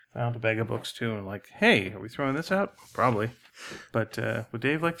found a bag of books too, and I'm like, hey, are we throwing this out? Probably. But would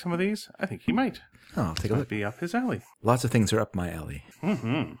Dave like some of these? I think he might. Oh, I'll take a look. Might be up his alley. Lots of things are up my alley.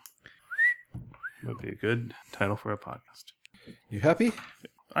 Mm-hmm. Would be a good title for a podcast. You happy?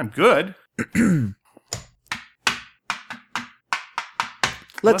 I'm good.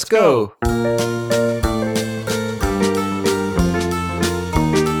 Let's go.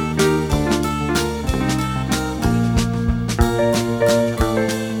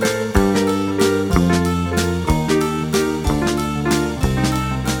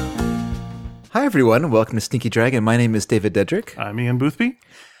 Hi, everyone. Welcome to Sneaky Dragon. My name is David Dedrick. I'm Ian Boothby.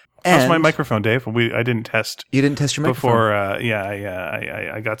 How's my microphone, Dave? I didn't test. You didn't test your microphone? Before,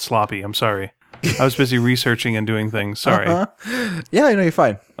 I got sloppy. I'm sorry. I was busy researching and doing things. Sorry. Yeah, I know you're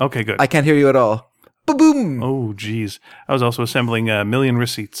fine. Okay, good. I can't hear you at all. Ba-boom! Oh, geez. I was also assembling a million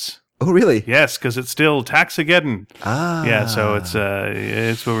receipts. Oh, really? Yes, because it's still Taxageddon. Ah. Yeah, so it's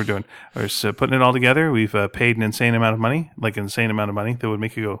what we're doing. We're just, putting it all together. We've paid an insane amount of money, that would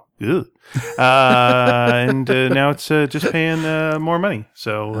make you go, ugh. And now it's just paying more money.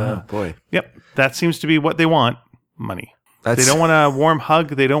 So, Oh, boy. Yep, that seems to be what they want, money. They don't want a warm hug.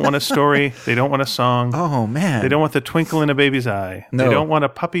 They don't want a story. They don't want a song. Oh, man. They don't want the twinkle in a baby's eye. No. They don't want a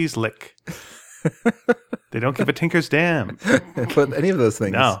puppy's lick. They don't give a tinker's damn. But any of those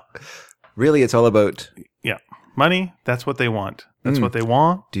things. No. Really, it's all about... Yeah. Money, that's what they want. That's what they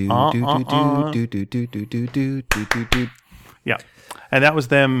want. do. Yeah. And that was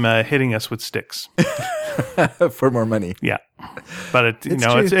them hitting us with sticks. For more money. Yeah. But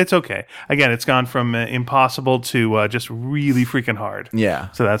it's okay. Again, it's gone from impossible to just really freaking hard. Yeah.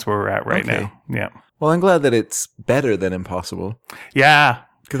 So that's where we're at right Okay. now. Yeah. Well, I'm glad that it's better than impossible. Yeah.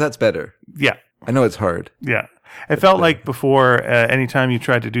 Because that's better. Yeah. I know it's hard. Yeah. It felt like before, anytime you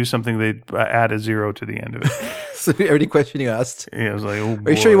tried to do something, they'd add a zero to the end of it. So every question you asked, Yeah, it was like, oh,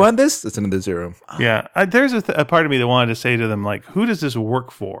 are you sure you want this? It's another zero. Yeah. There's a part of me that wanted to say to them, like, who does this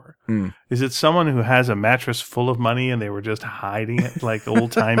work for? Is it someone who has a mattress full of money and they were just hiding it, like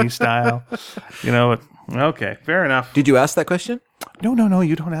old-timey style? Okay, fair enough. Did you ask that question? No,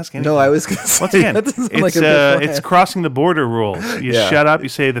 you don't ask anything. No, I was going to say. Once again, that doesn't sound it's, like a good plan. it's crossing the border rules. You shut up, you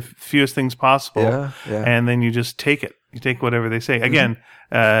say the fewest things possible, Yeah. and then you just take it. You take whatever they say. Again,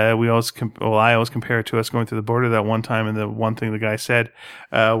 I always compare it to us going through the border that one time, and the one thing the guy said,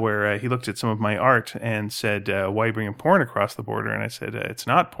 where he looked at some of my art and said, why are you bringing porn across the border? And I said, it's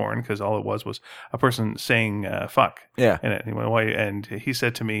not porn, because all it was a person saying fuck. Yeah. And he went, why? And he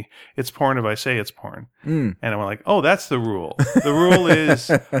said to me, it's porn if I say it's porn. And I went like, oh, that's the rule. The rule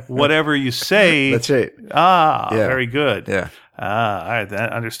is whatever you say. That's right. Yeah. Very good. Yeah. All right,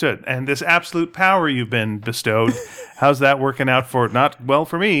 that understood. And this absolute power you've been bestowed, how's that working out not well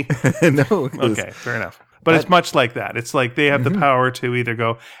for me? No. Okay, fair enough. But it's much like that. It's like they have the power to either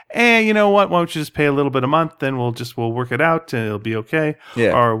go, you know what? Why don't you just pay a little bit a month, then we'll work it out and it'll be okay.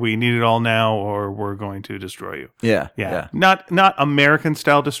 Yeah. Or we need it all now, or we're going to destroy you. Yeah. Not American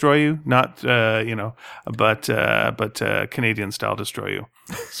style destroy you, not but Canadian style destroy you.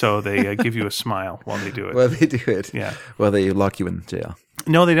 So they give you a smile while they do it. Well, they do it. Yeah. Well, they lock you in jail.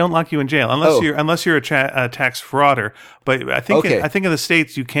 No, they don't lock you in jail unless you're a tax frauder. But I think I think in the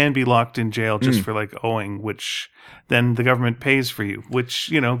States you can be locked in jail just for like owing, which then the government pays for you. Which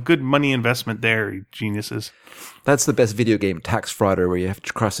good money investment there, you geniuses. That's the best video game, Tax Frauder, where you have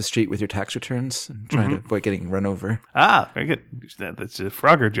to cross the street with your tax returns and trying to avoid getting run over. Very good. That's a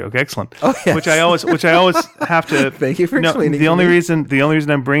Frogger joke. Excellent. Oh, yes. Which I always have to. Thank you for explaining. The only reason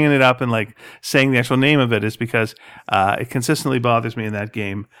I'm bringing it up and like saying the actual name of it is because it consistently bothers me in that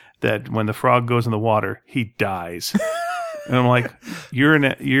game that when the frog goes in the water, he dies. And I'm like,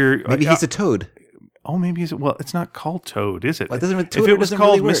 Maybe he's a toad. Oh, maybe it's not called Toad, is it? Well, if it was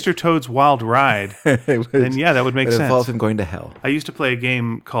called Mr. Toad's Wild Ride, then yeah, that would make sense. It involved him going to hell. I used to play a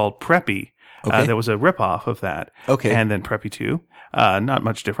game called Preppy. That was a ripoff of that. Okay. And then Preppy 2. Not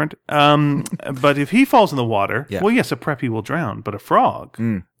much different. But if he falls in the water, well, yes, a Preppy will drown, but a frog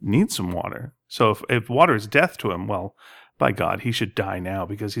needs some water. So if water is death to him, well, by God, he should die now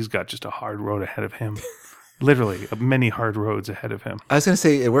because he's got just a hard road ahead of him. Literally, many hard roads ahead of him. I was going to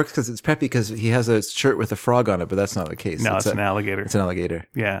say it works because it's preppy because he has a shirt with a frog on it, but that's not the case. No, it's an alligator. It's an alligator.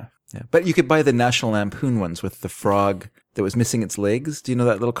 Yeah. But you could buy the National Lampoon ones with the frog that was missing its legs. Do you know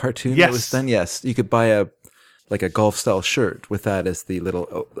that little cartoon that was done? Yes. You could buy a golf-style shirt with that as the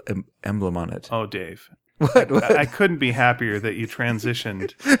little emblem on it. Oh, Dave. What? I couldn't be happier that you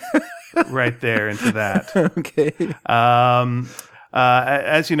transitioned right there into that. Okay.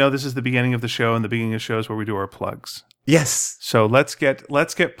 As you know, this is the beginning of the show, and the beginning of shows where we do our plugs. Yes. So let's get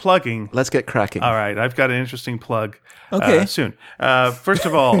plugging. Let's get cracking. All right, I've got an interesting plug. Okay. Soon. First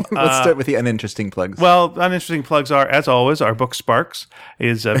of all, let's start with the uninteresting plugs. Well, uninteresting plugs are, as always, our book Sparks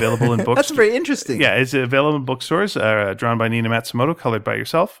is available in books. That's very interesting. Yeah, it's available in bookstores. Drawn by Nina Matsumoto, colored by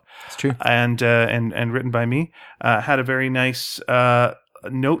yourself. It's true. And written by me. Had a very nice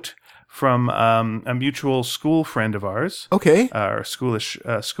note from a mutual school friend of ours. Okay. Our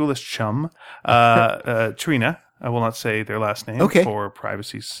schoolish chum, Trina. I will not say their last name for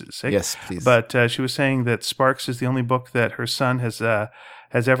privacy's sake. Yes, please. But she was saying that Sparks is the only book that her son has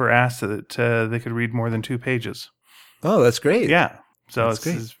ever asked that they could read more than 2 pages. Oh, that's great. Yeah. So that's it's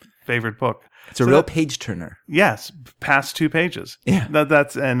great. his favorite book. It's a real page turner. Yes, past 2 pages. Yeah.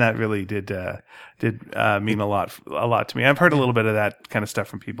 That really did mean a lot to me. I've heard a little bit of that kind of stuff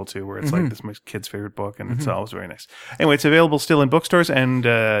from people too, where it's like, this is my kid's favorite book, and it's always very nice. Anyway, it's available still in bookstores, and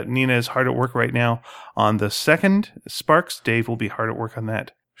Nina is hard at work right now on the second Sparks. Dave will be hard at work on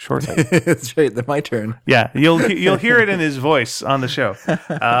that shortly. That's right. That's my turn. Yeah, you'll hear it in his voice on the show.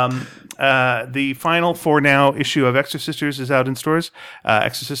 The final for now issue of Extra Sisters is out in stores.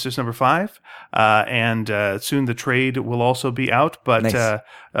 Extra Sisters number 5. And soon the trade will also be out, but Nice.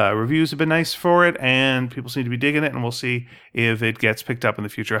 Reviews have been nice for it, and people seem to be digging it, and we'll see if it gets picked up in the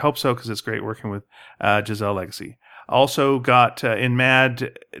future. I hope so, because it's great working with Giselle Legacy. Also got in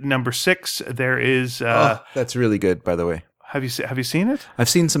Mad number 6, there is... that's really good, by the way. Have you seen it? I've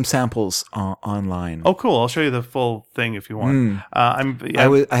seen some samples online. Oh, cool. I'll show you the full thing if you want. I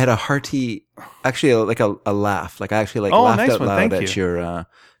had a hearty, actually like a laugh. Like I actually laughed nice out one. loud Thank at you. your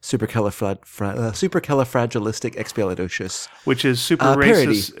supercalifragilisticexpialidocious, which is super parody.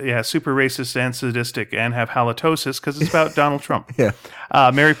 racist. Yeah, super racist and sadistic, and have halitosis because it's about Donald Trump. Yeah.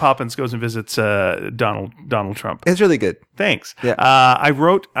 Mary Poppins goes and visits Donald Trump. It's really good. Thanks. Yeah. I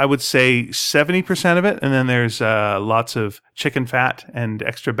wrote, I would say 70% of it, and then there's lots of chicken fat and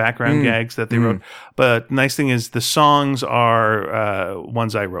extra background gags that they wrote. But the nice thing is the songs are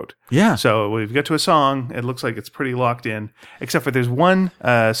ones I wrote. Yeah. So when we get to a song, it looks like it's pretty locked in, except for there's one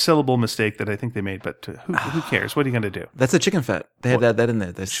syllable mistake that I think they made, but who cares? What are you going to do? That's a chicken fat. They had to add that in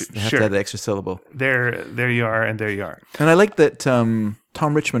there. They have sure. to add the extra syllable. There you are, and there you are. And I like that Tom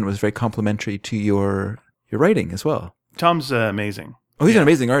Richmond was very complimentary to your writing as well. Tom's amazing. Oh, he's an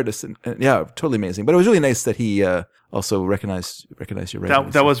amazing artist, and yeah, totally amazing. But it was really nice that he also recognized your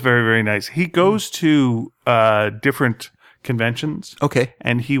writing. That was very, very nice. He goes to different conventions. Okay.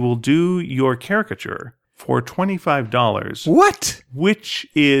 And he will do your caricature for $25. What? Which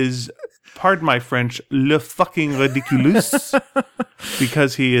is, pardon my French, le fucking ridiculous.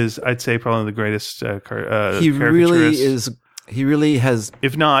 Because he is, I'd say, probably the greatest He really is. He really has.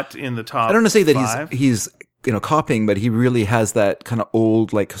 If not in the top, I don't want to say that 5. he's copying, but he really has that kind of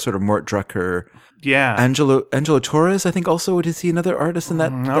old, like sort of Mort Drucker. Yeah. Angelo Torres, I think also, is he another artist in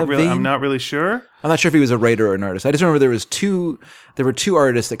that, not really, vein? I'm not really sure. I'm not sure if he was a writer or an artist. I just remember there were two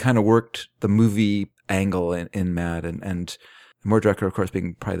artists that kind of worked the movie angle in Mad, and Mort Drucker, of course,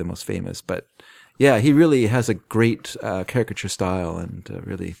 being probably the most famous. But yeah, he really has a great caricature style and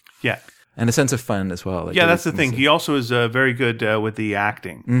really... Yeah. And a sense of fun as well. Yeah, that's the thing. He also is very good with the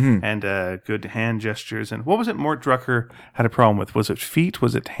acting and good hand gestures. And what was it Mort Drucker had a problem with? Was it feet?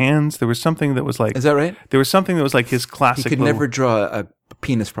 Was it hands? There was something that was like... Is that right? There was something that was like his classic... He could never draw a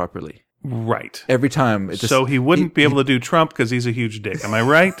penis properly. Right. Every time. It just, so he wouldn't be able to do Trump because he's a huge dick. Am I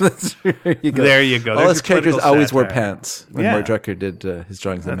right? That's right. There you go. All his characters always satire. wore pants when Mort Drucker did his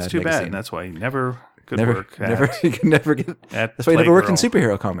drawings in Mad That's too Magazine. bad. That's why he never... He could never get. That's why he never worked in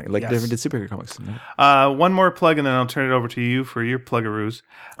superhero comics. Like never did superhero comics. One more plug, and then I'll turn it over to you for your plug-a-roos.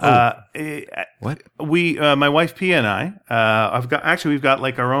 What? We, my wife Pia and I, we've got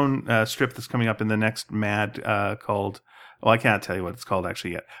like our own strip that's coming up in the next Mad called. Well, I can't tell you what it's called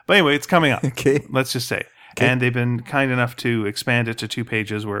actually yet, but anyway, it's coming up. Okay. Let's just say. Okay. And they've been kind enough to expand it to 2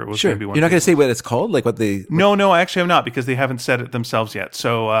 pages where it was going to be one. You're not going to say what it's called? Like what they... No, I actually am not because they haven't said it themselves yet.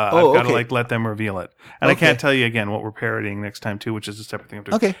 So I've got to let them reveal it. And I can't tell you again what we're parodying next time too, which is a separate thing.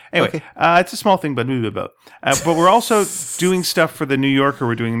 Okay. Anyway, it's a small thing, but but we're also doing stuff for the New Yorker.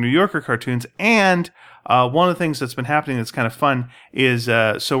 We're doing New Yorker cartoons. And one of the things that's been happening that's kind of fun is,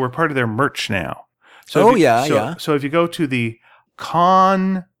 so we're part of their merch now. So So if you go to the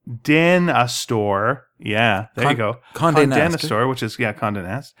Condena store, there you go. Condena store, which is Condé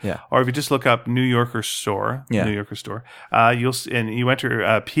Nast. Yeah. Or if you just look up New Yorker store, New Yorker store, you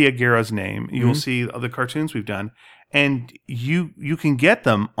enter Pia Guerra's name, you will see the cartoons we've done, and you can get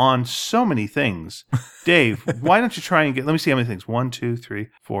them on so many things. Dave, why don't you try and get? Let me see how many things. 1, 2, 3,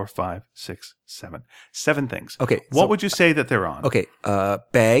 4, 5, 6, 7. 7 things. Okay. What would you say that they're on? Okay.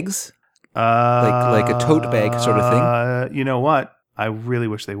 Bags. Like a tote bag sort of thing? You know what? I really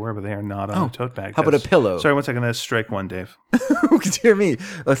wish they were, but they are not on a tote bag. How about a pillow? Sorry, one second. Let's strike one, Dave. Dear me.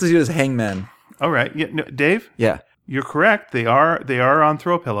 Let's do this hangman. All right. Yeah, no, Dave? Yeah. You're correct. They are on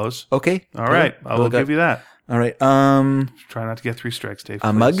throw pillows. Okay. All right. I will give you that. All right. Try not to get 3 strikes, Dave.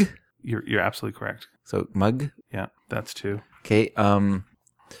 A mug? You're absolutely correct. So mug? Yeah, that's 2. Okay.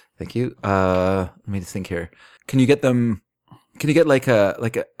 Thank you. Let me just think here. Can you get them? Can you get like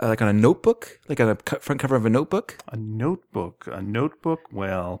on a notebook, like on a front cover of a notebook? A notebook.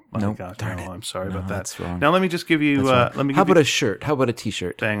 Well, oh my gosh, darn no, it. I'm sorry No, about that. that's wrong. Now let me just give you. How about a shirt? How about a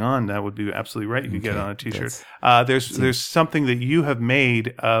T-shirt? Bang on. That would be absolutely right. You could get it on a T-shirt. That's- There's something that you have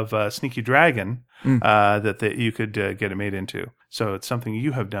made of Sneaky Dragon that you could get it made into. So it's something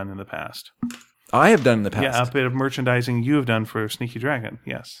you have done in the past. I have done in the past. Yeah, a bit of merchandising you have done for Sneaky Dragon.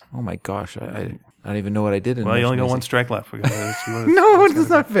 Yes. Oh my gosh, I don't even know what I did. Well, you only got 1 strike left. We got No, that's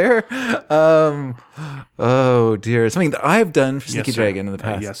not fair. Oh dear, something that I've done for Sneaky Dragon in the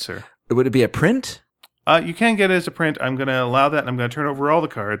past. Yes, sir. Would it be a print? You can get it as a print. I'm going to allow that, and I'm going to turn over all the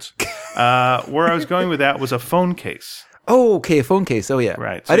cards. Where I was going with that was a phone case. Oh, okay, a phone case. Oh, yeah.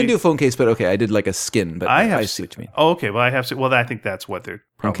 Right. So I didn't do a phone case, but okay, I did like a skin. But I see what you mean. Oh, okay. Well, I have. Well, I think that's what they're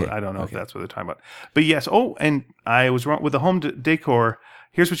probably. Okay. I don't know if that's what they're talking about. But yes. Oh, and I was wrong with the home decor.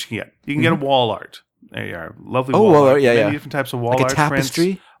 Here's what you can get. You can get a wall art. There you are. Lovely wall art. Yeah, Many different types of wall like art. a tapestry?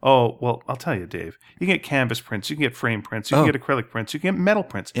 Prints. Oh, well, I'll tell you, Dave. You can get canvas prints. You can get frame prints. You can get acrylic prints. You can get metal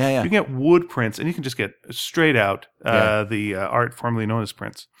prints. Yeah. You can get wood prints. And you can just get straight out the art formerly known as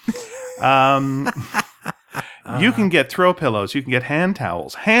prints. You can get throw pillows. You can get hand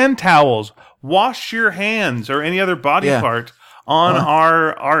towels. Hand towels. Wash your hands or any other body part on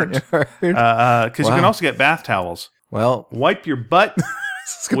our art. Because you can also get bath towels. Well, wipe your butt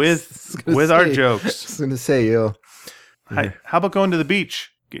with our jokes. I was going to say, how about going to the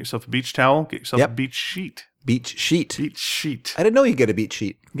beach? Get yourself a beach towel. Get yourself a beach sheet. Beach sheet. Beach sheet. I didn't know you get a beach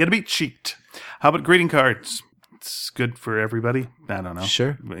sheet. Get a beach sheet. How about greeting cards? It's good for everybody. I don't know.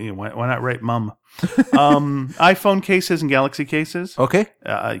 Sure. Why not write mum? iPhone cases and Galaxy cases. Okay.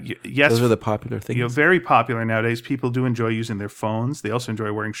 Yes. Those are the popular things. Very popular nowadays. People do enjoy using their phones. They also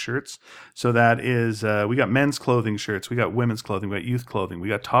enjoy wearing shirts. So that is, we got men's clothing shirts. We got women's clothing. We got youth clothing. We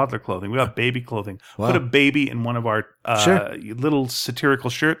got toddler clothing. We got baby clothing. Wow. Put a baby in one of our little satirical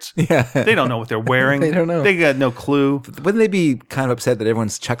shirts. Yeah. They don't know what they're wearing. They don't know. They got no clue. Wouldn't they be kind of upset that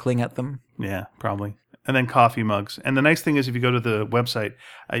everyone's chuckling at them? Yeah, probably. And then coffee mugs. And the nice thing is if you go to the website,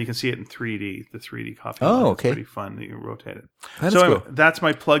 you can see it in 3D, the 3D coffee mug. Okay. It's pretty fun that you can rotate it. Cool. That's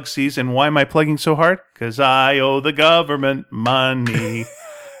my plug season. Why am I plugging so hard? Because I owe the government money.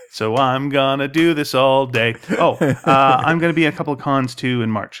 So I'm going to do this all day. I'm going to be at a couple of cons too in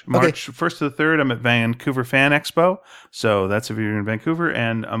March. March 1st to the 3rd, I'm at Vancouver Fan Expo. So that's if you're in Vancouver.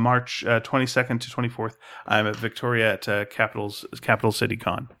 And March 22nd to 24th, I'm at Victoria at Capital City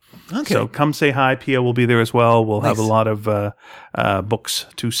Con. Okay. So come say hi. Pia will be there as well. We'll have a lot of books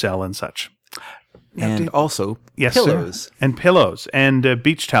to sell and such. And also yes, pillows. Sir. And pillows and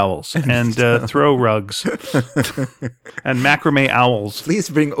beach towels and throw rugs and macrame owls. Please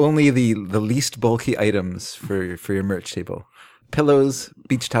bring only the least bulky items for your merch table. Pillows,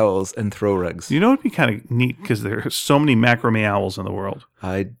 beach towels, and throw rugs. You know what would be kind of neat because there are so many macrame owls in the world.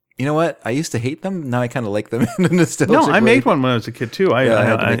 You know what? I used to hate them. Now I kind of like them in a nostalgic way. No, I made one when I was a kid too. I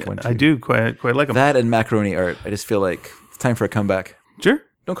had to make one too. I do quite like them. That and macaroni art. I just feel like it's time for a comeback. Sure.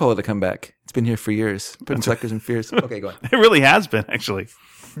 Don't call it a comeback. It's been here for years. Putting suckers in fears. Okay, go on. It really has been, actually.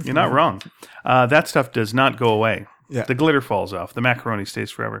 You're not wrong. That stuff does not go away. Yeah. The glitter falls off. The macaroni stays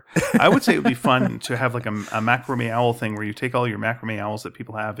forever. I would say it would be fun to have like a macrame owl thing where you take all your macrame owls that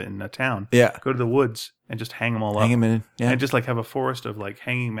people have in a town, go to the woods and just hang them all up. Hang them in, and just like have a forest of like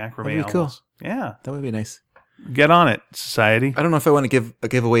hanging macrame owls. Cool. Yeah. That would be nice. Get on it, society. I don't know if I want to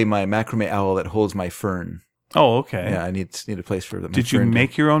give away my macrame owl that holds my fern. Oh, okay. Yeah, I need a place for them. Did you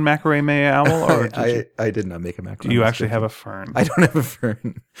make your own macrame owl? Or I did not make a macrame. Do you actually have a fern? I don't have a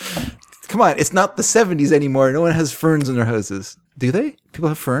fern. Come on, it's not the 70s anymore. No one has ferns in their houses. Do they? People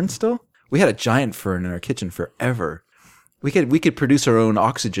have ferns still? We had a giant fern in our kitchen forever. We could produce our own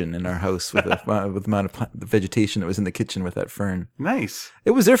oxygen in our house with the amount of the vegetation that was in the kitchen with that fern. Nice.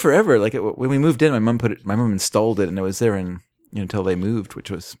 It was there forever. Like when we moved in, my mom installed it, and it was there until they moved, which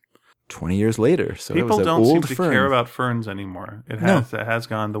was 20 years later. So people it was don't seem to fern. care about ferns anymore. It has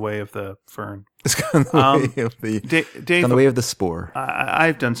gone the way of the fern. It's gone the way of Dave, the way of the spore.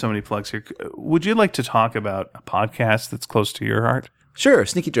 I've done so many plugs here. Would you like to talk about a podcast that's close to your heart? Sure,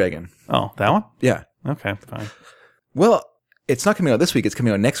 Sneaky Dragon. Oh, that one? Yeah. Okay, fine. Well, it's not coming out this week. It's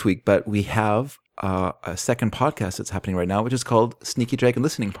coming out next week. But we have a second podcast that's happening right now, which is called Sneaky Dragon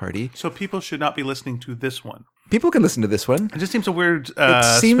Listening Party. So people should not be listening to this one. People can listen to this one. It just seems a weird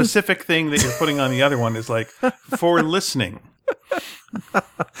specific thing that you're putting on the other one is like for listening.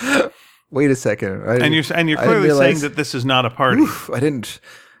 Wait a second. And you're clearly saying that this is not a party. Oof, I didn't.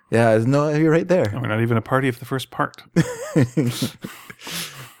 Yeah, no, you're right there. We're not even a party of the first part.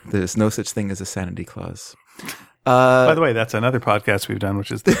 There's no such thing as a sanity clause. By the way, that's another podcast we've done,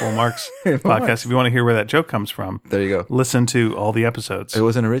 which is the Full Marks podcast. If you want to hear where that joke comes from, there you go. Listen to all the episodes. It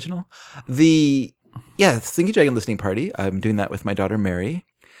was an original. Sneaky Dragon Listening Party. I'm doing that with my daughter Mary,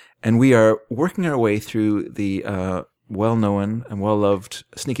 and we are working our way through the well-known and well-loved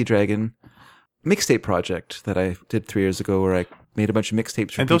Sneaky Dragon mixtape project that I did 3 years ago, where I made a bunch of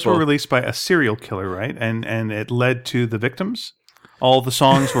mixtapes for and those people. were released by a serial killer, right? And it led to The Victims. All the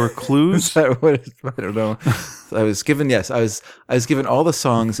songs were clues. Is that what I don't know. I was given all the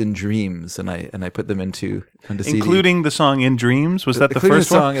songs in dreams, and I put them onto CD. Including the song In Dreams. Was that the first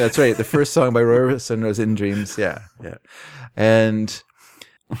song? one? That's right. The first song by Roy Orbison was In Dreams. Yeah. And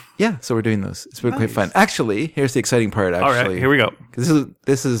yeah, so we're doing those. It's been quite fun. Actually, here's the exciting part. Actually, all right, here we go.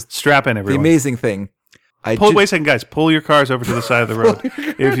 This is strap in, everyone. The amazing thing. Wait a second, guys. Pull your cars over to the side of the road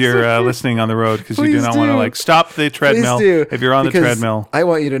if you're listening on the road, because you do not want to stop the treadmill if you're on the treadmill. I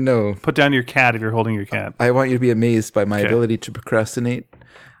want you to know. Put down your cat if you're holding your cat. I want you to be amazed by my ability to procrastinate.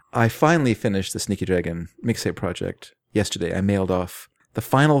 I finally finished the Sneaky Dragon mixtape project yesterday. I mailed off the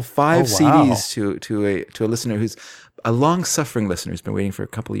final 5 CDs to a listener who's a long-suffering listener who's been waiting for a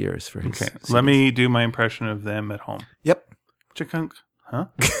couple of years for his CDs. Let me do my impression of them at home. Yep. Chikunk. Huh?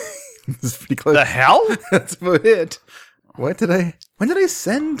 This is pretty close. The hell? That's about it. When did I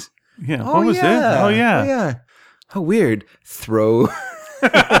send? Yeah. What was it? Oh, yeah. Oh, yeah. How weird. Throw.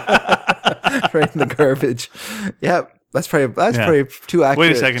 Right in the garbage. Yeah. That's probably too accurate.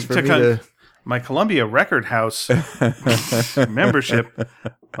 Wait a second. Chikunk. My Columbia Record House membership,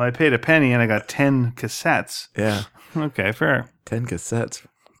 I paid a penny and I got 10 cassettes. Yeah. Okay, fair. 10 cassettes.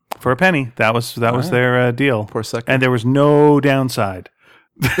 For a penny. That was their deal. Poor sucker. And there was no downside.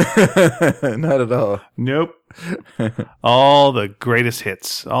 Not at all. Nope. All the greatest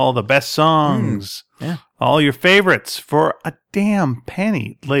hits, all the best songs, all your favorites for a damn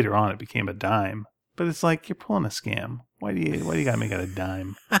penny. Later on, it became a dime. But it's like you're pulling a scam. Why do you gotta make it a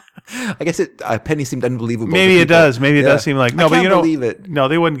dime? I guess a penny seemed unbelievable. Maybe it does. Maybe it does seem like no, but you don't believe it. No,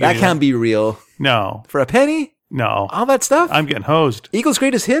 they wouldn't. That can't be real. No, for a penny. No, all that stuff. I'm getting hosed. Eagles'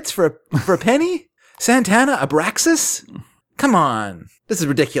 greatest hits for a penny. Santana, Abraxas. Come on, this is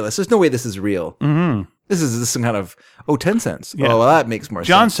ridiculous. There's no way this is real. Mm-hmm. This is some kind of 10 cents. Yeah. Oh, well, that makes more sense.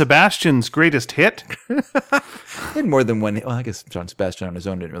 John Sebastian's greatest hit. He had more than one hit. Well, I guess John Sebastian on his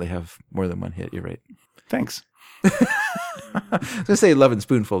own didn't really have more than one hit. You're right. Thanks. I was going to say Love and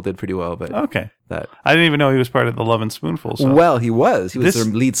Spoonful did pretty well, but okay. I didn't even know he was part of the Love and Spoonful song. Well, he was. He was their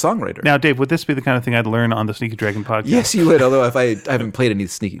lead songwriter. Now, Dave, would this be the kind of thing I'd learn on the Sneaky Dragon podcast? Yes, you would. Although if I haven't played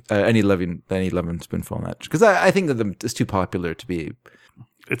any Love and Spoonful on that, because I think that it's too popular to be.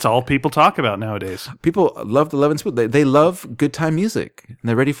 It's all people talk about nowadays. People love the Love and Spoonful. They love good time music, and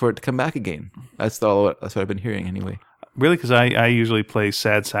they're ready for it to come back again. That's what I've been hearing anyway. Really? Because I usually play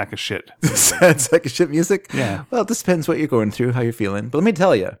sad sack of shit. Sad sack of shit music? Yeah. Well, it just depends what you're going through, how you're feeling. But let me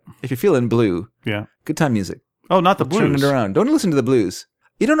tell you, if you're feeling blue, good time music. Oh, not the blues. Turn it around. Don't listen to the blues.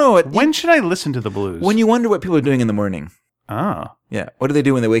 You don't know what. When should I listen to the blues? When you wonder what people are doing in the morning. Ah. Yeah. What do they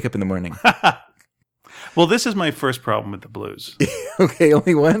do when they wake up in the morning? Well, this is my first problem with the blues. Okay,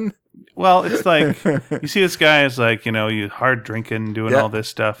 only one? Well, it's like, you see this guy is like, you hard drinking, doing all this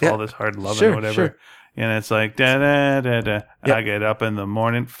stuff, all this hard loving, whatever. Sure. And it's like, da-da-da-da. Yep. I get up in the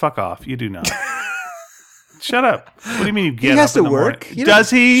morning. Fuck off. You do not. Shut up. What do you mean you get up in the morning? Does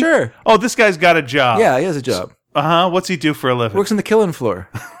he? Sure. Oh, this guy's got a job. Yeah, he has a job. Uh-huh. What's he do for a living? Works on the killing floor.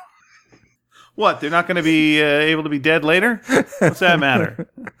 What? They're not going to be able to be dead later? What's that matter?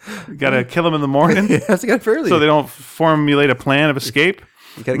 You got to kill them in the morning? You have to get up early. So they don't formulate a plan of escape?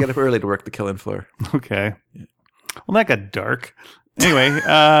 You got to get up early to work the killing floor. Okay. Well, that got dark. Anyway,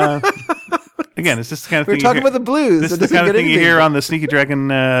 again, it's just the kind of thing we're talking about the blues. This is the kind of thing you hear on the Sneaky Dragon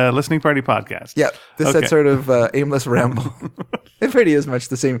Listening Party podcast. Yeah, is that sort of aimless ramble. It pretty is much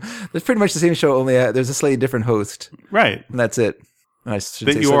the same. It's pretty much the same show, only there's a slightly different host. Right. And that's it. And I should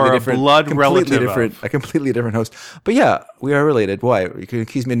that say you are a blood relative a completely different host. But yeah, we are related. Why? You can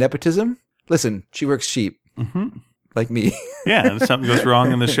accuse me of nepotism? Listen, she works cheap. Mm-hmm. Like me. Yeah, and if something goes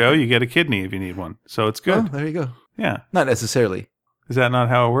wrong in the show, you get a kidney if you need one. So it's good. Oh, there you go. Yeah. Not necessarily. Is that not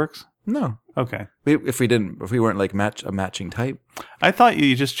how it works? No. Okay. If we weren't like a matching type. I thought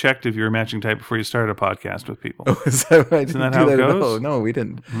you just checked if you were a matching type before you started a podcast with people. Oh, is that why I didn't Isn't that do how that it at goes? all? No, we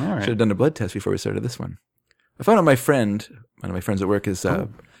didn't. All right. Should have done a blood test before we started this one. I found out one of my friends at work is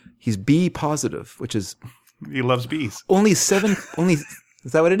he's B positive, which is He loves bees. only is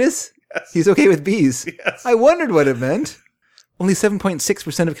that what it is? Yes. He's okay with bees. Yes. I wondered what it meant. Only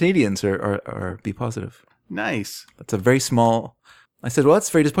 7.6% of Canadians are B positive. Nice. That's a very small. I said, well, that's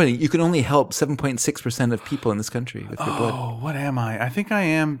very disappointing. You can only help 7.6% of people in this country with your blood. Oh, what am I? I think I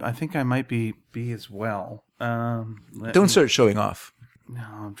am. I think I might be B as well. Don't start showing off. No,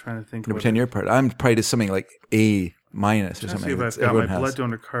 I'm trying to think. I'm going to pretend you're part. I'm probably just something like A minus or Let's see something. if I've got my blood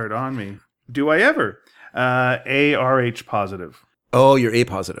donor card on me. Do I ever? ARH positive. Oh, you're A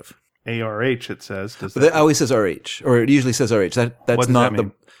positive. ARH, it says. Does But it always says RH, or it usually says RH. That's What does not that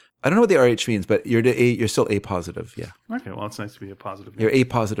mean? I don't know what the RH means, but you're still A positive. Yeah, Okay, well, it's nice to be a positive. you're A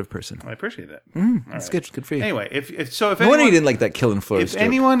positive person. I appreciate that. That's good. Good for you. Anyway, if No wonder anyone, you didn't like that killing Flores if joke.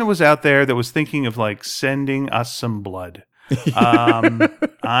 anyone was out there that was thinking of like sending us some blood,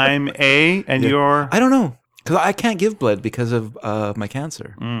 I'm A and you're I don't know because I can't give blood because of my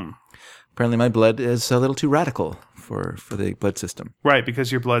cancer. Apparently, my blood is a little too radical for the blood system. right because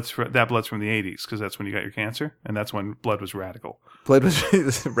your blood's from the 80s because that's when you got your cancer and that's when blood was radical. Blood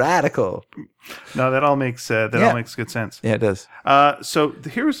was radical. No, that all makes good sense. Yeah, it does. So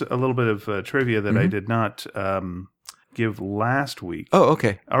here's a little bit of trivia that I did not give last week. Oh,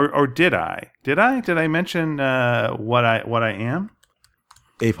 okay. Or did I? Did I mention what I am?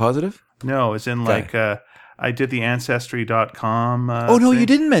 A positive? No, it's in like I did the Ancestry.com. Oh no, thing. you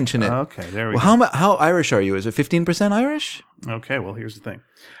didn't mention it. Okay, there we Well, go. how Irish are you? Is it 15% Irish? Okay, well here's the thing.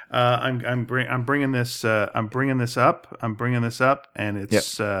 I'm bringing this up, and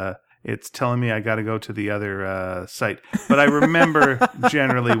it's telling me I got to go to the other site, but I remember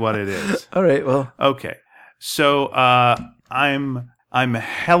generally what it is. All right. Well, Okay, so I'm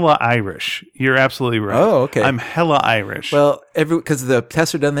hella Irish. You're absolutely right. Oh, okay. I'm hella Irish. well, because the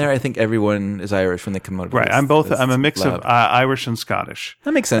tests are done there, I think everyone is Irish when they come out of right. this- I'm both. this I'm a mix of lab. Irish and Scottish.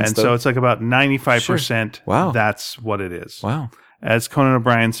 That makes sense. And though. so it's like about 95%. Sure. Wow. That's what it is. wow. As Conan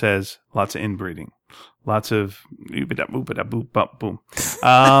O'Brien says, lots of inbreeding. Lots of boom.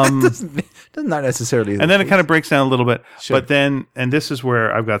 Doesn't not necessarily. And then it kind of breaks down a little bit. Sure. But then, and this is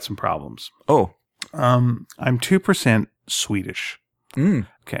where I've got some problems. Oh. I'm 2% Swedish.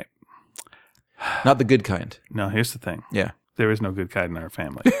 Okay. Not the good kind. Now, here's the thing. Yeah. There is no good kind in our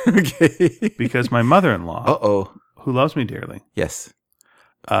family. Okay. Because my mother-in-law, Uh-oh. who loves me dearly, Yes.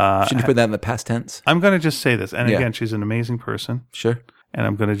 Should you put that in the past tense? I'm going to just say this. And Yeah. again, she's an amazing person. Sure. And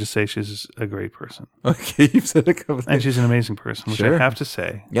I'm going to just say she's a great person. Okay. You've said a couple And things. she's an amazing person, which Sure. I have to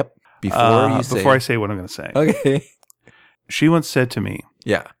say. Yep. Before I say what I'm going to say. Okay. She once said to me,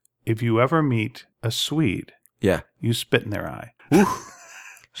 Yeah. if you ever meet a Swede, Yeah. you spit in their eye.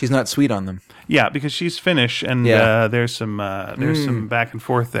 She's not sweet on them. Yeah, because she's Finnish, and Yeah. there's some back and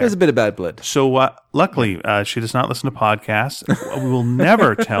forth there. There's a bit of bad blood. So luckily, she does not listen to podcasts. We will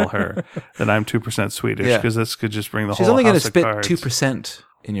never tell her that I'm 2% Swedish Yeah. because this could just bring the She's whole only going to house of spit cards. 2%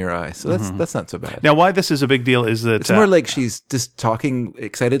 in your eye, so that's not so bad. Now, why this is a big deal is that It's more like she's just talking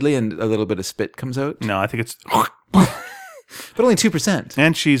excitedly and a little bit of spit comes out. no, I think it's But only 2%.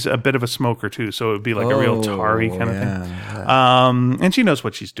 and she's a bit of a smoker too, so it would be like a real tarry kind of thing. thing. And she knows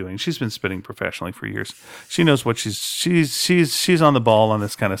what she's doing. She's been spitting professionally for years. She knows what she's on the ball on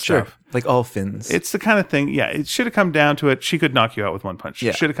this kind of Sure. stuff. Like all Finns. It's the kind of thing, yeah, it should have come down to it. She could knock you out with one punch.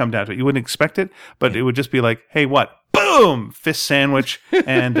 Yeah. It should have come down to it. You wouldn't expect it, but it would just be like, hey, what? Boom! Fist sandwich,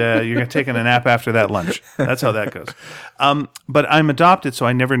 and you're taking a nap after that lunch. That's how that goes. But I'm adopted, so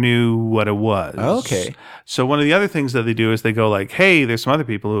I never knew what it was. Okay. So one of the other things that they do is they go like, hey, there's some other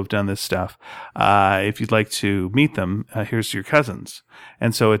people who have done this stuff. If you'd like to meet them, here's your cousins.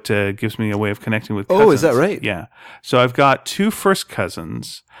 And so it gives me a way of connecting with cousins. Oh, is that right? Yeah. So I've got 2 first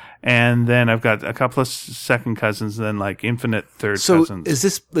cousins, and then I've got a couple of second cousins, and then like infinite third so cousins. is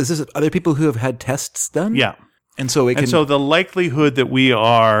this other people who have had tests done? Yeah. And so it can And so the likelihood that we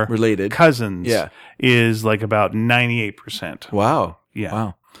are Related. cousins Yeah. is like about 98%. Wow. Yeah.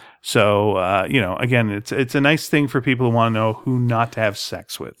 Wow. So, again, it's a nice thing for people who want to know who not to have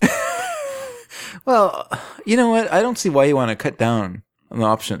sex with. Well, you know what? I don't see why you want to cut down on the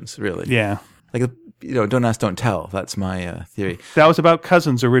options, really. Yeah. Like, don't ask, don't tell. That's my theory. That was about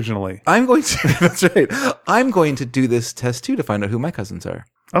cousins originally. I'm going to, that's right. I'm going to do this test too to find out who my cousins are.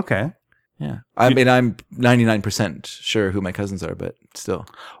 Okay. Yeah. I mean, I'm 99% sure who my cousins are, but still.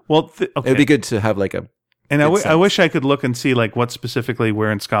 Well, okay. It'd be good to have like a, And I Good sense. wish I could look and see like what specifically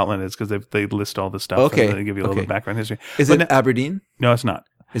where in Scotland is because they list all the stuff. Okay. And they give you a little Okay. bit of background history. is But it Aberdeen? no, it's not.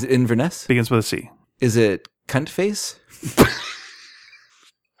 Is it Inverness? Begins with a C. Is it Cunt Face?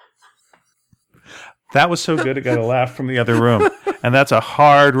 That was so good it got a laugh from the other room. And that's a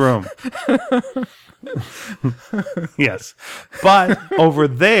hard room. Yes. But over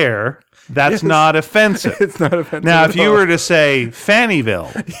there, that's not offensive. It's not offensive. Now, if you were to say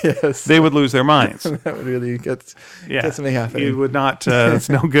Fannyville, yes, they would lose their minds. that would really get something happening. You would not. It's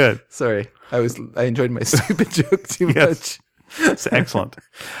no good. Sorry, I enjoyed my stupid joke too much. It's excellent.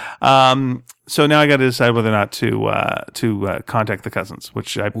 So now I got to decide whether or not to contact the cousins,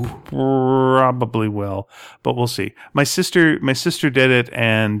 which I probably will, but we'll see. My sister did it,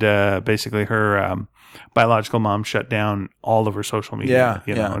 and basically her biological mom shut down all of her social media.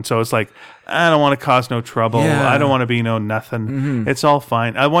 You know, and so it's like, I don't want to cause no trouble. I don't want to be no nothing. Mm-hmm. It's all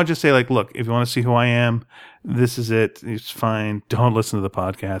fine. I want to just say, like, look, if you want to see who I am, this is it. It's fine. Don't listen to the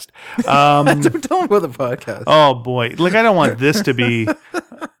podcast. Don't go to the podcast. Oh boy, like I don't want this to be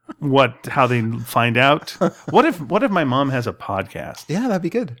how they find out. What if my mom has a podcast? Yeah, that'd be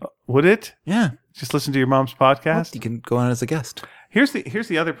good. Would it? Yeah, just listen to your mom's podcast. Well, you can go on as a guest. Here's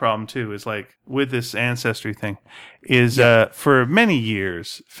the other problem too, is like with this ancestry thing, is for many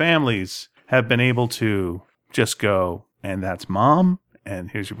years families have been able to just go, and that's mom,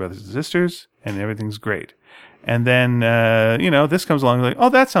 and here's your brothers and sisters, and everything's great. And then this comes along like, oh,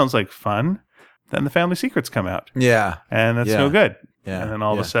 that sounds like fun. Then the family secrets come out. Yeah, and that's no good. Yeah, and then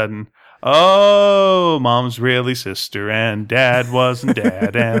all of a sudden, oh, mom's really sister, and dad wasn't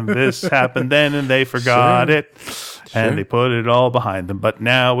dad, and this happened then, and they forgot it. And they put it all behind them. But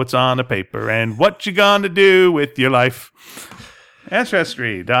now it's on a paper. And what you gonna do with your life?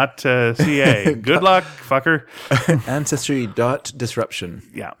 Ancestry.ca. Good luck, fucker. Ancestry.disruption.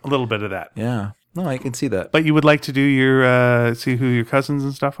 Yeah, a little bit of that. Yeah. No, I can see that. But you would like to do your, see who your cousins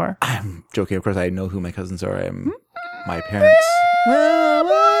and stuff are? I'm joking. Of course, I know who my cousins are. I'm my parents.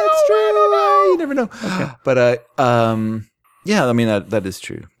 Well, it's true. You never know. Okay. But, yeah, I mean, that is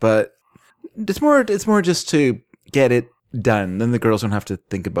true. But it's more just to get it done. Then the girls don't have to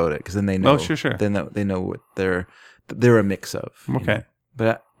think about it because then they know. Oh, sure. Then they know what they're a mix of. Okay. Know?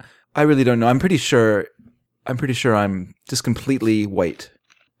 But I really don't know. I'm pretty sure I'm just completely white.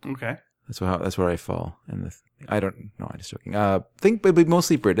 Okay. That's where I fall. I don't know. I'm just joking. Think it'd be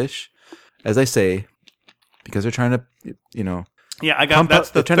mostly British, as I say, because they're trying to, Yeah, I got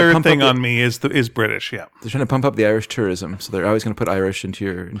that's the third thing on me is British. Yeah, they're trying to pump up the Irish tourism, so they're always going to put Irish into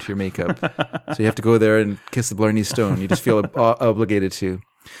your makeup. So you have to go there and kiss the Blarney Stone. You just feel obligated to.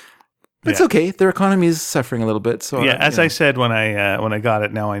 But it's okay. Their economy is suffering a little bit. So yeah, as I said when I got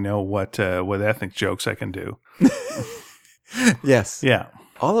it, now I know what ethnic jokes I can do. Yes. Yeah.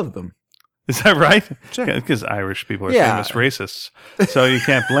 All of them. Is that right? Sure. Because Irish people are famous racists. So you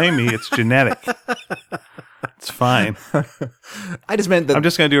can't blame me. It's genetic. It's fine. I just meant that I'm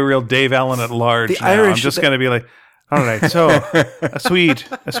just going to do a real Dave Allen at large now. Irish, I'm just going to be like, all right, so a Swede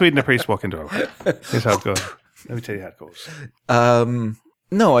and a priest walk into a room. Here's how it goes. Let me tell you how it goes.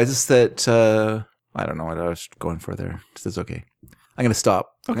 No, I just that I don't know what I was going for there. It's okay. I'm going to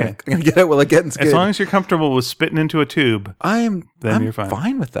stop. Okay. I'm going to get out while it gets good. As long as you're comfortable with spitting into a tube, then you're fine. I'm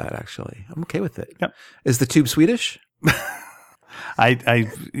fine with that, actually. I'm okay with it. Yep. Is the tube Swedish? I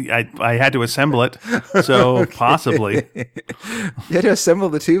had to assemble it, so possibly. You had to assemble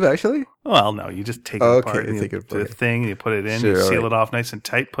the tube, actually? Well, no, you just take it apart and do the thing, you put it in, you seal it off nice and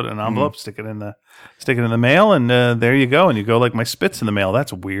tight, put it in an envelope, stick it in the mail, and there you go. And you go like my spit's in the mail.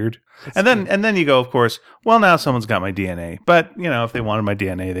 That's weird. And then you go, of course, well, now someone's got my DNA. But, if they wanted my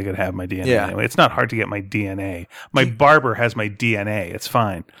DNA, they could have my DNA anyway. It's not hard to get my DNA. My barber has my DNA. It's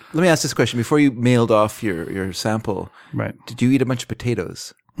fine. Let me ask this question. Before you mailed off your sample, right? Did you eat a bunch of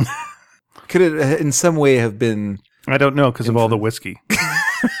potatoes? Could it in some way have been... I don't know because of all the whiskey.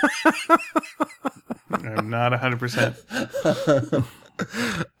 I'm not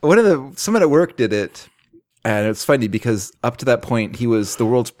 100%. Someone at work did it. And it's funny because up to that point, he was the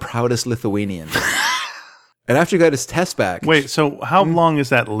world's proudest Lithuanian. And after he got his test back... Wait, so how long is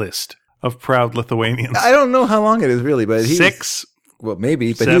that list of proud Lithuanians? I don't know how long it is, really. But 6? Well,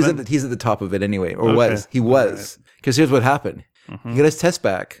 maybe. But he's at the top of it anyway. Or was. He was. Because here's what happened. He got his test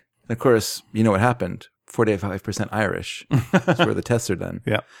back. And of course, you know what happened. 45% Irish. That's where the tests are done.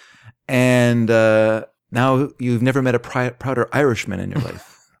 Yeah. And now you've never met a prouder Irishman in your life.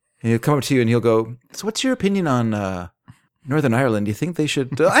 And he'll come up to you and he'll go, so what's your opinion on Northern Ireland? Do you think they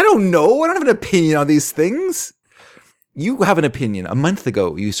should... I don't know. I don't have an opinion on these things. You have an opinion. A month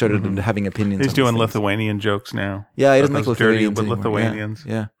ago, you started having opinions. He's doing Lithuanian jokes now. Yeah, he doesn't like Lithuanians dirty, but Lithuanians.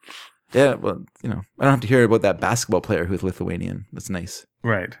 Yeah. Yeah, well, I don't have to hear about that basketball player who's Lithuanian. That's nice.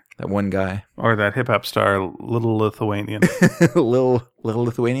 Right. That one guy. Or that hip hop star, Little Lithuanian. little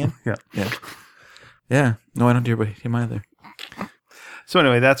Lithuanian? Yeah. Yeah. Yeah. No, I don't hear about him either. So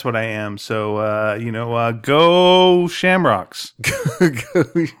anyway, that's what I am. So, go Shamrocks.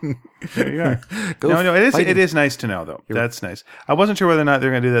 There you are. No, it is nice to know, though. That's nice. I wasn't sure whether or not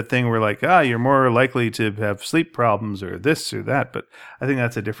they're going to do that thing where, like, you're more likely to have sleep problems or this or that, but I think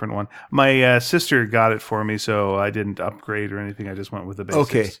that's a different one. My sister got it for me, so I didn't upgrade or anything. I just went with the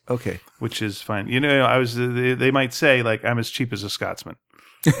basics. Okay. Which is fine. They might say, like, I'm as cheap as a Scotsman.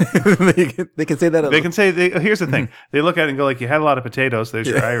 they can say that. They can say. Here's the thing. They look at it and go like, "You had a lot of potatoes. There's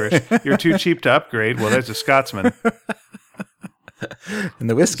your Irish. You're too cheap to upgrade." Well, there's a Scotsman. And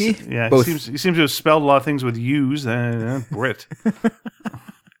the whiskey. Yeah, both. He seems to have spelled a lot of things with U's. Brit.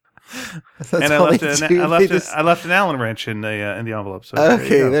 And I left an Allen wrench in the envelope. So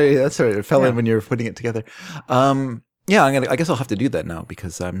okay, that's all right. It fell in when you were putting it together. Yeah, I guess I'll have to do that now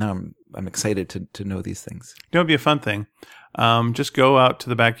because I'm excited to know these things. You know, it'd be a fun thing. Just go out to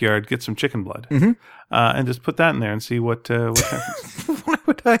the backyard, get some chicken blood, and just put that in there and see what happens. Why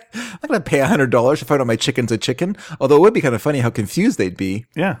would I? I'm going to pay $100 to find out my chicken's a chicken. Although it would be kind of funny how confused they'd be.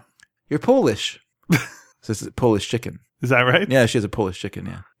 Yeah, you're Polish. So this is a Polish chicken. Is that right? Yeah, she has a Polish chicken.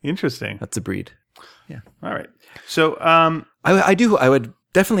 Yeah, interesting. That's a breed. Yeah. All right. So I would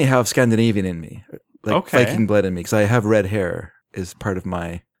definitely have Scandinavian in me, like Viking blood in me, because I have red hair is part of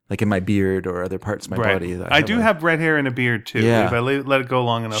my. Like in my beard or other parts of my body. I do have red hair and a beard too. Yeah. If I let it go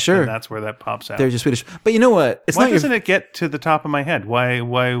long enough, then that's where that pops out. They're just Swedish. But you know what? Why doesn't it get to the top of my head? Why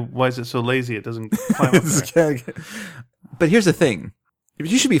is it so lazy it doesn't climb up there? But here's the thing.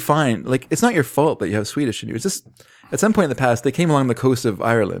 You should be fine. Like, it's not your fault that you have Swedish in you. It's just, at some point in the past, they came along the coast of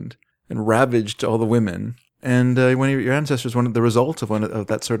Ireland and ravaged all the women. And one of your ancestors wanted the result of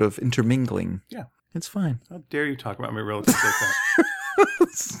that sort of intermingling. Yeah. It's fine. How dare you talk about my relatives like that?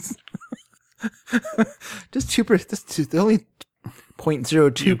 Just 2%. That's the only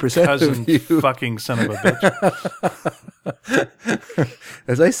 0.02% of you. Fucking son of a bitch.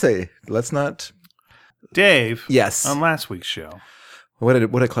 As I say, let's not. Dave. Yes. On last week's show. What a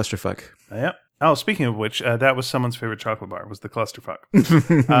clusterfuck. Yep. Oh, speaking of which, that was someone's favorite chocolate bar, was the clusterfuck. Yes.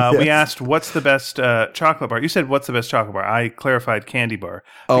 We asked, what's the best chocolate bar? You said, what's the best chocolate bar? I clarified candy bar.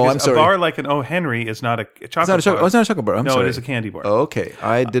 Oh, I'm sorry. A bar like an O. Henry is not a chocolate bar. Oh, it's not a chocolate bar. I'm sorry. No, it is a candy bar. Oh, okay.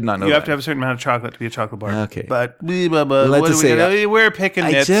 I did not know You have to have a certain amount of chocolate to be a chocolate bar. Okay. But we're picking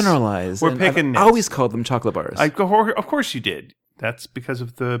nits. I generalize. We're picking nits. I always called them chocolate bars. Of course you did. That's because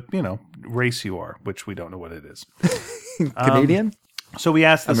of the, race you are, which we don't know what it is. Canadian? So we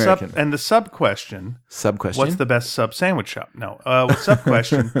asked the sub question. Sub question. What's the best sub sandwich shop? No. Sub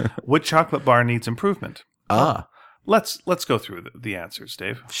question. What chocolate bar needs improvement? Let's go through the answers,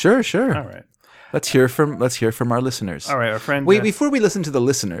 Dave. Sure. All right. Let's hear from our listeners. All right, our friend. Wait, before we listen to the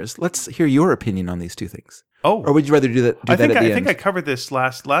listeners, let's hear your opinion on these two things. Oh, or would you rather do that? I think I covered this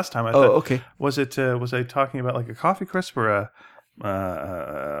last time. Okay. Was I talking about like a coffee crisp or a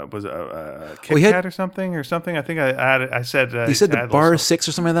Kit Kat or something? I think I said you said the Bar 6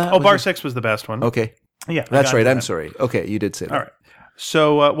 or something like that. Oh, Bar 6 was the best one. Okay, yeah, that's right. I'm sorry. Okay, you did say that. All right.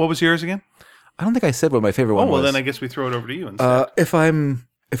 So what was yours again? I don't think I said what my favorite one was. Oh well, then I guess we throw it over to you instead. If I'm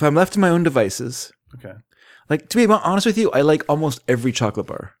left to my own devices, okay. Like, to be honest with you, I like almost every chocolate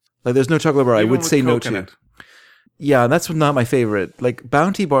bar. Like, there's no chocolate bar I would say no to. Yeah, that's not my favorite. Like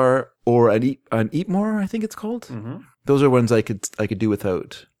Bounty Bar or an Eat More, I think it's called. Mm-hmm. Those are ones I could do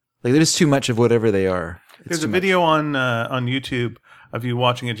without. Like, there's too much of whatever they are. There's a video on YouTube of you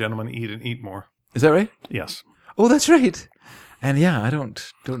watching a gentleman eat and eat more. Is that right? Yes. Oh, that's right. And yeah, I don't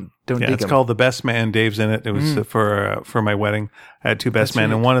dig it's called The Best Man. Dave's in it. It was for my wedding. I had two best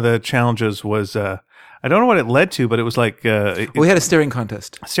men, and one of the challenges was I don't know what it led to, but it was like we had a staring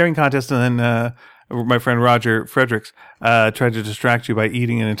contest. And then my friend Roger Fredericks tried to distract you by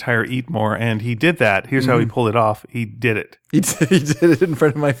eating an entire Eat More, and he did that. Here's how he pulled it off. He did it. He did it in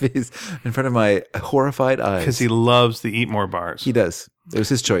front of my face, in front of my horrified eyes. Because he loves the Eat More bars. He does. It was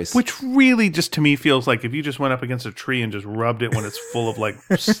his choice. Which really just to me feels like if you just went up against a tree and just rubbed it when it's full of like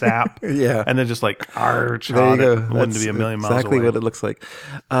sap. Yeah. And then just like arch there you go. It wouldn't be a million miles away. Exactly what it looks like.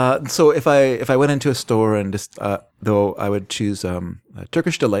 So if I went into a store and just though I would choose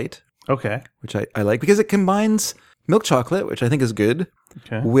Turkish Delight. Okay. Which I like because it combines milk chocolate, which I think is good,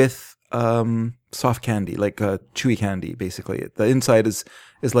 with soft candy, like chewy candy, basically. The inside is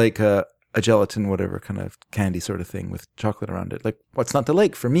like a gelatin, whatever kind of candy sort of thing with chocolate around it. Like, what's not to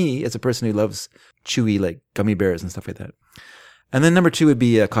like for me as a person who loves chewy, like gummy bears and stuff like that. And then number 2 would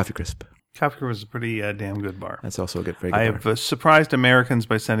be Coffee Crisp. Coffee Crew is a pretty damn good bar. That's also a very good I bar. have surprised Americans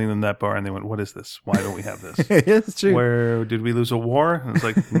by sending them that bar, and they went, "What is this? Why don't we have this? Yeah, it's true. Where did we lose a war?" And it's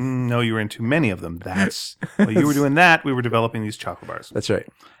like, no, you were in too many of them. That's while you were doing that. We were developing these chocolate bars. That's right.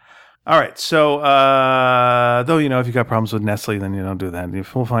 All right. So, though, if you got problems with Nestle, then you don't do that.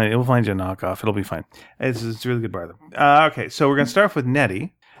 It will find you a knockoff. It'll be fine. It's a really good bar, though. Okay. So we're going to start off with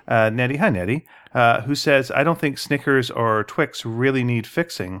Nettie. Nettie, hi, Nettie, who says, I don't think Snickers or Twix really need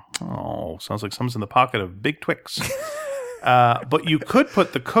fixing. Oh, sounds like someone's in the pocket of Big Twix. But you could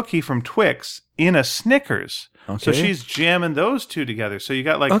put the cookie from Twix in a Snickers. Okay. So she's jamming those two together. So you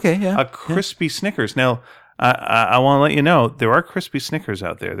got like a crispy Snickers. Now, I want to let you know, there are crispy Snickers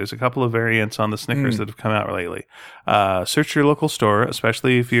out there. There's a couple of variants on the Snickers that have come out lately. Search your local store,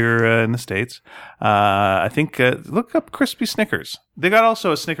 especially if you're in the States. I think look up crispy Snickers. They got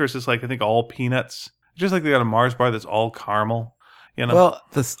also a Snickers that's like, I think, all peanuts. Just like they got a Mars bar that's all caramel. Well,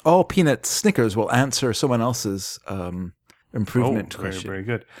 this all peanut Snickers will answer someone else's improvement question. Very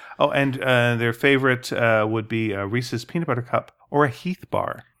good. Oh, and their favorite would be a Reese's Peanut Butter Cup or a Heath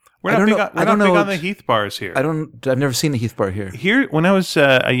bar. We're not big on the Heath bars here. I've never seen a Heath bar here. Here, when I was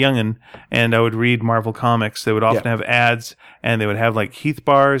a youngin' and I would read Marvel Comics, they would often have ads, and they would have like Heath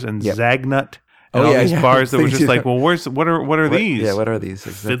bars and Zagnut and all these bars that were just like, well, what are these? Yeah, what are these?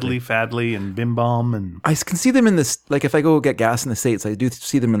 Exactly. Fiddly Fadly and Bim Bom and I can see them in this. Like if I go get gas in the States, I do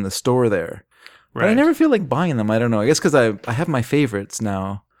see them in the store there. Right. But I never feel like buying them. I don't know. I guess because I have my favorites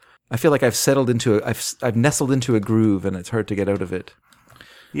now. I feel like I've nestled into a groove, and it's hard to get out of it.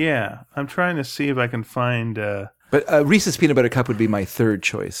 Yeah, I'm trying to see if I can find. But Reese's Peanut Butter Cup would be my third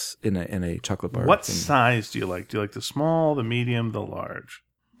choice in a chocolate bar. What size do you like? Do you like the small, the medium, the large?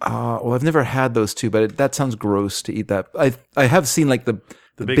 Well, I've never had those two, but that sounds gross to eat that. I have seen like the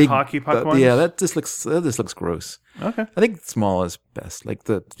big hockey puck ones. Yeah, this looks gross. Okay, I think small is best. Like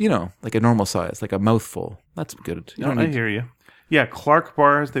like a normal size, like a mouthful. That's good. I hear you. Yeah, Clark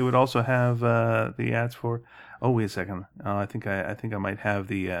bars. They would also have the ads for. Oh, wait a second. I think I might have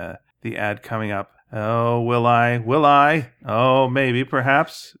the ad coming up. Oh, will I? Will I? Oh, maybe,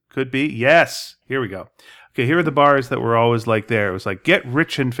 perhaps, could be. Yes. Here we go. Okay, here are the bars that were always like there. It was like Get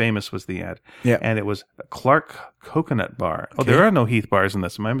Rich and Famous was the ad. Yeah. And it was Clark Coconut Bar. Oh, there are no Heath bars in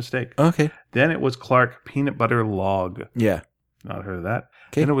this. My mistake. Okay. Then it was Clark Peanut Butter Log. Yeah. Not heard of that.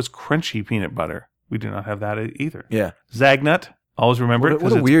 Okay. Then it was Crunchy Peanut Butter. We do not have that either. Yeah. Zagnut. Always remember it.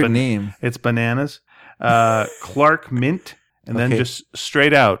 What a weird name. It's bananas. Clark Mint. And then just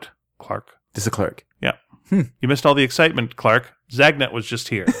straight out Clark. Just a Clark. Yeah. You missed all the excitement, Clark. Zagnut was just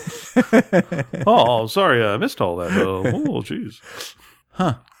here. Oh, sorry, I missed all that. Oh, jeez.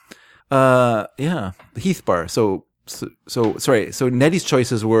 Huh. Yeah. The Heath bar. So sorry. So Nettie's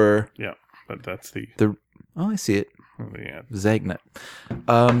choices were. Yeah, but that's the. Oh, I see it. Yeah. Zagnut.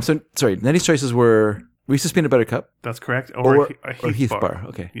 So sorry. Nettie's choices were Reese's Peanut Butter Cup. That's correct. Or a Heath bar.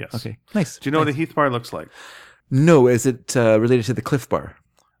 Okay. Yes. Okay. Nice. Do you know what a Heath bar looks like? No. Is it related to the Cliff Bar?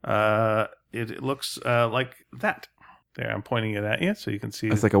 It looks like that. There, I'm pointing it at you so you can see.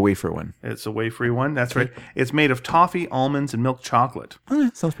 It's like a wafer one. It's a wafery one. That's right. It's made of toffee, almonds, and milk chocolate. Oh, yeah,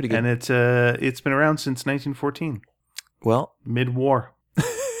 sounds pretty good. And it's been around since 1914. Well, mid-war.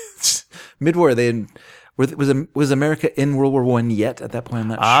 Mid-war, was America in World War I yet at that point? I'm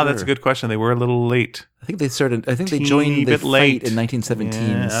not sure. That's a good question. They were a little late. I think they joined the fight in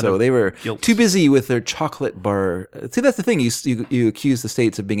 1917. So they were too busy with their chocolate bar. See, that's the thing. You accuse the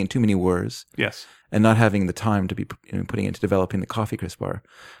States of being in too many wars. Yes. And not having the time to be putting into developing the coffee crisp bar.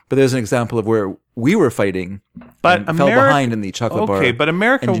 But there's an example of where we were fighting, but fell behind in the chocolate bar. Okay, but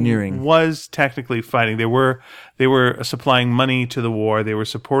America engineering. Was technically fighting. They were supplying money to the war. They were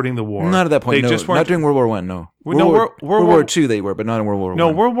supporting the war. Not at that point. Not during World War I. No. World War II they were, but not in World War I. No,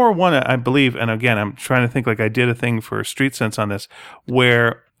 World War I believe. And again, I'm trying to think. Like I did a thing for Street Sense on this,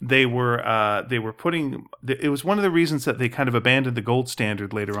 where they were putting. It was one of the reasons that they kind of abandoned the gold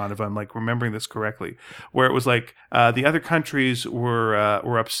standard later on, if I'm like remembering this correctly, where it was like the other countries were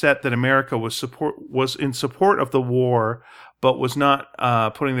upset that America was in support of the war, but was not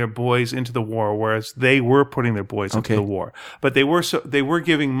putting their boys into the war, whereas they were putting their boys into the war. But they were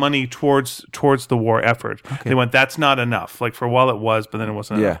giving money towards the war effort. Okay. They went, that's not enough. Like for a while it was, but then it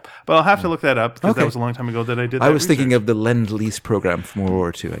wasn't enough. But I'll have to look that up because that was a long time ago that I did that. I was thinking of the Lend-Lease program from World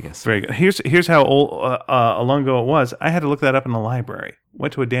War II, I guess. Very good. Here's how long ago it was. I had to look that up in the library.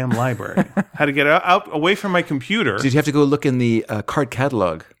 Went to a damn library. Had to get out away from my computer. Did you have to go look in the card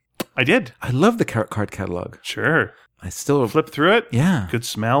catalog? I did. I love the card catalog. Sure. I still flip through it. Yeah. Good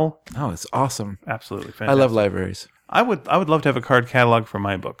smell. Oh, it's awesome. Absolutely fantastic. I love libraries. I would love to have a card catalog for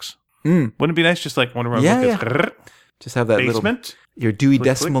my books. Wouldn't it be nice just like one of our books? Just have that basement? your Dewey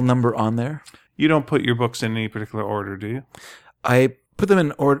Decimal number on there. You don't put your books in any particular order, do you? I put them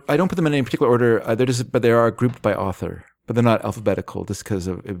in order. I don't put them in any particular order. But they are grouped by author. But they're not alphabetical, just because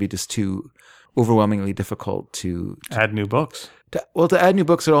it would be just too overwhelmingly difficult to add new books. To add new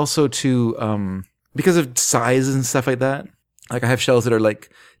books, and also to because of size and stuff like that. Like I have shelves that are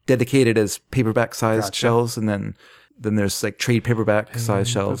like dedicated as paperback sized shelves, and then there's like trade paperback size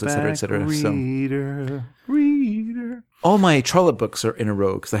shelves, et cetera, et cetera. Reader. All my Trollope books are in a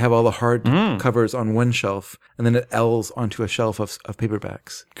row because I have all the hard covers on one shelf, and then it L's onto a shelf of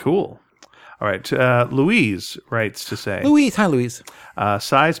paperbacks. Cool. All right. Louise writes to say, Hi, Louise.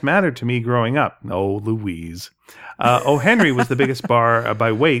 Size mattered to me growing up. Oh, Louise. O. Henry was the biggest bar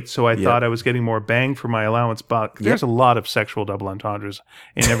by weight, so I thought I was getting more bang for my allowance buck. There's a lot of sexual double entendres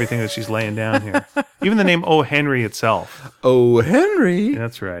in everything that she's laying down here. Even the name O. Henry itself. O. Henry?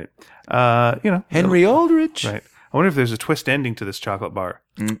 That's right. Henry Aldrich. Right. I wonder if there's a twist ending to this chocolate bar.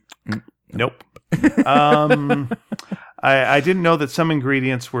 Nope. I didn't know that some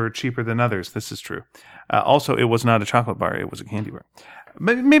ingredients were cheaper than others. This is true. Also, it was not a chocolate bar. It was a candy bar.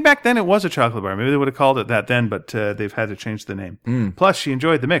 Maybe back then it was a chocolate bar. Maybe they would have called it that then, but they've had to change the name. Plus, she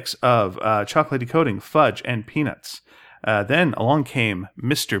enjoyed the mix of chocolatey coating, fudge, and peanuts. Then along came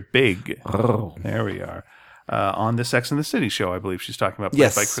Mr. Big. Oh. There we are. On the Sex and the City show, I believe she's talking about,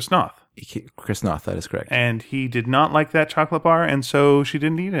 played by Chris Noth. Chris Noth, that is correct. And he did not like that chocolate bar, and so she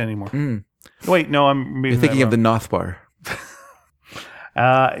didn't eat it anymore. Wait, no, You're thinking of the Noth bar.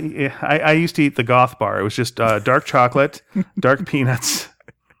 I used to eat the Goth bar. It was just dark chocolate, dark peanuts,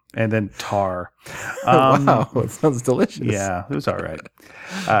 and then tar. Wow, it sounds delicious. Yeah, it was all right.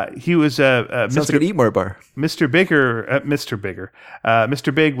 He was sounds like an Eatmore bar. Mr.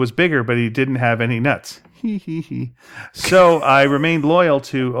 Big was bigger, but he didn't have any nuts. So I remained loyal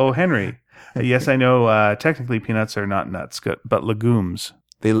to O. Henry. Yes, I know. Technically, peanuts are not nuts, but legumes.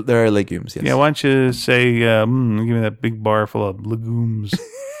 There are legumes, yes. Yeah, why don't you say, give me that big bar full of legumes.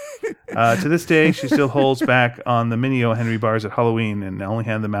 To this day, she still holds back on the mini O. Henry bars at Halloween and only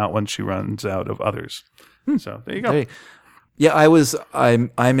hand them out once she runs out of others. So there you go. Yeah,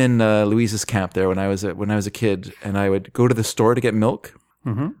 I'm in Louise's camp there when I was a kid, and I would go to the store to get milk.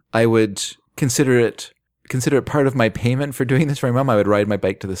 Mm-hmm. I would consider it part of my payment for doing this for my mom. I would ride my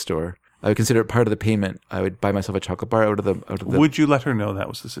bike to the store. I would consider it part of the payment. I would buy myself a chocolate bar out of the. Would you let her know that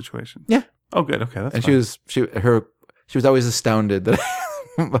was the situation? Yeah. Oh, good. Okay, that's. And fine. she was always astounded that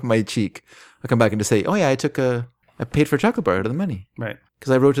my cheek. I come back and just say, "Oh yeah, I paid for a chocolate bar out of the money." Right.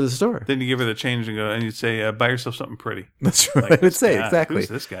 Because I rode to the store. Then you give her the change and you'd say, "Buy yourself something pretty." That's what I would say exactly. Who's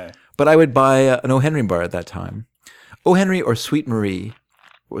this guy? But I would buy an O. Henry bar at that time. O. Henry or Sweet Marie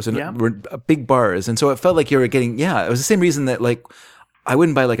was were big bars, and so it felt like you were getting. Yeah, it was the same reason that like. I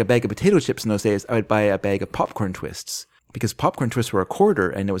wouldn't buy like a bag of potato chips in those days. I would buy a bag of popcorn twists because popcorn twists were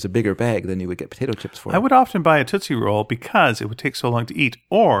 $0.25 and it was a bigger bag than you would get potato chips for. I would often buy a Tootsie Roll because it would take so long to eat,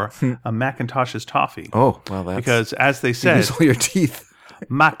 or a Macintosh's toffee. Oh, well, that's... Because as they said... You use all your teeth.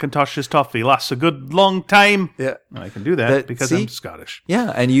 Macintosh's toffee lasts a good long time. Yeah. I can do that because I'm Scottish.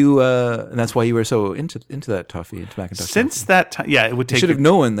 Yeah, and you, and that's why you were so into that toffee, into Macintosh. Since that time, it would take. You should have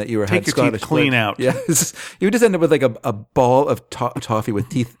known that you were take had your Scottish teeth clean blood. out. Yeah, you would just end up with like a ball of toffee with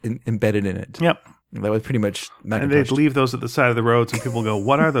teeth embedded in it. Yep. That was pretty much Macintosh. And they'd leave those at the side of the roads, and people go,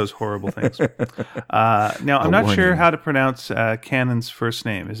 "What are those horrible things?" Now, I'm not sure how to pronounce Cannon's first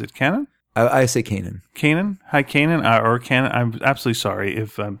name. Is it Cannon? I say Canaan. Canaan? Hi, Canaan, or Cannon. I'm absolutely sorry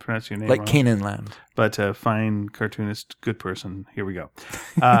if I'm pronouncing your name wrong. Canaan Land. But fine cartoonist, good person. Here we go.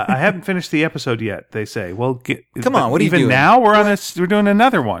 I haven't finished the episode yet, they say. Well, come on, what are you doing? Even now, we're doing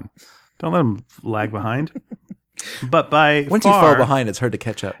another one. Don't let them lag behind. But once you fall behind, it's hard to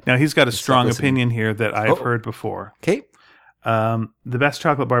catch up. Now, he's got a strong opinion here that I've heard before. Okay. The best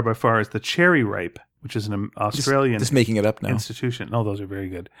chocolate bar by far is the Cherry Ripe, which is an Australian just making it up now. institution. Oh, those are very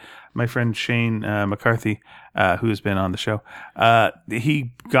good. My friend Shane McCarthy, who has been on the show,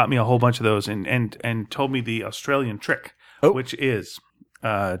 he got me a whole bunch of those and told me the Australian trick, which is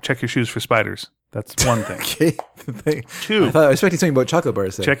check your shoes for spiders. That's one thing. Okay. 2. I was expecting something about chocolate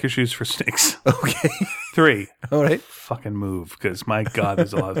bars. There. Check your shoes for snakes. Okay. 3. All right. Fucking move, because my God,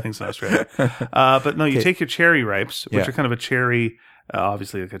 there's a lot of things in Australia. But no, you take your cherry ripes, which are kind of a cherry...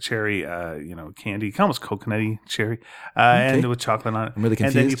 obviously, like a cherry, candy, almost coconutty cherry, and with chocolate on it. I'm really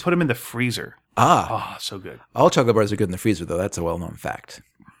confused. And then you put them in the freazer. Ah, so good. All chocolate bars are good in the freezer, though. That's a well-known fact.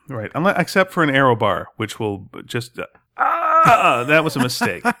 Right, except for an Aero bar, which will just that was a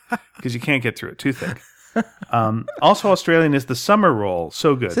mistake because you can't get through it. Too thick. Also Australian is the summer roll.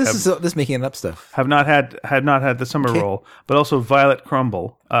 So good. This is making up stuff. Have not had the summer roll, but also violet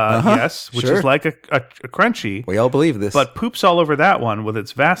crumble. Yes, which is like a crunchy. We all believe this. But poops all over that one with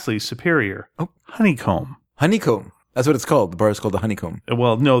its vastly superior honeycomb. Honeycomb. That's what it's called. The bar is called the honeycomb.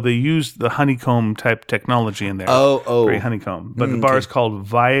 Well, no, they use the honeycomb type technology in there. Oh. Great honeycomb. But the bar is called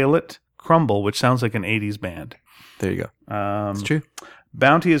Violet Crumble, which sounds like an 80s band. There you go. It's true.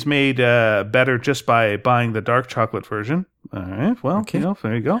 Bounty is made better just by buying the dark chocolate version. All right. Well,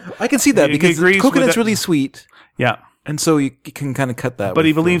 there you go. I can see that because coconut's really sweet. Yeah. And so you can kind of cut that. But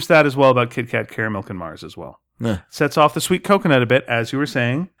he believes that as well about Kit Kat, Caramilk, and Mars as well. Sets off the sweet coconut a bit, as you were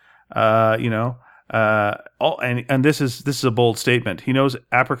saying. And this is a bold statement. He knows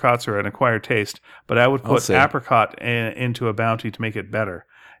apricots are an acquired taste, but I would put apricot into a Bounty to make it better.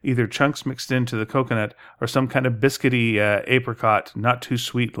 Either chunks mixed into the coconut or some kind of biscuity apricot, not too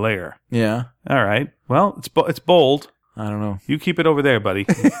sweet layer. Yeah. All right. Well, it's bold. I don't know. You keep it over there, buddy.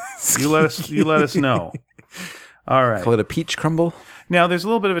 You let us know. All right. Call it a peach crumble. Now, there's a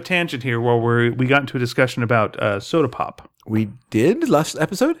little bit of a tangent here where we got into a discussion about soda pop. We did last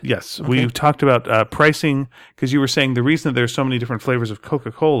episode? Yes. Okay. We talked about pricing because you were saying the reason that there's so many different flavors of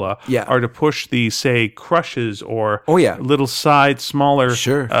Coca-Cola are to push the, say, crushes or little smaller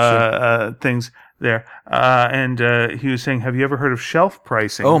things there. And he was saying, have you ever heard of shelf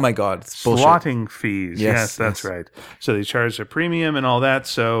pricing? Oh, my God. It's bullshit. Slotting fees. Yes, that's right. So they charge a premium and all that.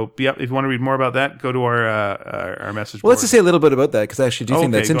 So, if you want to read more about that, go to our message board. Well, let's just say a little bit about that because I actually do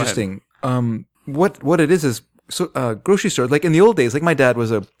think that's interesting. What it is grocery stores, like in the old days, like my dad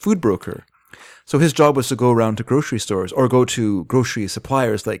was a food broker. So his job was to go around to grocery stores or go to grocery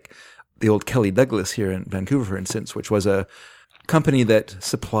suppliers like the old Kelly Douglas here in Vancouver, for instance, which was a company that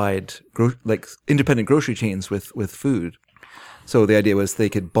supplied independent grocery chains with food. So the idea was they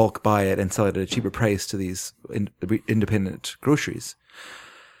could bulk buy it and sell it at a cheaper price to these independent groceries.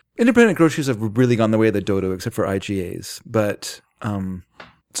 Independent groceries have really gone the way of the dodo, except for IGAs. But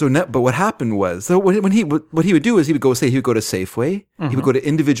what happened was, what he would do is he would go to Safeway. Mm-hmm. He would go to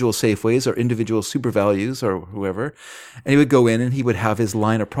individual Safeways or individual Super Values or whoever, and he would go in and he would have his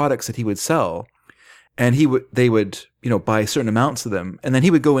line of products that he would sell, and they would buy certain amounts of them, and then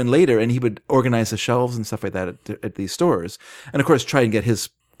he would go in later and he would organize the shelves and stuff like that at these stores, and of course try and get his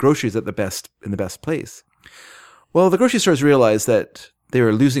groceries in the best place. Well, the grocery stores realized that they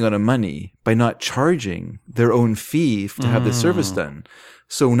were losing out on money by not charging their own fee to have the service done.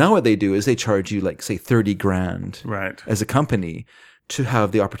 So now what they do is they charge you say $30,000 as a company to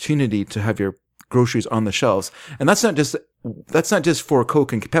have the opportunity to have your groceries on the shelves. And that's not just for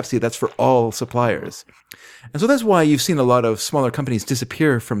Coke and Pepsi, that's for all suppliers. And so that's why you've seen a lot of smaller companies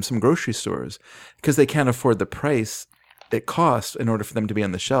disappear from some grocery stores because they can't afford the price it costs in order for them to be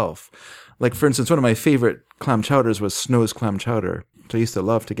on the shelf. Like, for instance, one of my favorite clam chowders was Snow's Clam Chowder, which I used to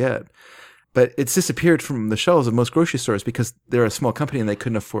love to get. But it's disappeared from the shelves of most grocery stores because they're a small company and they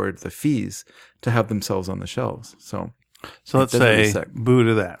couldn't afford the fees to have themselves on the shelves. So let's say boo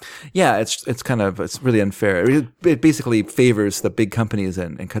to that. Yeah, it's really unfair. It basically favors the big companies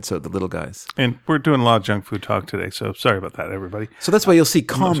and cuts out the little guys. And we're doing a lot of junk food talk today, so sorry about that, everybody. So that's why you'll see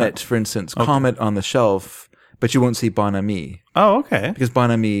Comet, for instance, Comet on the shelf, but you won't see Bon Ami. Oh, okay. Because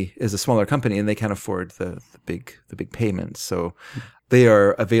Bon Ami is a smaller company and they can't afford the big payments. So they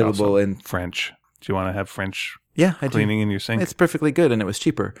are available in French. Do you want to have French cleaning in your sink? It's perfectly good and it was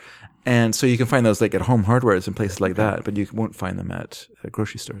cheaper. And so you can find those at Home Hardwares and places like that, but you won't find them at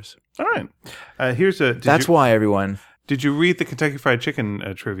grocery stores. All right. That's why, everyone. Did you read the Kentucky Fried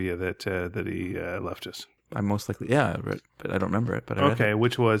Chicken trivia that he left us? I most likely, I read, but I don't remember it. But I read it.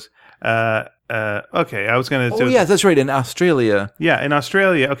 Which was I was going to. Oh, yes, that's right. In Australia. Yeah, in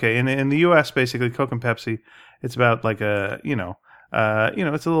Australia. Okay, in the U.S., basically, Coke and Pepsi. It's about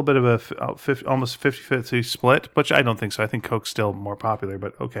it's a little bit of a almost 50-50 split, which I don't think so. I think Coke's still more popular,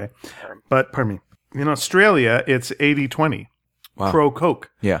 but okay. But pardon me. In Australia, it's 80-20. Wow. Pro Coke.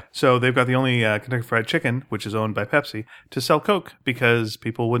 Yeah. So they've got the only Kentucky Fried Chicken, which is owned by Pepsi, to sell Coke because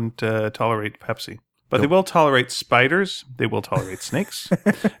people wouldn't tolerate Pepsi. But they will tolerate spiders. They will tolerate snakes.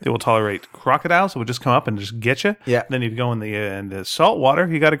 They will tolerate crocodiles that would just come up and just get you. Yeah. Then if you go in the salt water,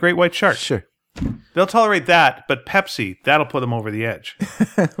 you got a great white shark. Sure. They'll tolerate that, but Pepsi, that'll put them over the edge.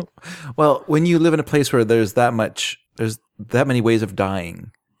 Well, when you live in a place where there's that many ways of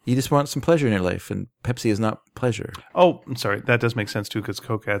dying, you just want some pleasure in your life, and Pepsi is not pleasure. Oh, I'm sorry. That does make sense, too, because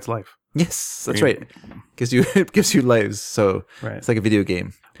Coke adds life. Yes, that's right. It gives you lives, so It's like a video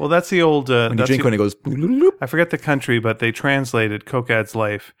game. Well, that's the old... when you drink one, it goes... I forget the country, but they translated Coke adds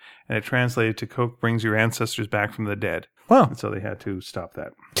life, and it translated to Coke brings your ancestors back from the dead. Wow. And so they had to stop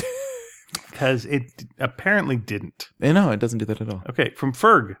that. Because it apparently didn't. No, it doesn't do that at all. Okay, from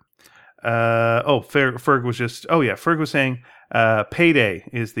Ferg. Ferg was just. Oh yeah, Ferg was saying Payday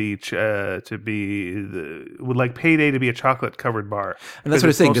is would like Payday to be a chocolate covered bar. And that's what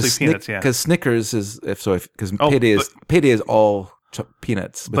I'm saying. Because Snickers is Payday is all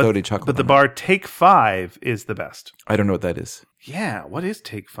peanuts without any chocolate. But the bar Take 5 is the best. I don't know what that is. Yeah, what is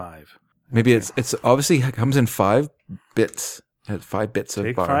Take 5? Maybe it's obviously comes in 5 bits. It has 5 bits of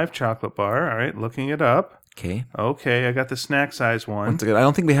Take bar. 5 chocolate bar. All right, looking it up. Okay, I got the snack size one. Once again, I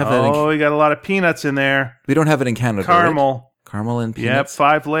don't think we have that. Oh, you got a lot of peanuts in there. We don't have it in Canada. Caramel. Right? Caramel and Yep, peanuts.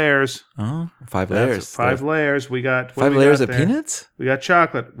 5 layers. Oh, 5 layers. 5 layers. We got 5 layers of peanuts. We got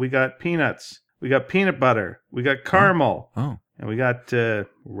chocolate. We got peanuts. We got peanut butter. We got caramel. Oh. And we got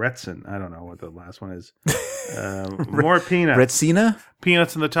Retsin. I don't know what the last one is. More peanuts. Retsina?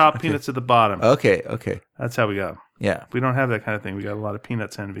 Peanuts in the top, peanuts at the bottom. Okay. That's how we go. Yeah. We don't have that kind of thing. We got a lot of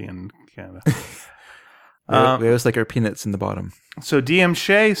peanuts envy in Canada. We always like our peanuts in the bottom. So DM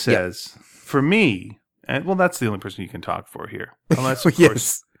Shea says, for me, and well, that's the only person you can talk for here. Unless, of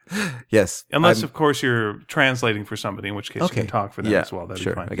course, yes. Unless, of course, you're translating for somebody, in which case you can talk for them as well. That'd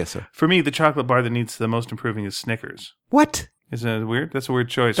be fine. I guess so. For me, the chocolate bar that needs the most improving is Snickers. What? Isn't it weird? That's a weird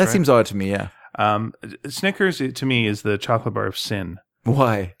choice, That right? seems odd to me, yeah. Snickers, to me, is the chocolate bar of sin.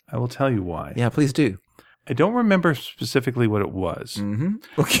 Why? I will tell you why. Yeah, please do. I don't remember specifically what it was. Mm-hmm.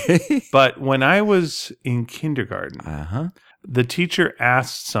 Okay. But when I was in kindergarten, the teacher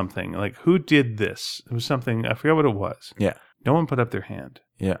asked something, like, who did this? It was something, I forgot what it was. Yeah. No one put up their hand.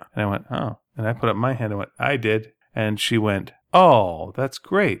 Yeah. And I went, oh. And I put up my hand and went, I did. And she went, oh, that's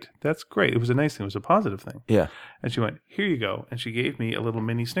great. That's great. It was a nice thing. It was a positive thing. Yeah. And she went, here you go. And she gave me a little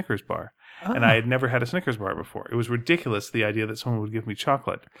mini Snickers bar. Oh. And I had never had a Snickers bar before. It was ridiculous, the idea that someone would give me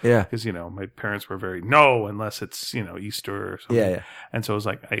chocolate. Yeah. Because, my parents were very, no, unless it's, Easter or something. Yeah. And so it was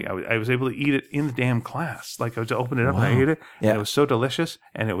like, I was able to eat it in the damn class. Like, I would open it up and I ate it. Yeah. And it was so delicious.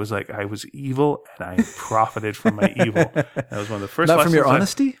 And it was like, I was evil and I profited from my evil. That was one of the first Not lessons. From your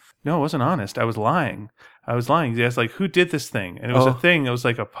honesty? No, it wasn't honest. I was lying. He asked, like, who did this thing? And it was a thing. It was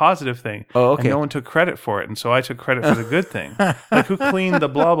like a positive thing. Oh, okay. And no one took credit for it. And so I took credit for the good thing. Like, who cleaned the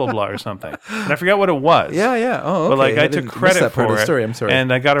blah, blah, blah or something. And I forgot what it was. Yeah. Oh, okay. But, like, I took credit that part for of the it. story. I'm sorry.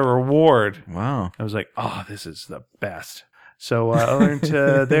 And I got a reward. Wow. I was like, oh, this is the best. So I learned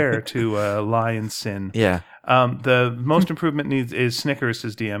to lie and sin. Yeah. The most improvement is Snickers,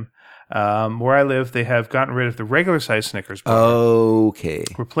 says DM. Where I live, they have gotten rid of the regular size Snickers bar. Okay.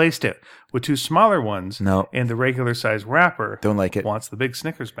 Replaced it with 2 smaller ones. No. And the regular size wrapper. Don't like it. Wants the big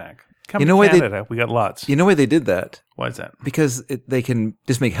Snickers back. Come You know to why Canada. We got lots. You know why they did that? Why is that? Because they can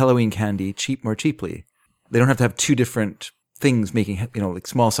just make Halloween candy more cheaply. They don't have to have 2 different things making, like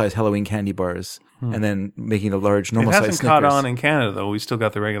small size Halloween candy bars and then making a large normal size Snickers. It hasn't caught on in Canada, though. We still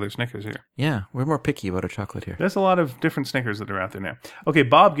got the regular Snickers here. Yeah, we're more picky about our chocolate here. There's a lot of different Snickers that are out there now. Okay,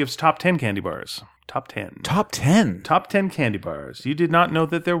 Bob gives top 10 candy bars. Top 10. Top 10? Top 10 candy bars. You did not know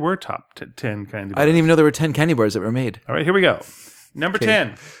that there were top 10 candy bars. I didn't even know there were 10 candy bars that were made. All right, here we go. Number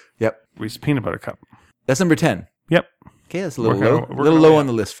 10. Yep. Reese's Peanut Butter Cup. That's number 10. Yep. Okay, that's a little low. A little low on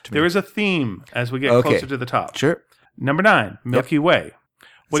the list to me. There is a theme as we get closer to the top. Sure. Number 9, Milky Way.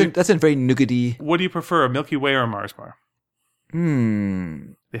 That's a very nougaty. What do you prefer, a Milky Way or a Mars bar?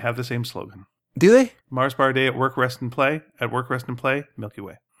 They have the same slogan. Do they? Mars bar day at work, rest, and play. At work, rest, and play, Milky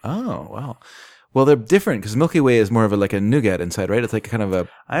Way. Oh, wow. Well, they're different because Milky Way is more of like a nougat inside, right? It's like kind of a...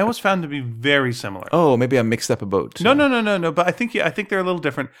 I always found them to be very similar. Oh, maybe I'm mixed up about... No. But I think they're a little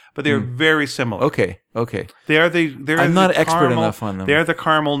different, but they are very similar. Okay. I'm not expert enough on them. They're the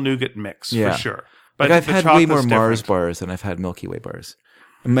caramel nougat mix, for sure. But I've had way more Mars different. bars than I've had Milky Way bars.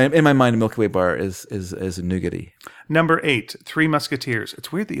 In my mind, a Milky Way bar is a nougaty. Number 8, Three Musketeers.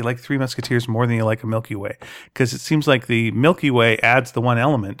 It's weird that you like Three Musketeers more than you like a Milky Way, because it seems like the Milky Way adds the one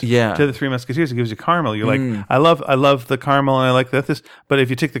element to the Three Musketeers. It gives you caramel. You're like, I love the caramel and I like this, but if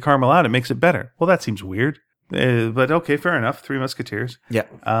you take the caramel out, it makes it better. Well, that seems weird. But okay, fair enough. Three Musketeers. Yeah.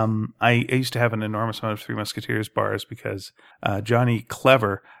 I used to have an enormous amount of Three Musketeers bars because Johnny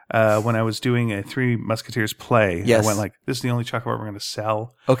Clever, when I was doing a Three Musketeers play, I went like, this is the only chocolate bar we're going to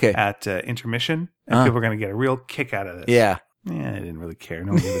sell at intermission, and people are going to get a real kick out of this. Yeah. I didn't really care.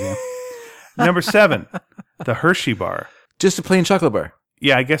 No one gave a damn. Number 7, the Hershey bar. Just a plain chocolate bar.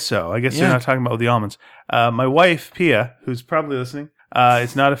 Yeah, I guess so. I guess you're not talking about the almonds. My wife, Pia, who's probably listening,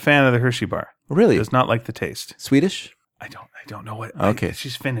 is not a fan of the Hershey bar. Really? Does not like the taste. Swedish? I don't know what. Okay.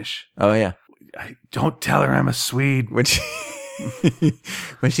 She's Finnish. Oh, yeah. Don't tell her I'm a Swede. When she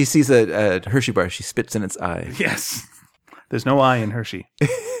sees a Hershey bar, she spits in its eye. Yes. There's no I in Hershey.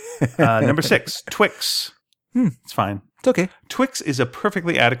 Number 6, Twix. It's fine. It's okay. Twix is a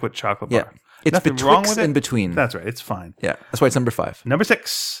perfectly adequate chocolate bar. Yeah. It's Nothing wrong with betwixt it. and between. That's right. It's fine. Yeah. That's why it's number 5. Number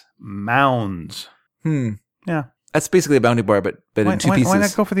 6, Mounds. Yeah. That's basically a Bounty bar, but in 2 pieces. Why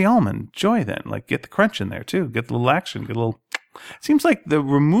not go for the Almond Joy then? Like, get the crunch in there too. Get the little action. Get a little. Seems like the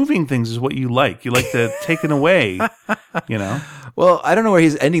removing things is what you like. You like the taking away. You know. Well, I don't know where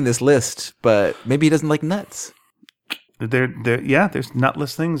he's ending this list, but maybe he doesn't like nuts. There's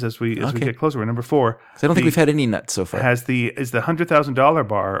nutless things as we get closer. We're number 4. I don't think we've had any nuts so far. Is the $100,000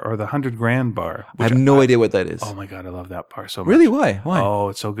 bar or the $100,000 bar? I have no idea what that is. Oh my god, I love that bar so much. Really? Why? Oh,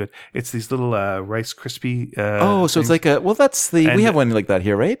 it's so good. It's these little Rice Krispie. So things. it's like we have one like that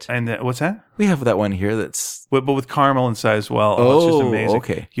here, right? And what's that? We have that one here that's but with caramel inside as well. It's just amazing.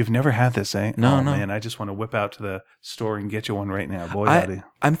 Okay. You've never had this, eh? No. Man, I just want to whip out to the store and get you one right now, boy. Buddy.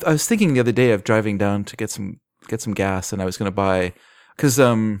 I was thinking the other day of driving down to get some gas, and I was going to buy because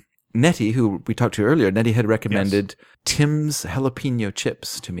Nettie, who we talked to earlier, Nettie had recommended Tim's jalapeno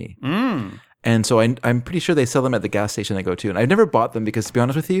chips to me. And so I'm pretty sure they sell them at the gas station I go to, and I've never bought them because, to be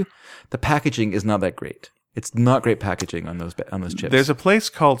honest with you, the packaging is not that great. It's not great packaging on those chips. There's a place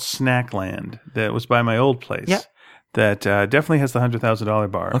called Snackland that was by my old place. Yeah. That definitely has the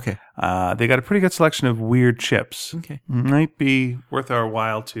 $100,000 bar. Okay. They got a pretty good selection of weird chips. Okay. Might be worth our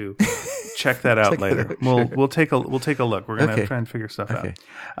while to check that out later. We'll take a look. We're gonna try and figure stuff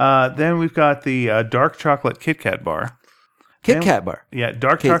out. Then we've got the dark chocolate Kit Kat bar. Kit Kat bar. Yeah,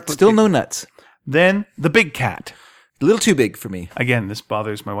 dark chocolate. Still no nuts. Then the Big Cat. A little too big for me. Again, this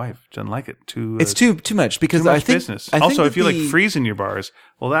bothers my wife. She doesn't like it. It's too much because I think business. Also, if you like freezing your bars,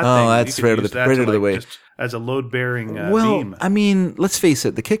 well, that's right out of the way. Just as a load-bearing beam. I mean, let's face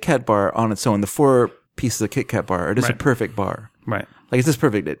it. The Kit Kat bar on its own, the 4 pieces of Kit Kat bar, it is a perfect bar. Right. Like it's just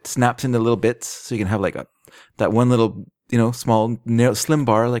perfect. It snaps into little bits, so you can have like that one little small narrow, slim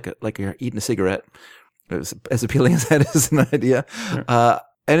bar, like you're eating a cigarette. It was as appealing as that is an idea. Sure.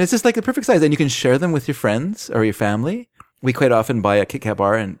 And it's just like the perfect size. And you can share them with your friends or your family. We quite often buy a Kit Kat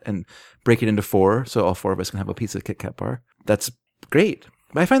bar and break it into 4, so all 4 of us can have a piece of Kit Kat bar. That's great.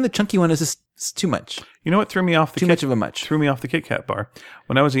 But I find the chunky one is just too much. You know what threw me off too much of a much. Threw me off the Kit Kat bar.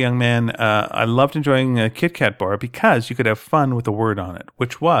 When I was a young man, I loved enjoying a Kit Kat bar because you could have fun with the word on it,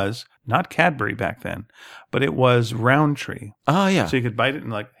 which was not Cadbury back then, but it was Roundtree. Oh, yeah. So you could bite it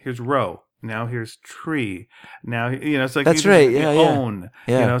and here's row. Now here's tree. Now it's like that's right. Own.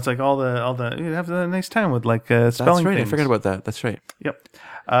 Yeah. It's like all the you have a nice time with spelling. That's right. Things. I forgot about that. That's right. Yep.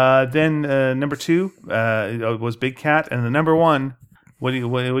 Then number 2 was Big Cat, and the number 1. What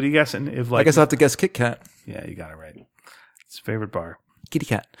are you guessing? I guess I'll have to guess Kit Kat. Yeah, you got it right. It's favorite bar. Kitty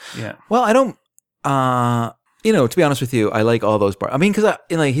Cat. Yeah. Well, I don't. To be honest with you, I like all those bars. I mean, because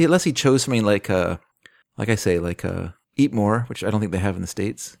unless he chose something like Eat More, which I don't think they have in the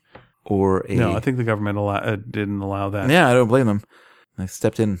States. No, I think the government didn't allow that. Yeah, I don't blame them. I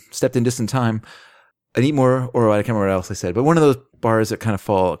stepped in just in time. An Eat More, or I can't remember what else I said, but one of those bars that kind of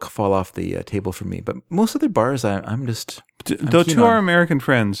fall off the table for me. But most other bars, I'm just. Though to our American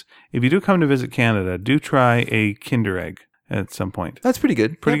friends, if you do come to visit Canada, do try a Kinder Egg at some point. That's pretty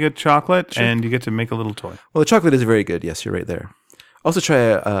good. Pretty good chocolate, sure. And you get to make a little toy. Well, the chocolate is very good. Yes, you're right there. Also try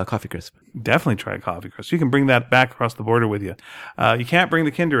a Coffee Crisp. Definitely try a Coffee Crisp. You can bring that back across the border with you. You can't bring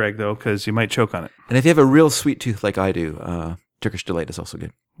the Kinder Egg, though, because you might choke on it. And if you have a real sweet tooth like I do, Turkish Delight is also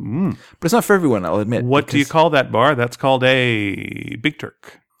good. But it's not for everyone, I'll admit. What do you call that bar? That's called a Big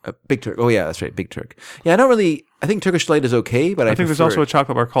Turk. Big Turk. Oh, yeah, that's right. Big Turk. Yeah, I think Turkish Delight is okay, but I think there's also a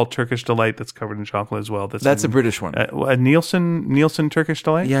chocolate bar called Turkish Delight that's covered in chocolate as well. That's a British one. A Nielsen Turkish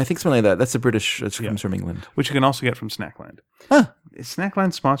Delight? Yeah, I think something like that. That's a British. It comes from England. Which you can also get from Snackland. Huh. Is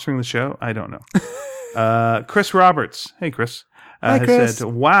Snackland sponsoring the show? I don't know. Chris Roberts. Hey, Chris. Hi, Chris. Has said,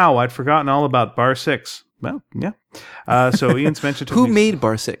 wow, I'd forgotten all about Bar 6. Well, yeah. So Ian's mentioned to Who me, made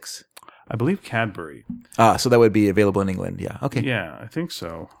Bar 6? I believe Cadbury. So that would be available in England. Yeah. Okay. Yeah, I think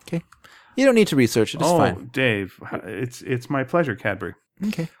so. Okay. You don't need to research it. It's fine. Dave, it's my pleasure, Cadbury.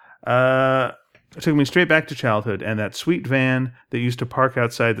 Okay. It took me straight back to childhood and that sweet van that used to park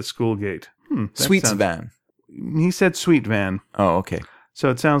outside the school gate. Sweet's van. He said sweet van. Oh, okay. So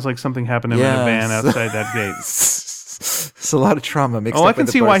it sounds like something happened to him in a van outside that gate. It's a lot of trauma mixed up. I can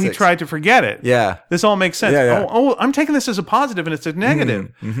see why he tried to forget it. Yeah. This all makes sense. Yeah. I'm taking this as a positive and it's a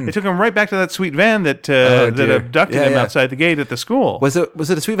negative. It took him right back to that sweet van that abducted him outside the gate at the school. Was it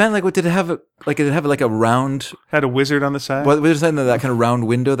a sweet van? Did it have a round? Had a wizard on the side? Well, was it that kind of round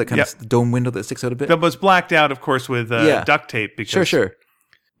window, that kind of dome window that sticks out a bit? That was blacked out, of course, with duct tape. Because, sure.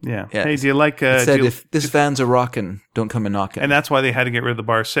 Yeah. Hey, do you like... it said, if this van's a rockin', don't come a knockin'. And that's why they had to get rid of the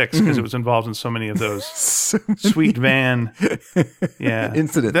Bar 6, because it was involved in so many of those Sweet Van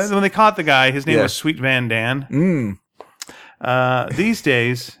incidents. When they caught the guy, his name was Sweet Van Dan. These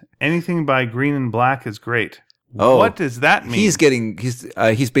days, anything by green and black is great. Oh, what does that mean? He's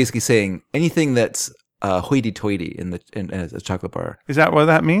basically saying anything that's hoity-toity in a chocolate bar. Is that what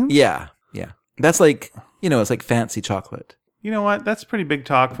that means? Yeah. That's like, it's like fancy chocolate. You know what? That's pretty big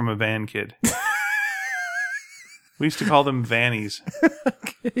talk from a van kid. We used to call them vannies.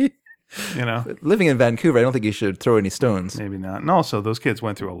 Okay. But living in Vancouver, I don't think you should throw any stones. Maybe not. And also, those kids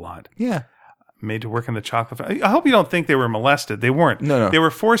went through a lot. Yeah. Made to work in the chocolate factory. I hope you don't think they were molested. They weren't. No. They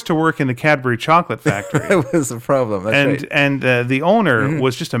were forced to work in the Cadbury chocolate factory. That was the problem. That's right. And the owner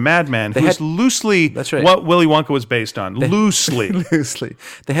was just a madman who's loosely That's right. what Willy Wonka was based on. Loosely. Loosely.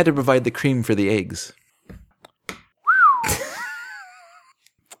 They had to provide the cream for the eggs.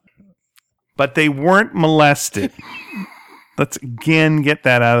 But they weren't molested. Let's again get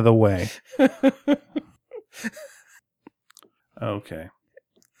that out of the way. Okay.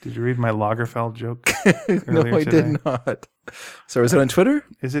 Did you read my Lagerfeld joke? No, I did not. So is it on Twitter?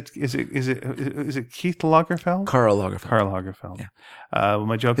 Is it Keith Lagerfeld? Karl Lagerfeld. Karl Lagerfeld. Yeah.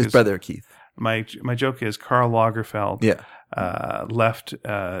 My joke His brother Keith. My joke is Karl Lagerfeld. Yeah. Left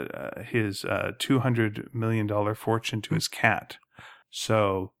his $200 million fortune to his cat.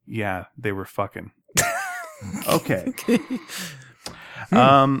 So yeah, they were fucking. Okay.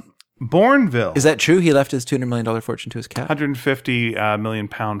 Bourneville. Is that true? He left his $200 million fortune to his cat? 150 million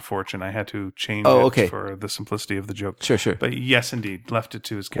pound fortune. I had to change it for the simplicity of the joke. Sure. But yes, indeed, left it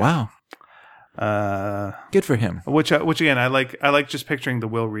to his cat. Wow. Good for him. Which again, I like just picturing the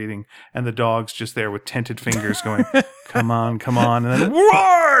will reading and the dogs just there with tented fingers going, come on, and then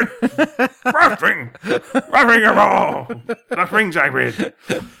roar! Roughing your ball! The rings I read.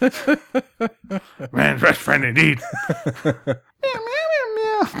 Man's best friend indeed.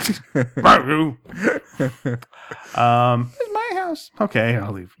 It's my house. Okay,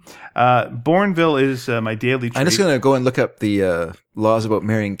 I'll leave. Bourneville is my daily treat. I'm just going to go and look up the laws about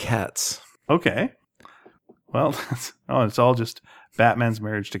marrying cats. Okay. Well, it's all just Batman's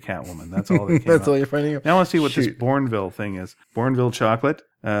marriage to Catwoman. That's all. That's all you're finding out. Now I want to see what this Bourneville thing is. Bourneville chocolate.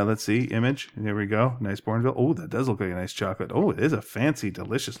 Let's see. Image. There we go. Nice Bourneville. Oh, that does look like a nice chocolate. Oh, it is a fancy,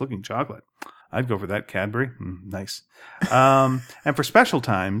 delicious looking chocolate. I'd go for that Cadbury. Nice. And for special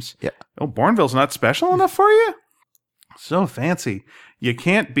times, yeah. Oh, Bourneville's not special enough for you? So fancy. You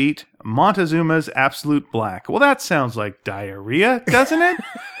can't beat Montezuma's Absolute Black. Well, that sounds like diarrhea, doesn't it?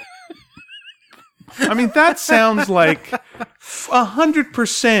 I mean, that sounds like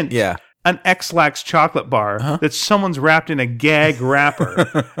 100% an X-Lax chocolate bar that someone's wrapped in a gag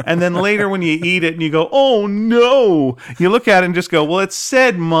wrapper. And then later when you eat it and you go, oh no, you look at it and just go, well, it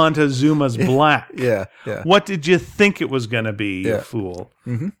said Montezuma's Black. Yeah. What did you think it was going to be, you fool?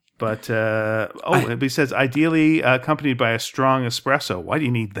 Mm-hmm. But, he says, ideally accompanied by a strong espresso. Why do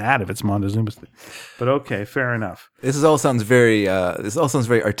you need that if it's Montezuma's? But okay, fair enough. This all sounds very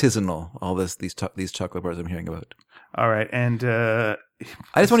artisanal, all these chocolate bars I'm hearing about. All right, and...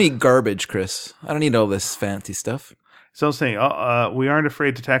 I just want to eat garbage, Chris. I don't need all this fancy stuff. So I'm saying, we aren't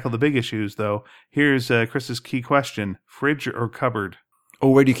afraid to tackle the big issues, though. Here's Chris's key question. Fridge or cupboard? Oh,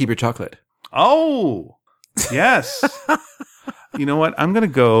 where do you keep your chocolate? Oh, yes. You know what? I'm gonna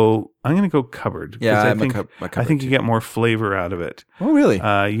go cupboard. Yeah, I think too. You get more flavor out of it. Oh, really?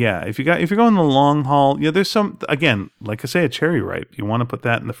 Yeah. If you're going the long haul, there's some, again, like I say, a cherry ripe. You want to put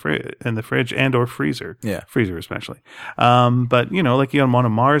that in the fridge and or freezer. Yeah, freezer especially. But like you want a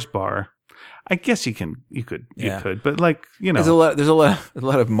Mars bar. I guess you could, but there's a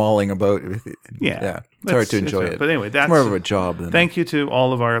lot of mauling about. Yeah. It's hard to enjoy it. But anyway, that's more of a job. Thank you to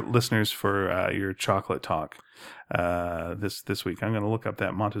all of our listeners for your chocolate talk. This week, I'm going to look up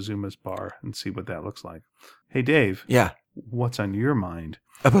that Montezuma's bar and see what that looks like. Hey, Dave. Yeah. What's on your mind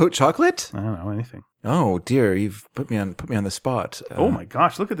about chocolate? I don't know anything. Oh dear, you've put me on the spot. Oh my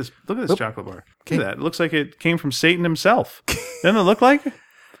gosh, look at this chocolate bar. Okay. Look at that. It looks like it came from Satan himself. Doesn't it look like?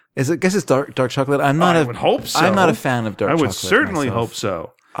 I guess it's dark chocolate. I would hope so. I'm not a fan of dark chocolate. I would certainly hope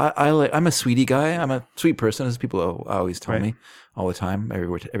so. I'm a sweetie guy. I'm a sweet person, as people always tell me all the time,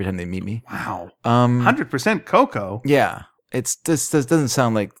 every time they meet me. Wow. 100% cocoa. Yeah. This doesn't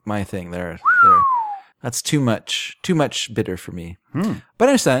sound like my thing. That's too much bitter for me. But I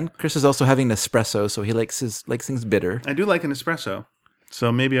understand. Chris is also having an espresso, so he likes things bitter. I do like an espresso. So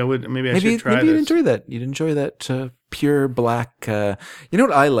maybe I should try this. Maybe you'd enjoy that. You'd enjoy that pure black. You know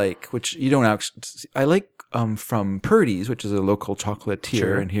what I like, which you don't actually. I like from Purdy's, which is a local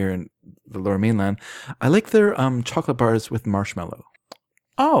chocolatier, and here in the Lower Mainland, I like their chocolate bars with marshmallow.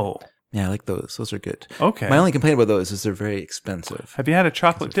 Oh, yeah, I like those. Those are good. Okay. My only complaint about those is they're very expensive. Have you had a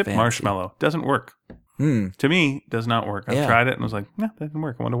chocolate dip marshmallow? Doesn't work. To me, does not work. I've Yeah. tried it and was like, no, that didn't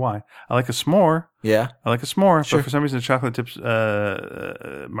work. I wonder why. I like a s'more. Yeah. I like a s'more, Sure. but for some reason, the chocolate tips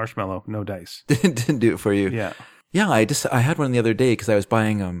marshmallow, no dice. Didn't do it for you. Yeah. Yeah, I had one the other day because I was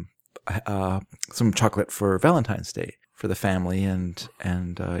buying some chocolate for Valentine's Day for the family, and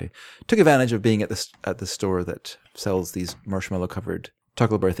I took advantage of being at the store that sells these marshmallow covered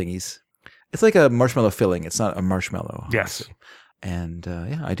chocolate bar thingies. It's like a marshmallow filling. It's not a marshmallow. Yes. And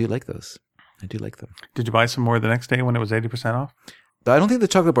yeah, I do like those. I do like them. Did you buy some more the next day when it was 80% off? But I don't think the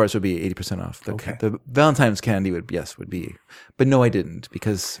chocolate bars would be 80% off. Okay. The Valentine's candy would be. But no, I didn't,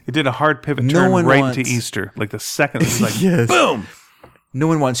 because It did a hard pivot No turn one right wants- into Easter. Like the second, it was like, Yes. boom! no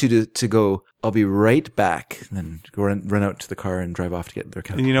one wants you to go, I'll be right back, and then go run out to the car and drive off to get their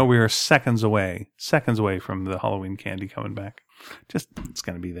And candy. we are seconds away from the Halloween candy coming back. Just, it's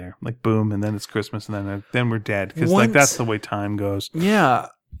going to be there. Like, boom, and then it's Christmas, and then we're dead. Because, like, Once- that's the way time goes. Yeah.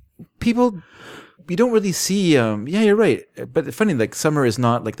 People, you don't really see, yeah, you're right. But it's funny, like, summer is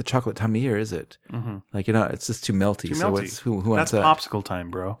not like the chocolate time of year, is it? Mm-hmm. Like, it's just too melty. Too So melty. who wants That's that? popsicle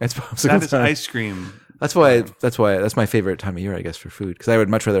time, bro. That's popsicle That is time. ice cream. That's my favorite time of year, I guess, for food. Because I would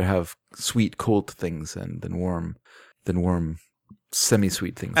much rather have sweet, cold things than warm,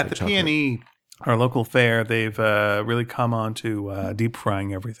 semi-sweet things. At like the chocolate. P&E, our local fair, they've really come on to deep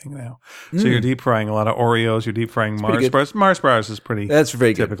frying everything now. So you're deep frying a lot of Oreos. You're deep frying Mars pretty good. bars. Mars bars is pretty That's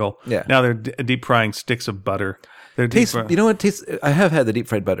very good. typical. Yeah. Now they're deep frying sticks of butter. They're deep Tastes. You know what tastes? I have had the deep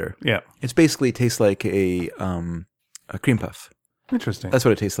fried butter. Yeah. It's basically tastes like a cream puff. Interesting. That's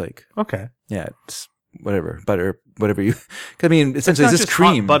what it tastes like. Okay. Yeah, it's butter, whatever you. I mean, essentially, It's it's not just just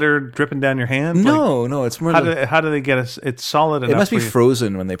cream. hot butter dripping down your hand? Like, No, it's more. how do they get us? It's solid enough. It must be for you-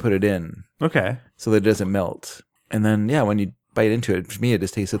 frozen when they put it in, Okay. so that it doesn't melt. And then, yeah, when you bite into it, for me, it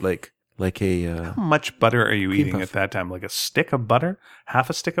just tasted like a. How much butter are you eating puff. at that time? Like a stick of butter? Half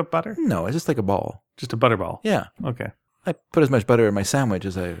a stick of butter? No, it's just like a ball. Just a butter ball? Yeah, Okay. I put as much butter in my sandwich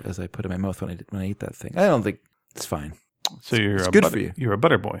as I put in my mouth when I eat that thing. I don't think it's fine. So you're It's a good butter, for you. You're a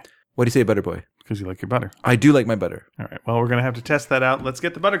butter boy What do you say, butter boy? because you like your butter. I do like my butter. All right. Well, we're going to have to test that out. Let's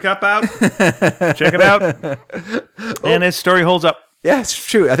get the buttercup out. Check it out. And his story holds up. Yeah, it's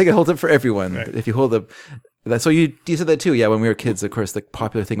true. I think it holds up for everyone. Right. If you hold so you said that too. Yeah, when we were kids, of course, the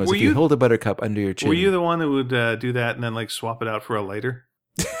popular thing was Were if you you- hold a buttercup under your chin. Were you the one that would do that and then like swap it out for a lighter?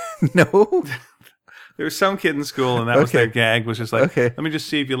 No. There was some kid in school, and that was their Okay. gag, was just like, Okay. let me just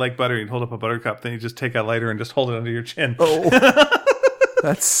see if you like butter. You'd hold up a buttercup, then you just take a lighter and just hold it under your chin. Oh,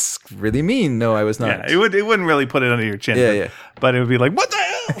 that's really mean. No, I was not. Yeah, it wouldn't really put it under your chin. Yeah, but, yeah. but it would be like, what the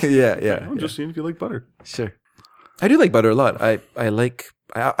hell? yeah. I'm just seeing if you like butter. Sure. I do like butter a lot. I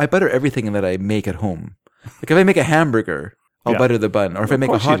butter everything that I make at home. Like if I make a hamburger, I'll Yeah. butter the bun. Or if I make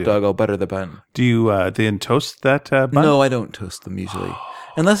a course you hot do. dog, I'll butter the bun. Do you then toast that bun? No, I don't toast them usually.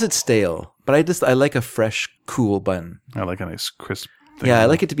 Unless it's stale. But I like a fresh, cool bun. I like a nice crisp thing. Yeah, I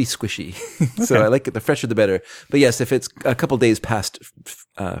like it to be squishy. So I like it, the fresher the better. But yes, if it's a couple days past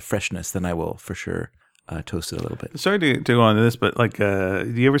freshness, then I will for sure toast it a little bit. Sorry to go on to this, but like,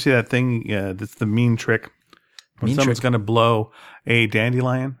 do you ever see that thing that's the mean trick? When Mean someone's trick? going to blow a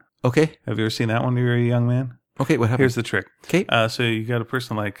dandelion. Okay. Have you ever seen that one when you were a young man? Okay, what happened? Here's the trick. Okay. So you got a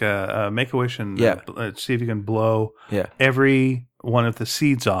person like Make-A-Wish and Yeah. see if you can blow Yeah. every one of the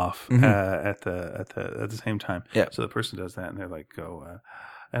seeds off Mhm. at the same time. Yeah. So the person does that, and they're like, "Go,"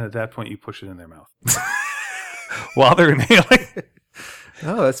 and at that point, you push it in their mouth while they're inhaling.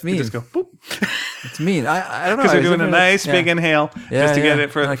 Oh, that's mean. You just go boop It's mean. I don't know. because I they're was doing a looking at- nice yeah. big inhale Yeah, just to get yeah.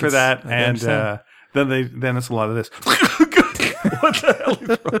 it for I can that, I can and understand. then it's a lot of this. What the hell is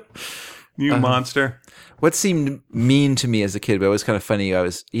wrong? You monster! What seemed mean to me as a kid, but it was kind of funny. I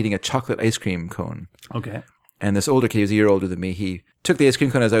was eating a chocolate ice cream cone, Okay. and this older kid, he was a year older than me, he took the ice cream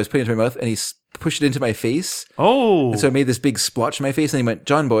cone as I was putting it into my mouth, and he pushed it into my face. Oh, And so it made this big splotch in my face, and he went,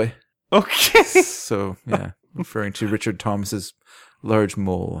 "John boy." okay. So, yeah, referring to Richard Thomas's large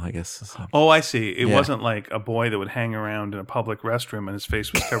mole, I guess. So, Oh, I see. It Yeah. wasn't like a boy that would hang around in a public restroom and his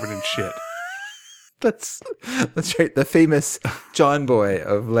face was covered in shit. that's right. The famous John boy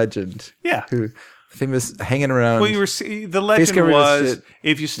of legend, Yeah. who famous hanging around. Well, the legend covered in was shit.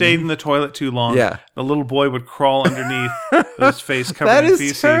 if you stayed in the toilet too long, Yeah. the little boy would crawl underneath with his face covered That in is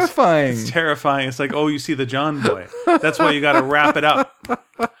feces. terrifying. It's terrifying. It's like, oh, you see the John boy. That's why you got to wrap it up.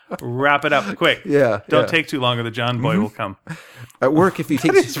 Wrap it up quick. Yeah, Don't yeah. take too long or the John boy will come. At work, if you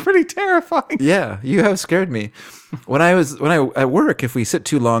take It's pretty terrifying. Yeah, you have scared me. When I at work, if we sit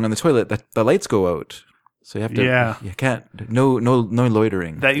too long on the toilet, the lights go out. So you have to, you can't, no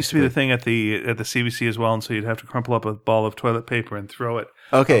loitering. That used to be the thing at the CBC as well, and so you'd have to crumple up a ball of toilet paper and throw it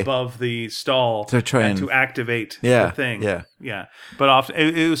above the stall to activate the thing. Yeah. But often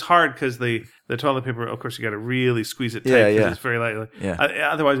it was hard because the toilet paper, of course, you got to really squeeze it tight because it's very light.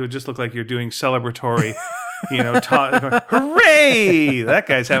 Otherwise, it would just look like you're doing celebratory. Hooray! That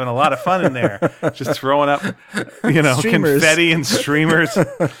guy's having a lot of fun in there, just throwing up, confetti and streamers.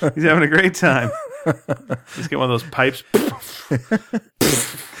 He's having a great time. Just get one of those pipes,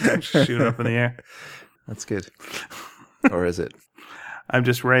 shoot it up in the air. That's good. Or is it? I'm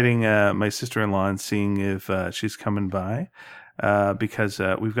just writing my sister-in-law and seeing if she's coming by. Because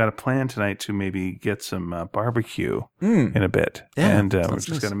we've got a plan tonight to maybe get some barbecue in a bit. Yeah, and we're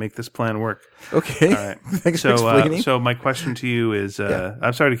just going to make this plan work. Okay. All right. Thanks for explaining. So my question to you is,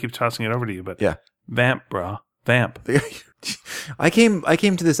 I'm sorry to keep tossing it over to you, but vamp, bro. Vamp. I came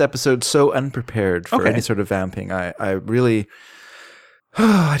to this episode so unprepared for any sort of vamping. I really...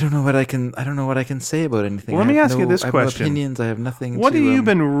 I don't know what I can say about anything. Well, let me ask you this question. I have no opinions. I have nothing What have you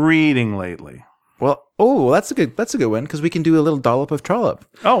been reading lately? Well, that's a good one because we can do a little dollop of Trollop.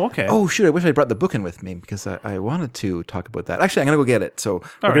 Oh, okay. Oh, shoot! I wish I brought the book in with me because I wanted to talk about that. Actually, I'm gonna go get it. So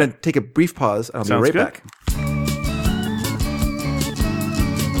we're gonna take a brief pause. I'll be right back.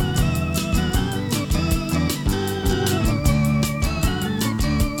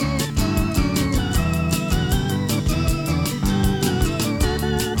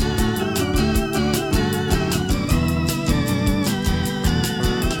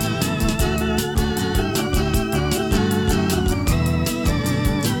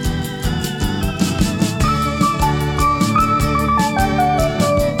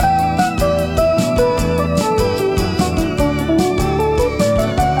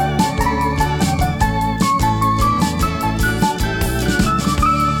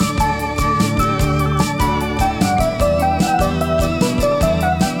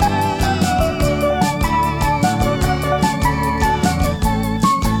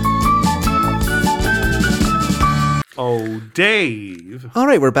 Dave. All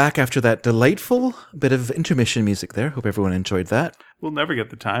right, we're back after that delightful bit of intermission music there. Hope everyone enjoyed that. We'll never get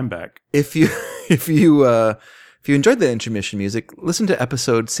the time back. If you enjoyed the intermission music, listen to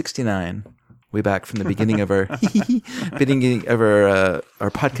episode 69. Way back from the beginning of our our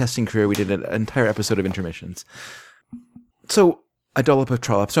podcasting career, we did an entire episode of intermissions. So a dollop of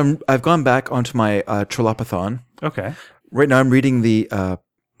Trollop. So I've gone back onto my Trollopathon. Okay. Right now, I'm reading the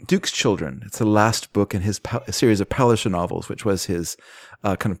Duke's Children. It's the last book in his series of Palliser novels, which was his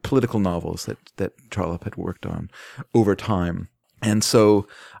kind of political novels that Trollope had worked on over time. And so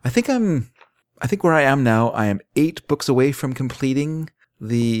I think where I am now, I am 8 books away from completing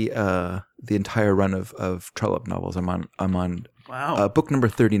the entire run of Trollope novels. I'm on book number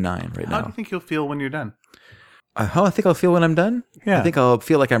 39 right now. How do you think you'll feel when you're done? How I think I'll feel when I'm done? Yeah. I think I'll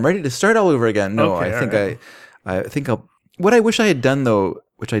feel like I'm ready to start all over again. No, okay, I think I'll. What I wish I had done though,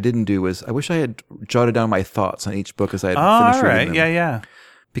 which I didn't do, was I wish I had jotted down my thoughts on each book as I had finished reading them. Yeah.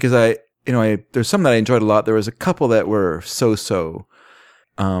 Because there's some that I enjoyed a lot. There was a couple that were so.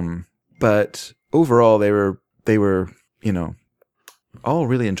 But overall, they were all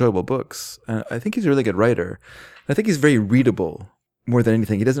really enjoyable books. And I think he's a really good writer. I think he's very readable more than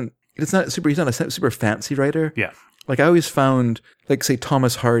anything. He's not a super fancy writer. Yeah. Like I always found, like say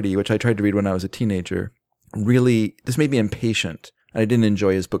Thomas Hardy, which I tried to read when I was a teenager, really this made me impatient. I didn't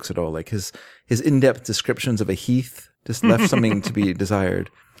enjoy his books at all. Like his in-depth descriptions of a heath just left something to be desired.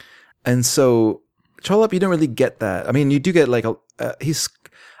 And so Trollope, you don't really get that. I mean, you do get like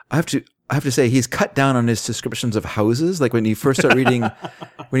I have to say he's cut down on his descriptions of houses. Like when you first start reading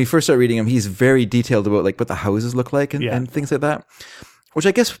him, he's very detailed about like what the houses look like and things like that. Which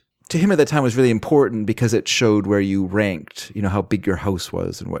I guess to him at that time was really important because it showed where you ranked, how big your house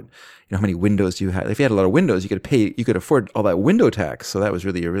was and what, how many windows you had. If you had a lot of windows, you could afford all that window tax. So that was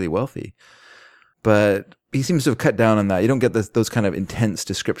you're really wealthy. But he seems to have cut down on that. You don't get those kind of intense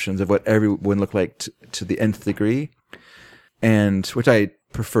descriptions of what everyone looked like to the nth degree. And which I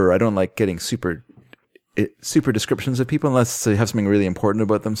prefer. I don't like getting super descriptions of people unless they have something really important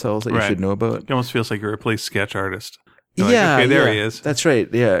about themselves that you should know about. It almost feels like you're a police sketch artist. You're okay, there he is. That's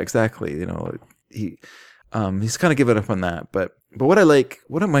right. Yeah, exactly. He's kind of given up on that. But what I like,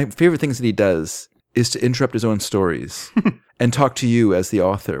 one of my favorite things that he does is to interrupt his own stories and talk to you as the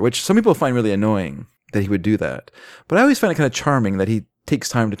author, which some people find really annoying that he would do that. But I always find it kind of charming that he takes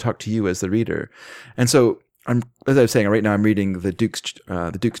time to talk to you as the reader. And so as I was saying, right now I'm reading the Duke's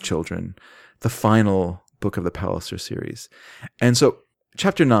Children, the final book of the Palliser series. And so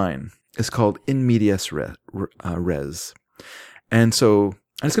chapter 9 is called In Medias Res. And so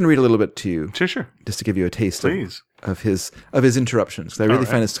I'm just going to read a little bit to you. Sure. Just to give you a taste of his interruptions. Because I really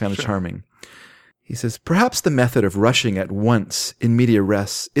find this kind of charming. He says, perhaps the method of rushing at once in media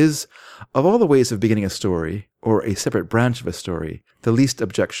res is, of all the ways of beginning a story, or a separate branch of a story, the least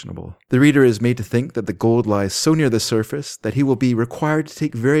objectionable. The reader is made to think that the gold lies so near the surface that he will be required to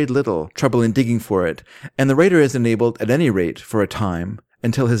take very little trouble in digging for it, and the writer is enabled, at any rate, for a time,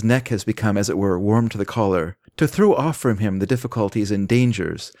 until his neck has become, as it were, warm to the collar, to throw off from him the difficulties and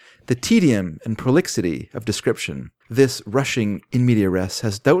dangers, the tedium and prolixity of description. This rushing in media res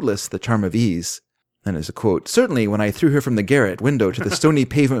has doubtless the charm of ease. And as a quote, certainly when I threw her from the garret window to the stony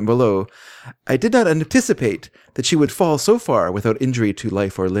pavement below, I did not anticipate that she would fall so far without injury to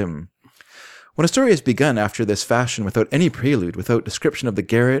life or limb. When a story is begun after this fashion without any prelude, without description of the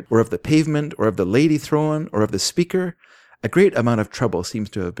garret, or of the pavement, or of the lady thrown, or of the speaker, a great amount of trouble seems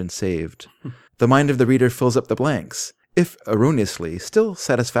to have been saved. The mind of the reader fills up the blanks, if erroneously, still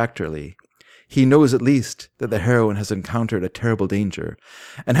satisfactorily. He knows at least that the heroine has encountered a terrible danger,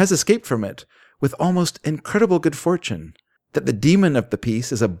 and has escaped from it with almost incredible good fortune, that the demon of the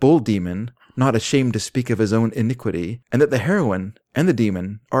piece is a bold demon, not ashamed to speak of his own iniquity, and that the heroine and the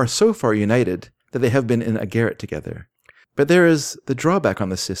demon are so far united that they have been in a garret together. But there is the drawback on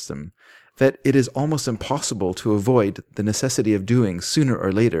the system, that it is almost impossible to avoid the necessity of doing, sooner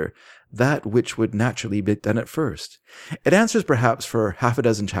or later, that which would naturally be done at first. It answers perhaps for half a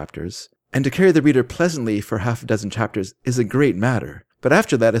dozen chapters, and to carry the reader pleasantly for half a dozen chapters is a great matter. But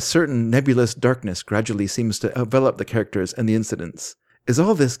after that, a certain nebulous darkness gradually seems to envelop the characters and the incidents. Is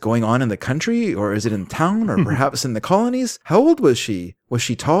all this going on in the country, or is it in town, or perhaps in the colonies? How old was she? Was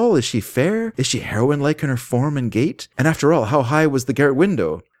she tall? Is she fair? Is she heroine-like in her form and gait? And after all, how high was the garret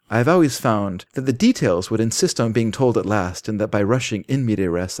window? I have always found that the details would insist on being told at last, and that by rushing in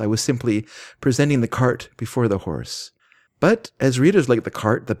media res, I was simply presenting the cart before the horse. But as readers like the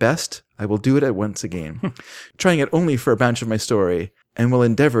cart the best, I will do it at once again, trying it only for a branch of my story, and will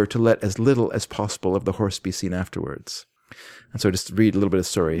endeavor to let as little as possible of the horse be seen afterwards. And so just read a little bit of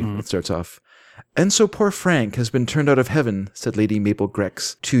story. It starts off. And so poor Frank has been turned out of heaven, said Lady Mabel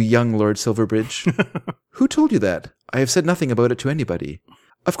Grex to young Lord Silverbridge. Who told you that? I have said nothing about it to anybody.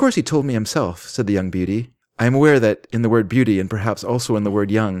 Of course he told me himself, said the young beauty. I am aware that in the word beauty, and perhaps also in the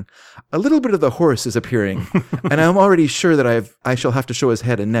word young, a little bit of the horse is appearing, and I am already sure that I shall have to show his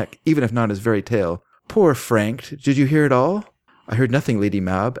head and neck, even if not his very tail. Poor Frank, did you hear it all? I heard nothing, Lady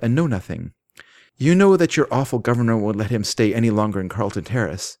Mab, and know nothing. You know that your awful governor won't let him stay any longer in Carlton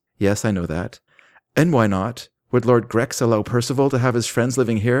Terrace. Yes, I know that. And why not? Would Lord Grex allow Percival to have his friends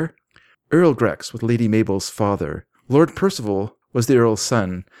living here? Earl Grex was Lady Mabel's father. Lord Percival was the Earl's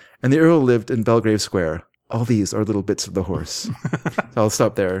son, and the Earl lived in Belgrave Square. All these are little bits of the horse. So I'll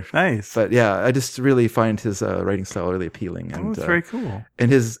stop there. Nice. But yeah, I just really find his writing style really appealing. And that's very cool.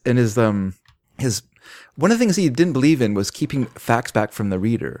 And his one of the things he didn't believe in was keeping facts back from the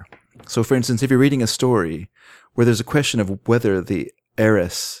reader. So, for instance, if you're reading a story where there's a question of whether the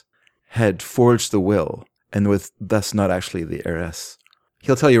heiress had forged the will and was thus not actually the heiress,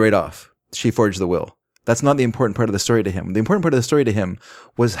 he'll tell you right off, she forged the will. That's not the important part of the story to him. The important part of the story to him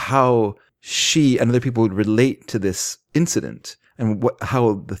was how she and other people would relate to this incident and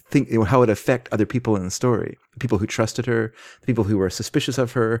how it affect other people in the story. The people who trusted her, the people who were suspicious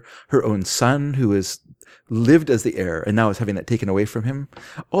of her, her own son who has lived as the heir and now is having that taken away from him.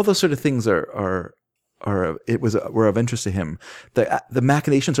 All those sort of things were of interest to him. The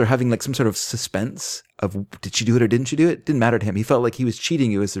machinations are having like some sort of suspense of did she do it or didn't she do it? It didn't matter to him. He felt like he was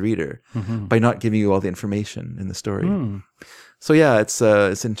cheating you as the reader by not giving you all the information in the story. So yeah, it's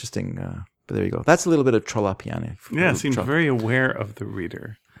interesting. But there you go. That's a little bit of Trollopiani. Yeah, it seems very aware of the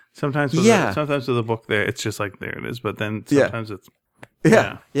reader. Sometimes with the book there, it's just like there it is. But then sometimes it's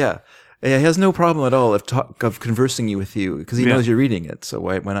yeah. He has no problem at all of conversing with you because he knows you're reading it. So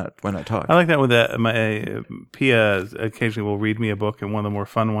why not talk? I like that with my Pia occasionally will read me a book, and one of the more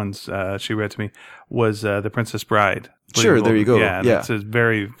fun ones she read to me was The Princess Bride. Sure, there you go. Yeah, it's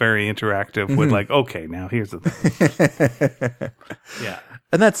very, very interactive with like, okay, now here's the thing. Yeah.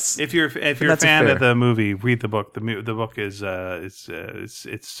 And that's if you're a fan of the movie, read the book. The book is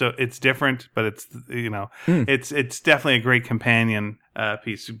it's different, but it's it's definitely a great companion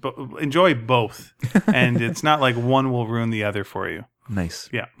piece. Enjoy both, and it's not like one will ruin the other for you. Nice,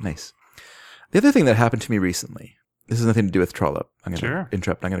 yeah, nice. The other thing that happened to me recently. This has nothing to do with Trollope. I'm going to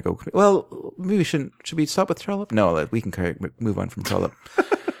interrupt. I'm going to go. Well, maybe should we stop with Trollope? No, we can move on from Trollope.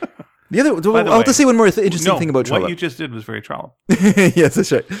 I'll just say one more interesting thing about Trollope. What you just did was very Trollope. Yes,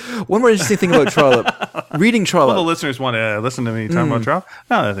 that's right. One more interesting thing about Trollope. Reading Trollope. Well, the listeners want to listen to me talk about Trollope?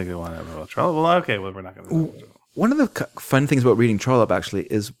 No, I think they want to know about Trollope. Well, okay, we're not going to. One of the fun things about reading Trollope actually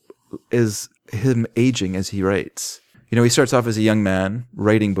is him aging as he writes. You know, he starts off as a young man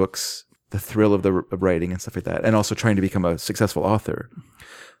writing books, the thrill of writing and stuff like that, and also trying to become a successful author.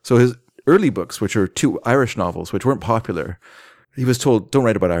 So his early books, which are 2 Irish novels, which weren't popular, he was told, don't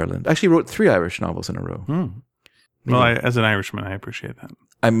write about Ireland. Actually, he wrote 3 Irish novels in a row. Well, as an Irishman, I appreciate that.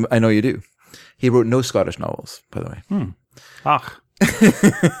 I know you do. He wrote no Scottish novels, by the way. Ach.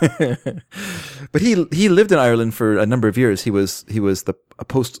 But he lived in Ireland for a number of years. He was the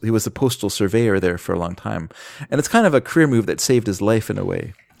postal surveyor there for a long time, and it's kind of a career move that saved his life in a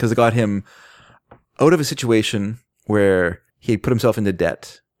way, because it got him out of a situation where he had put himself into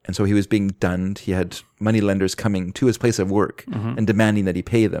debt, and so he was being dunned. He had money lenders coming to his place of work and demanding that he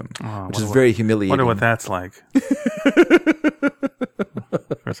pay them, which is very humiliating. Wonder what that's like.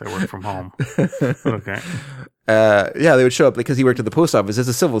 Of course, I work from home. Okay. Yeah, they would show up because he worked at the post office as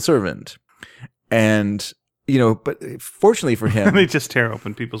a civil servant. And, you know, but fortunately for him... they just tear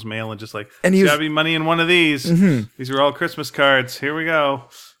open people's mail and just like, there's got to be money in one of these. These are all Christmas cards. Here we go.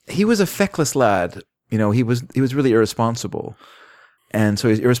 He was a feckless lad. You know, he was really irresponsible. And so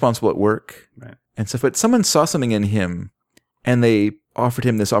he's irresponsible at work and stuff. But someone saw something in him, and they offered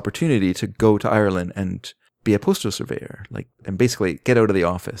him this opportunity to go to Ireland and be a postal surveyor, and basically get out of the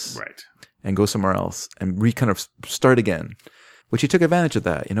office. Right. And go somewhere else and kind of start again, which he took advantage of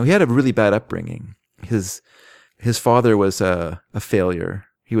that. You know, he had a really bad upbringing. His father was a failure.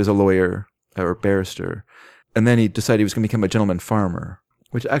 He was a lawyer or barrister. And then he decided he was going to become a gentleman farmer,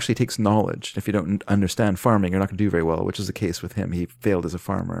 which actually takes knowledge. If you don't understand farming, you're not going to do very well, which is the case with him. He failed as a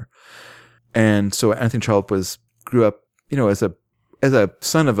farmer. And so Anthony Trollope grew up, you know, as a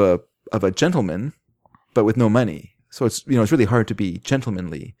son of a gentleman, but with no money. So it's really hard to be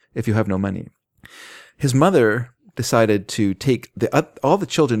gentlemanly if you have no money. His mother decided to take all the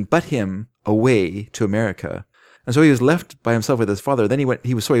children but him away to America. And so he was left by himself with his father. Then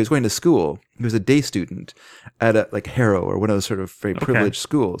he was going to school. He was a day student at Harrow or one of those sort of very privileged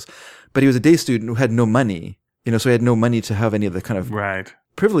schools. But he was a day student who had no money, you know, so he had no money to have any of the kind of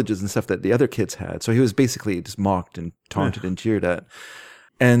privileges and stuff that the other kids had. So he was basically just mocked and taunted and jeered at.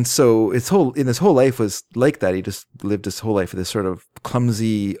 And so his whole life was like that. He just lived his whole life with this sort of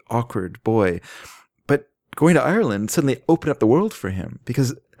clumsy, awkward boy. But going to Ireland suddenly opened up the world for him,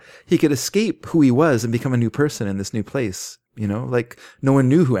 because he could escape who he was and become a new person in this new place. You know, no one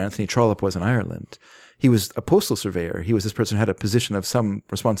knew who Anthony Trollope was in Ireland. He was a postal surveyor. He was this person who had a position of some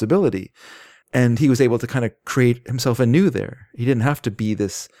responsibility. And he was able to kind of create himself anew there. He didn't have to be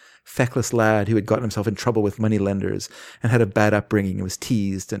this feckless lad who had gotten himself in trouble with money lenders and had a bad upbringing and was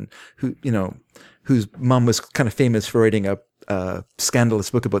teased, and whose mom was kind of famous for writing a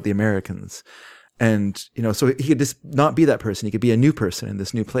scandalous book about the Americans. And, you know, so he could just not be that person. He could be a new person in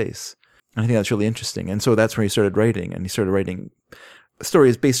this new place. And I think that's really interesting. And so that's where he started writing, and he started writing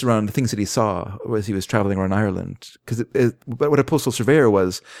stories based around the things that he saw as he was traveling around Ireland. Because what a postal surveyor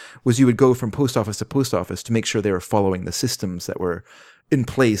was you would go from post office to post office to make sure they were following the systems that were in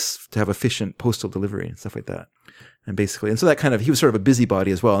place to have efficient postal delivery and stuff like that. And so that kind of, he was sort of a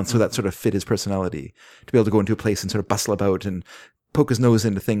busybody as well. And so that sort of fit his personality to be able to go into a place and sort of bustle about and poke his nose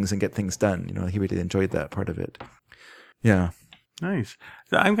into things and get things done. You know, he really enjoyed that part of it. Yeah. Nice.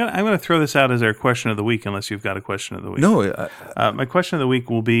 I'm gonna throw this out as our question of the week, unless you've got a question of the week. No. My question of the week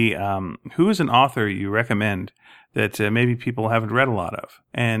will be, who is an author you recommend that maybe people haven't read a lot of,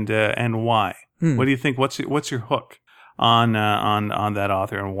 and why? What do you think? What's your hook on that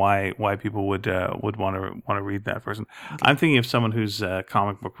author, and why people would want to read that person? I'm thinking of someone who's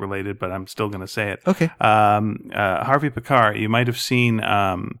comic book related, but I'm still going to say it. Okay. Harvey Pekar. You might have seen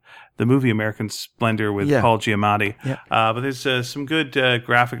the movie American Splendor with Paul Giamatti. Yeah. But there's some good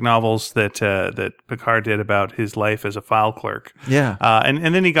graphic novels that Pekar did about his life as a file clerk. Yeah.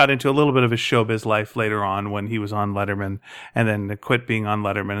 And then he got into a little bit of his showbiz life later on when he was on Letterman, and then quit being on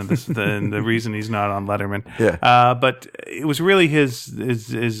Letterman, and this is the reason he's not on Letterman. Yeah. But it was really his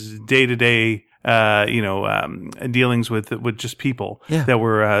day-to-day dealings with just people that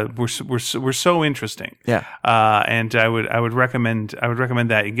were so interesting. Yeah. And I would recommend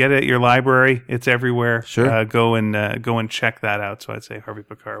that. You get it at your library. It's everywhere. Sure. Go and check that out. So I'd say Harvey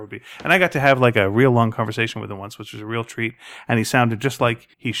Pekar would be. And I got to have like a real long conversation with him once, which was a real treat. And he sounded just like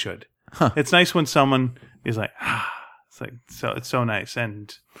he should. Huh. It's nice when someone is like, it's like, so it's so nice.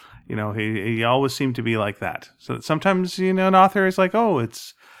 And, you know, he always seemed to be like that. So sometimes, you know, an author is like,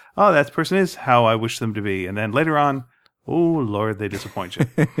 that person is how I wish them to be. And then later on, oh, Lord, they disappoint you.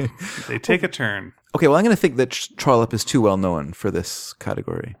 They take a turn. Okay, well, I'm going to think that Trollope is too well known for this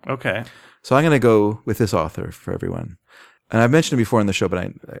category. Okay. So I'm going to go with this author for everyone. and I've mentioned him before in the show,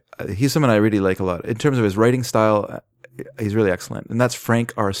 but he's someone I really like a lot in terms of his writing style. He's really excellent, and that's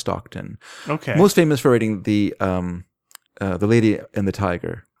Frank R. Stockton. Okay, most famous for writing the Lady and the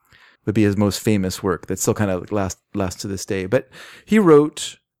Tiger would be his most famous work that still kind of lasts to this day. But he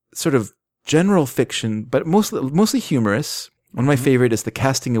wrote sort of general fiction, but mostly humorous. One of my favorite is The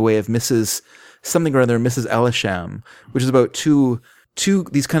Casting Away of Mrs. something or other, Mrs. Alysham, which is about two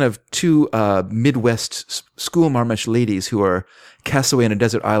Midwest school marmish ladies who are cast away on a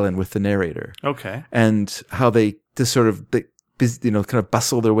desert island with the narrator. Okay. And how they just sort of, kind of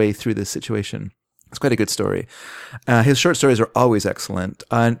bustle their way through this situation. It's quite a good story. His short stories are always excellent.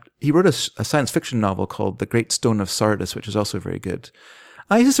 He wrote a science fiction novel called The Great Stone of Sardis, which is also very good.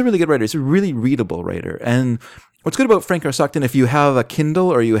 He's just a really good writer. He's a really readable writer. And what's good about Frank R. Stockton, if you have a Kindle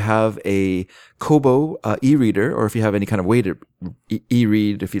or you have a Kobo e-reader, or if you have any kind of way to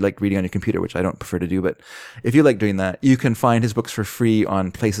e-read, if you like reading on your computer, which I don't prefer to do, but if you like doing that, you can find his books for free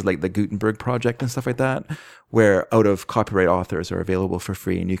on places like the Gutenberg Project and stuff like that, where out of copyright authors are available for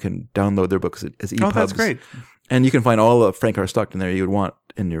free, and you can download their books as EPUBs. Oh, that's great. And you can find all of Frank R. Stockton there you would want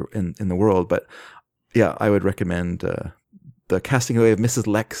in the world. But yeah, I would recommend The Casting Away of Mrs.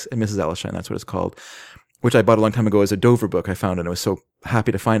 Lex and Mrs. Alysham. That's what it's called, which I bought a long time ago as a Dover book. I found it, and I was so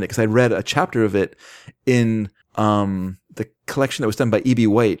happy to find it because I read a chapter of it in the collection that was done by E.B.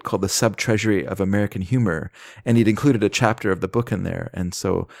 White called The Sub-Treasury of American Humor, and he'd included a chapter of the book in there, and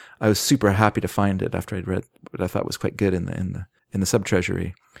so I was super happy to find it after I'd read what I thought was quite good in the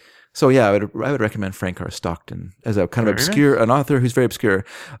Sub-Treasury. So yeah, I would recommend Frank R. Stockton as a kind of obscure, an author who's very obscure.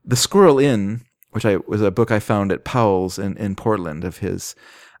 The Squirrel Inn, which was a book I found at Powell's in Portland of his,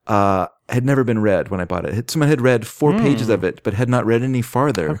 had never been read when I bought it. Someone had read 4 pages of it, but had not read any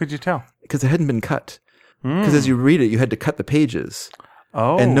farther. How could you tell? Because it hadn't been cut. Because as you read it, you had to cut the pages.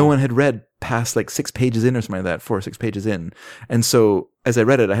 Oh. And no one had read past like 6 pages in or something like that, 4 or 6 pages in. And so as I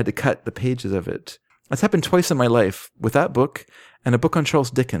read it, I had to cut the pages of it. That's happened twice in my life with that book and a book on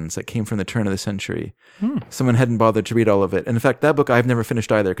Charles Dickens that came from the turn of the century. Someone hadn't bothered to read all of it. And in fact, that book I've never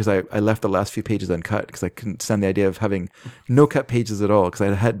finished either because I left the last few pages uncut because I couldn't stand the idea of having no cut pages at all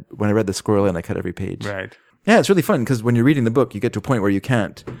because when I read The Squirrel Inn, I cut every page. Right. Yeah, it's really fun because when you're reading the book, you get to a point where you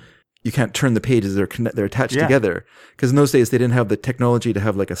can't turn the pages; they're attached together. Because in those days, they didn't have the technology to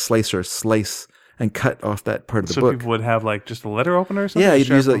have like a slicer slice and cut off that part of the book. So people would have like just a letter opener or something? Yeah,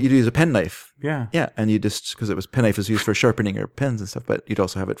 you'd use a pen knife. Yeah. Yeah, and you just, because pen knife is used for sharpening your pens and stuff, but you'd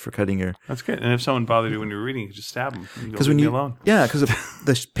also have it for cutting your... That's good. And if someone bothered you when you were reading, you could just stab them. Because when you alone. Yeah, because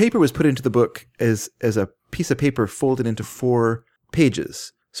the paper was put into the book as a piece of paper folded into 4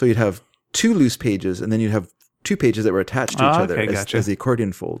 pages. So you'd have 2 loose pages, and then you'd have 2 pages that were attached to each other as the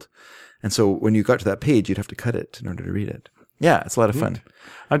accordion fold. And so when you got to that page, you'd have to cut it in order to read it. Yeah, it's a lot of fun.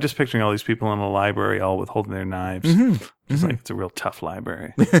 I'm just picturing all these people in a library all with holding their knives. It's like it's a real tough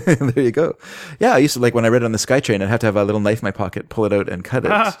library. There you go. Yeah, I used to, like, when I read it on the SkyTrain, I'd have to have a little knife in my pocket, pull it out, and cut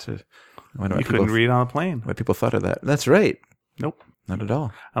it. You couldn't read on a plane. What people thought of that. That's right. Nope. Not at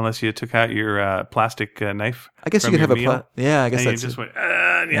all. Unless you took out your plastic knife. I guess you could have a yeah, I guess and that's... you just went,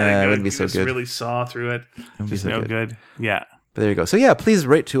 it wouldn't be so good. really saw through it. Just no good. Yeah. But there you go. So yeah, please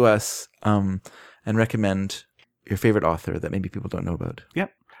write to us and recommend your favorite author that maybe people don't know about.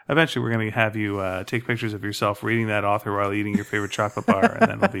 Yep. Eventually, we're going to have you take pictures of yourself reading that author while eating your favorite chocolate bar, and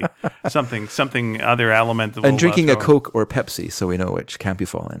then it'll be something other element. And drinking a Coke or Pepsi, so we know which camp you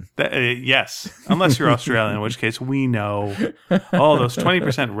fall in. Yes, unless you're Australian, in which case we know. Oh, those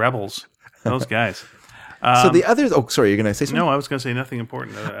 20% rebels, those guys. So the others. Oh, sorry, you're going to say something? No, I was going to say nothing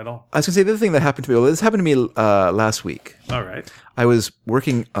important at all. I was going to say the other thing that happened to me. Well, this happened to me last week. All right. I was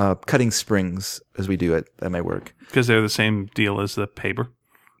working cutting springs as we do at my work because they're the same deal as the paper.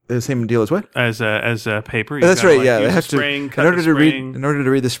 The same deal as what? As paper. That's right. Yeah, I have to. In order to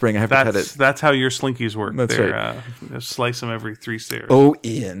read the spring, I have to cut it. That's how your slinkies work. That's right. Slice them every 3 stairs. Oh,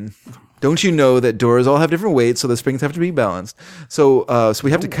 Ian, don't you know that doors all have different weights, so the springs have to be balanced. So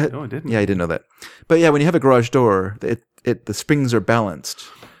we have to cut. No, I didn't. Yeah, I didn't know that. But yeah, when you have a garage door, the springs are balanced.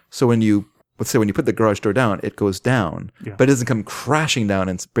 So let's say when you put the garage door down, it goes down, but it doesn't come crashing down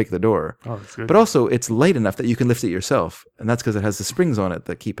and break the door. Oh, that's good. But also, it's light enough that you can lift it yourself, and that's because it has the springs on it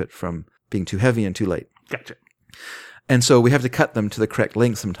that keep it from being too heavy and too light. Gotcha. And so we have to cut them to the correct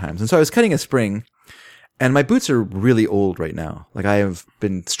length sometimes. And so I was cutting a spring, and my boots are really old right now. Like, I have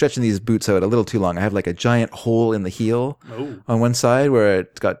been stretching these boots out a little too long. I have like a giant hole in the heel on one side where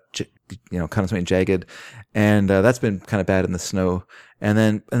it's got kind of something jagged, and that's been kind of bad in the snow. And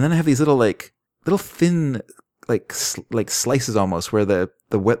then I have these little thin slices almost where the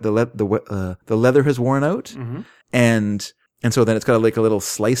leather has worn out, and so then it's got like a little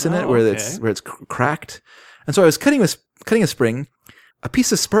slice in it where it's cracked. And so I was cutting cutting a spring. A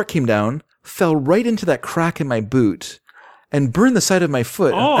piece of spark came down, fell right into that crack in my boot, and burned the side of my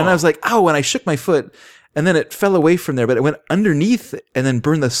foot. Oh. And I was like, ow, and I shook my foot. And then it fell away from there, but it went underneath and then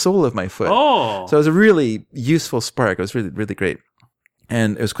burned the sole of my foot. Oh. So it was a really useful spark. It was really, really great.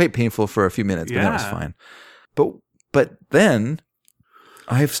 And it was quite painful for a few minutes, but then it was fine. But then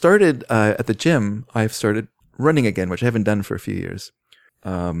I've started, at the gym, I've started running again, which I haven't done for a few years.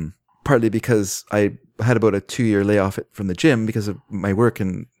 Partly because I had about a 2-year layoff from the gym because of my work,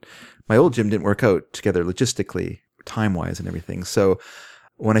 and my old gym didn't work out together logistically, time-wise and everything. So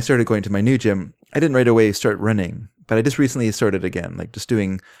when I started going to my new gym, I didn't right away start running, but I just recently started again, like just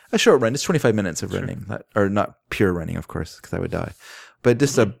doing a short run, just 25 minutes of running, or not pure running, of course, because I would die, but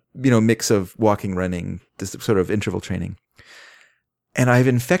just a mix of walking, running, just sort of interval training. And I've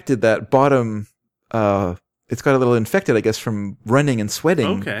infected that bottom. It's got a little infected, I guess, from running and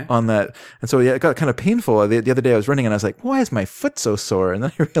sweating on that. And so it got kind of painful. The other day I was running and I was like, why is my foot so sore? And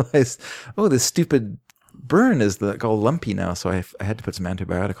then I realized, this stupid burn is all lumpy now, so I had to put some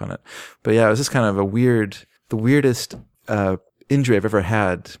antibiotic on it. But yeah, it was just kind of the weirdest injury I've ever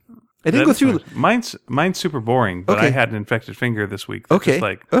had. I didn't go through. Mine's super boring, but I had an infected finger this week that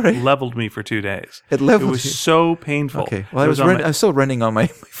just leveled me for 2 days. It was so painful. Okay, well, I was still running on my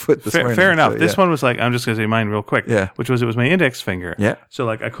foot this morning. Fair enough. So, this one was like, I'm just going to say mine real quick. Yeah. It was my index finger. Yeah. So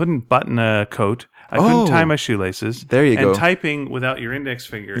like I couldn't button a coat. I couldn't tie my shoelaces. There you go. And typing without your index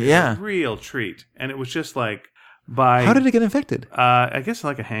finger is a real treat. And it was just like How did it get infected? I guess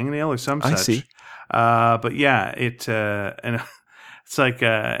like a hangnail or some such. I see. But yeah, and it's like,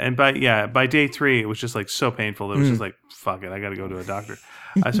 and by day 3, it was just like so painful. It was just like, fuck it, I got to go to a doctor.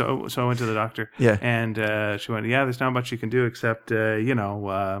 So I went to the doctor. Yeah. And she went, there's not much you can do except, like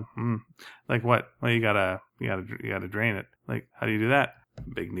what? Well, you gotta drain it. Like, how do you do that?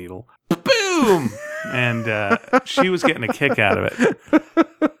 Big needle. Boom! And she was getting a kick out of it.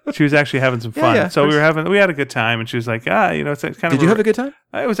 She was actually having some fun. So we had a good time, and she was like, it's kind of. Did you have a good time?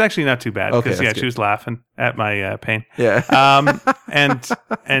 It was actually not too bad because she was laughing at my pain. Yeah.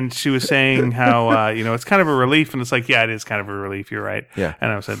 And she was saying how it's kind of a relief, and it's like, it is kind of a relief. You're right. Yeah.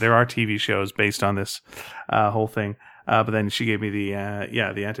 And I said there are TV shows based on this whole thing. But then she gave me the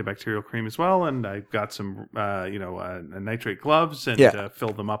antibacterial cream as well, and I got some nitrate gloves and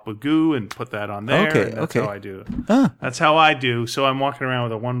filled them up with goo and put that on there. Okay, that's how I do. That's how I do. So I'm walking around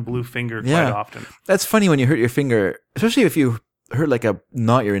with a one blue finger quite often. That's funny when you hurt your finger, especially if you hurt like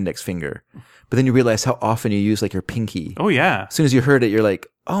not your index finger, but then you realize how often you use like your pinky. Oh yeah. As soon as you heard it, you're like,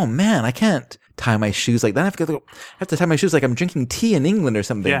 oh man, I can't tie my shoes like that. I have to tie my shoes like I'm drinking tea in England or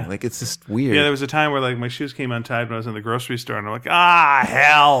something. Yeah. Like it's just weird. Yeah, there was a time where like my shoes came untied when I was in the grocery store, and I'm like,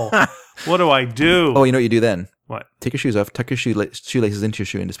 hell, what do I do? Oh, you know what you do then? What? Take your shoes off, tuck your shoelaces into your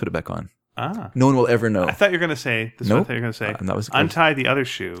shoe, and just put it back on. No one will ever know. I thought you were going to say, untie the other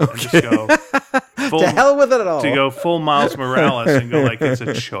shoe and just go to hell with it all. To go full Miles Morales and go like it's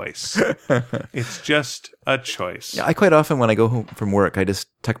a choice. It's just a choice. Yeah, I quite often when I go home from work, I just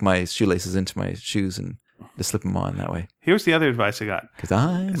tuck my shoelaces into my shoes and just slip them on that way. Here's the other advice I got. Because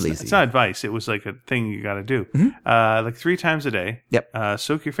I'm lazy. It's not advice. It was like a thing you got to do. Mm-hmm. Like 3 times a day. Yep.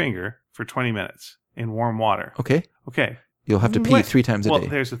 Soak your finger for 20 minutes in warm water. Okay. You'll have to pee 3 times a day. Well,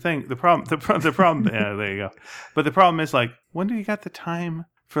 there's the thing. The problem. Yeah, there you go. But the problem is like, when do you got the time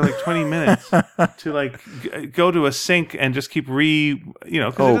for like 20 minutes to like go to a sink and just keep you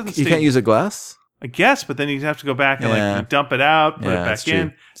can't use a glass? I guess, but then you have to go back and like dump it out, put it back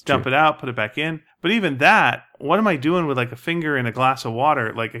in, dump it out, put it back in. But even that, what am I doing with like a finger in a glass of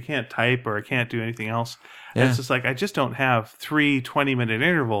water? Like I can't type or I can't do anything else. Yeah. And it's just like, I just don't have 3 20-minute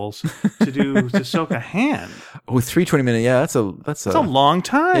intervals to soak a hand. Oh, 3 20-minute. Yeah, that's a long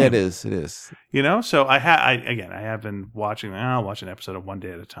time. Yeah, it is. So I have been watching. I'll watch an episode of one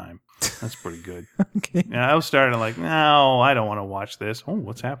day at a time. That's pretty good. Okay. Yeah, I was starting like, no, I don't want to watch this. Oh,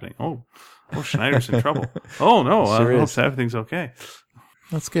 what's happening? Oh, Schneider's in trouble. Oh no, I hope everything's okay.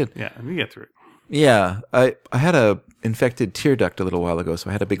 That's good. Yeah, you get through it. Yeah, I had a infected tear duct a little while ago, so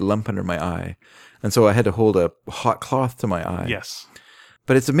I had a big lump under my eye. And so I had to hold a hot cloth to my eye. Yes.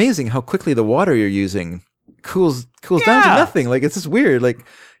 But it's amazing how quickly the water you're using cools down to nothing. Like, it's just weird. Like,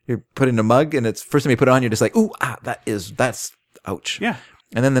 you're putting a mug, and it's first time you put it on, you're just like, ooh, that's ouch. Yeah.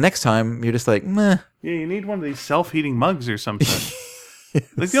 And then the next time, you're just like, meh. Yeah, you need one of these self-heating mugs or something. Yes.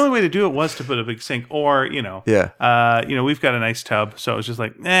 Like, the only way to do it was to put a big sink, or, we've got a nice tub, so it was just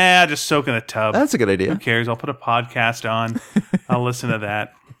like, I'll just soak in the tub. That's a good idea. Who cares? I'll put a podcast on. I'll listen to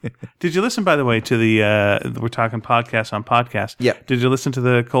that. Did you listen, by the way, to the we're talking podcast on podcast? Yeah. Did you listen to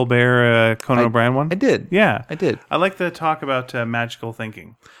the Colbert Conan O'Brien one? I did. Yeah, I did. I like the talk about magical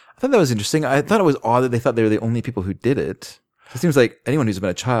thinking. I thought that was interesting. I thought it was odd that they thought they were the only people who did it. It seems like anyone who's been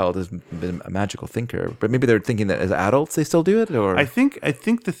a child has been a magical thinker, but maybe they're thinking that as adults they still do it. Or I think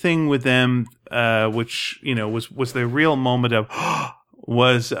the thing with them, which was their real moment of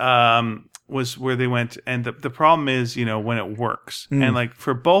was where they went, and the problem is when it works, and like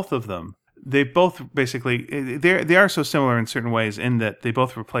for both of them, they both basically they are so similar in certain ways in that they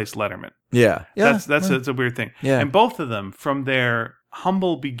both replaced Letterman. Yeah. That's a weird thing. Yeah. And both of them from their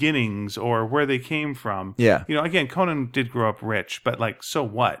humble beginnings or where they came from. Yeah. Again, Conan did grow up rich, but like, so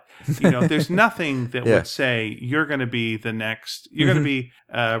what? There's nothing that would say you're going to be the next. You're going to be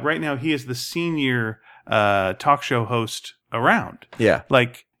right now. He is the senior talk show host around. Yeah.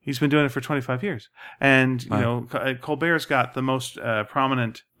 Like. He's been doing it for 25 years. And, Colbert's got the most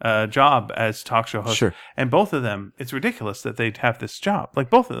prominent job as talk show host. Sure. And both of them, it's ridiculous that they'd have this job. Like,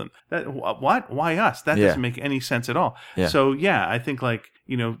 both of them. What? Why us? That doesn't make any sense at all. Yeah. So, I think, like,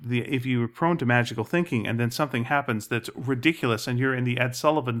 if you were prone to magical thinking and then something happens that's ridiculous and you're in the Ed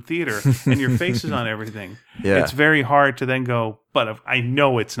Sullivan Theater and your face is on everything, it's very hard to then go, but I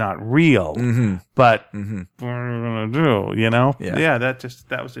know it's not real, but what are we going to do, Yeah,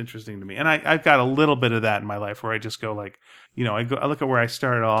 that was interesting to me. And I've got a little bit of that in my life where I just go like, I look at where I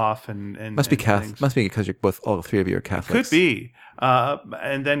started off and must be Catholic. Must be because all three of you are Catholics. Could be.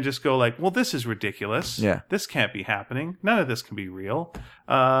 And then just go like, well, this is ridiculous. Yeah. This can't be happening. None of this can be real.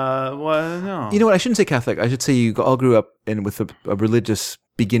 Well, no. You know what? I shouldn't say Catholic. I should say you all grew up with a religious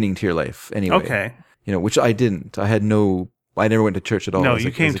beginning to your life anyway. Okay. Which I didn't. I never went to church at all. No,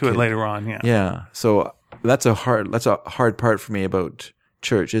 you came to it later on. Yeah. Yeah. So that's a hard part for me about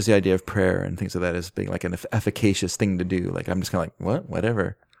church is the idea of prayer and things like that as being like an efficacious thing to do. Like I'm just kind of like, what?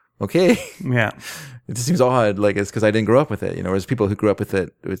 Whatever. Okay. Yeah. It just seems odd. Like it's because I didn't grow up with it. Whereas people who grew up with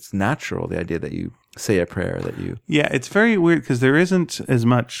it, it's natural. The idea that you say a prayer that you. Yeah, it's very weird because there isn't as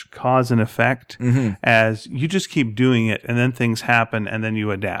much cause and effect as you just keep doing it and then things happen and then you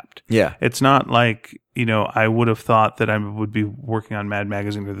adapt. Yeah. It's not like, I would have thought that I would be working on Mad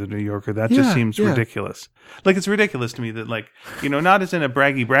Magazine or the New Yorker. That just seems ridiculous. Like it's ridiculous to me that like, not as in a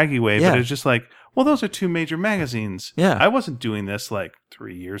braggy way, but it's just like, well, those are two major magazines. Yeah. I wasn't doing this like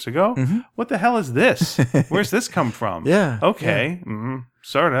 3 years ago. What the hell is this? Where's this come from? Yeah. Okay. Yeah.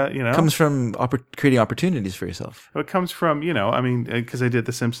 Sort of, It comes from creating opportunities for yourself. It comes from, because I did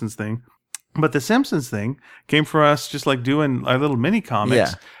the Simpsons thing. But the Simpsons thing came for us just like doing our little mini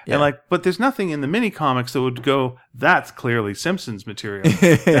comics. Yeah. And but there's nothing in the mini comics that would go, that's clearly Simpsons material.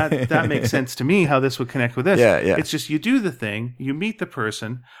 that makes sense to me how this would connect with this. Yeah. It's just you do the thing, you meet the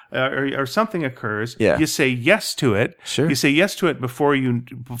person, or something occurs. Yeah. You say yes to it. Sure. You say yes to it before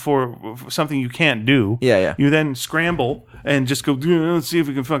something you can't do. Yeah. You then scramble and just go, let's see if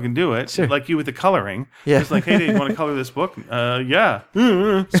we can fucking do it. Sure. Like you with the coloring. Yeah. It's like, hey, do you want to color this book? Yeah.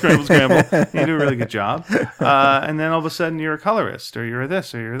 Scramble. You do a really good job. And then all of a sudden you're a colorist or you're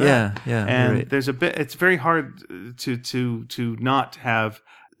this or you're that. Yeah. And there's it's very hard to not have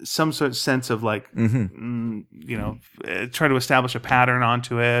some sort of sense of like, try to establish a pattern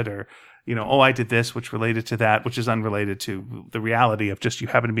onto it or, I did this, which related to that, which is unrelated to the reality of just you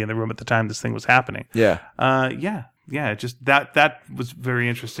happen to be in the room at the time this thing was happening. Yeah. Yeah, just that was very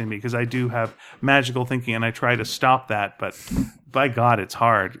interesting to me because I do have magical thinking and I try to stop that, but by God, it's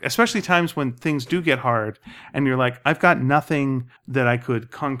hard. Especially times when things do get hard and you're like, I've got nothing that I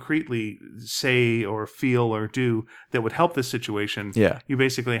could concretely say or feel or do that would help this situation. Yeah. You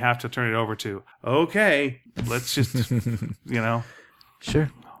basically have to turn it over to, okay, let's just, Sure.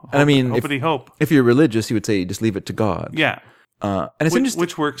 And I mean, if you're religious, you would say just leave it to God. Yeah. And it's interesting.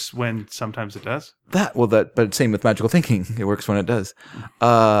 Which works when sometimes it does. But same with magical thinking. It works when it does.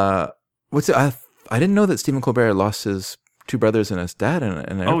 I didn't know that Stephen Colbert lost his two brothers and his dad in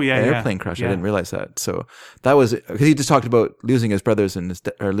an airplane crash. Yeah. I didn't realize that. So that was because he just talked about losing his brothers and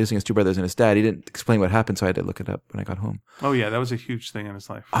losing his two brothers and his dad. He didn't explain what happened, so I had to look it up when I got home. Oh yeah, that was a huge thing in his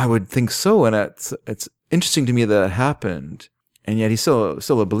life. I would think so, and it's interesting to me that it happened, and yet he's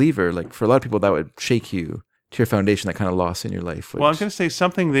still a believer. Like for a lot of people, that would shake you to your foundation, that kind of loss in your life. Well, I'm going to say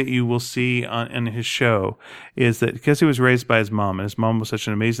something that you will see in his show is that because he was raised by his mom, and his mom was such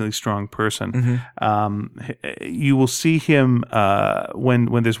an amazingly strong person, you will see him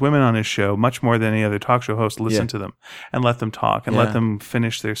when there's women on his show, much more than any other talk show host, listen to them and let them talk and let them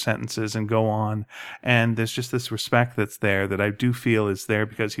finish their sentences and go on. And there's just this respect that's there that I do feel is there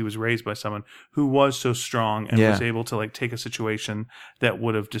because he was raised by someone who was so strong and was able to like take a situation that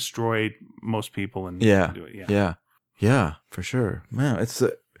would have destroyed most people and do it. Yeah, for sure. Man,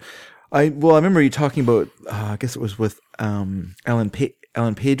 I remember you talking about. I guess it was with Ellen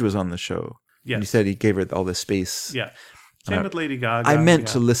Page was on the show. Yes. And you said he gave her all this space. Yeah. Same with Lady Gaga. I meant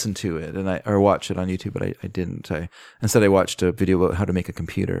to listen to it or watch it on YouTube, but I didn't. Instead I watched a video about how to make a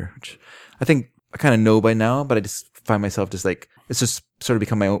computer, which I think I kind of know by now, but I just find myself just like, it's just sort of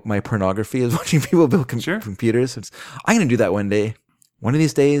become my pornography is watching people build computers. I'm going to do that one day. One of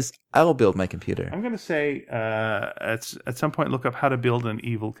these days, I'll build my computer. I'm going to say at some point, look up how to build an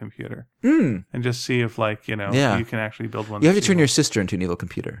evil computer. And just see if, you can actually build one. You have to turn your sister into an evil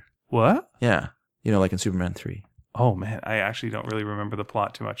computer. What? Yeah. Like in Superman 3. Oh, man. I actually don't really remember the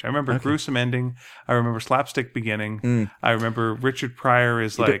plot too much. I remember gruesome ending. I remember slapstick beginning. I remember Richard Pryor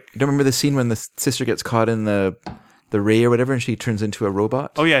is you don't remember the scene when the sister gets caught in the ray or whatever and she turns into a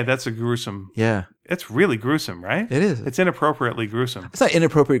robot? Oh, yeah. That's a gruesome. Yeah. It's really gruesome, right? It is. It's inappropriately gruesome. It's not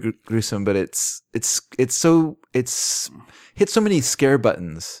inappropriately gruesome, but it's hit so many scare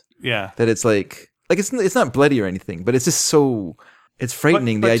buttons. Yeah. That it's it's not bloody or anything, but it's just so it's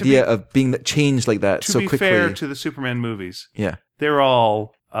frightening the idea of being changed like that so quickly. To be fair to the Superman movies, yeah, they're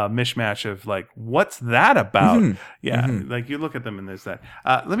all a mishmash of what's that about? Yeah, you look at them and there's that.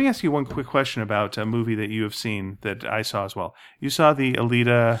 Let me ask you one quick question about a movie that you have seen that I saw as well. You saw the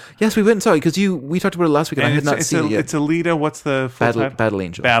Alita. Yes, we went and saw it because we talked about it last week and I had not seen it yet. It's Alita. What's the full title? Battle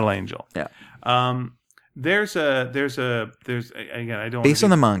Angel. Battle Angel. Yeah. There's again, I don't based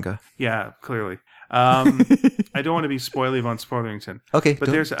on the manga. Yeah, clearly. I don't want to be spoily on Spoilerington. Okay, but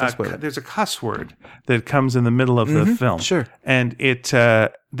there's a cuss word that comes in the middle of the film. Sure, and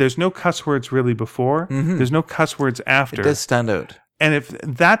there's no cuss words really before. There's no cuss words after. It does stand out. And if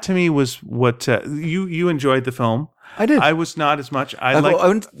that to me was what you enjoyed the film. I did. I was not as much.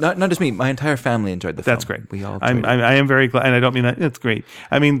 Not just me. My entire family enjoyed the film. That's great. We all. I am very glad, and I don't mean that. It's great.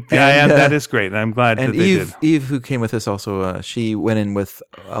 I mean, that is great. And I'm glad that they did. Eve, who came with us, also, she went in with.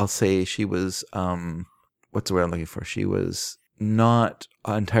 I'll say she was. What's the word I'm looking for? She was not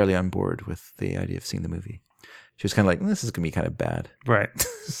entirely on board with the idea of seeing the movie. She was kind of like, this is going to be kind of bad. Right.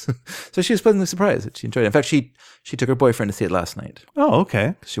 So she was pleasantly surprised that she enjoyed it. In fact, she took her boyfriend to see it last night. Oh,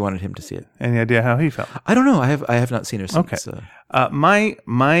 okay. She wanted him to see it. Any idea how he felt? I don't know. I have not seen her since. Okay. I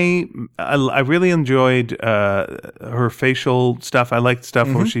really enjoyed her facial stuff. I liked stuff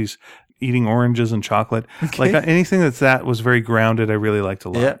where she's eating oranges and chocolate. Okay. Anything that was very grounded, I really liked a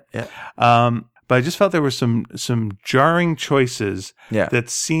lot. Yeah. But I just felt there were some jarring choices that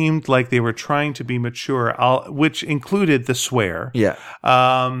seemed like they were trying to be mature, which included the swear. Yeah.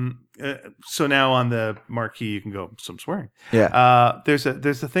 So now on the marquee you can go some swearing. Yeah. There's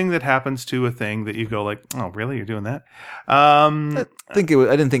a thing that happens to a thing that you go like, oh really, you're doing that? I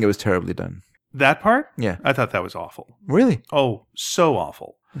didn't think it was terribly done. That part? Yeah. I thought that was awful. Really? Oh, so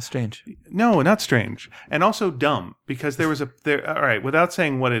awful. That's strange. No, not strange. And also dumb, because all right, without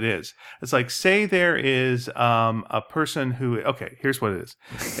saying what it is, it's like, say there is a person who, okay, here's what it is.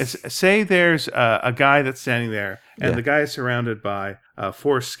 Say there's a guy that's standing there, and the guy is surrounded by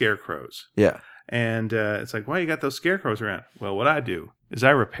 4 scarecrows. Yeah. And it's like, why you got those scarecrows around? Well, what I do is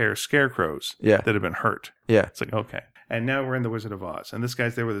I repair scarecrows that have been hurt. Yeah. It's like, okay. And now we're in the Wizard of Oz, and this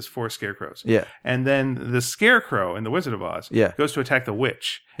guy's there with his 4 scarecrows. Yeah. And then the scarecrow in the Wizard of Oz goes to attack the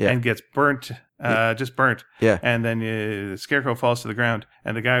witch and gets burnt, just burnt. Yeah. And then the scarecrow falls to the ground,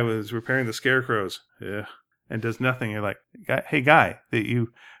 and the guy was repairing the scarecrows and does nothing. You're like, hey, guy, that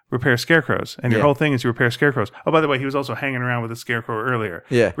you repair scarecrows, and your whole thing is you repair scarecrows. Oh, by the way, he was also hanging around with the scarecrow earlier.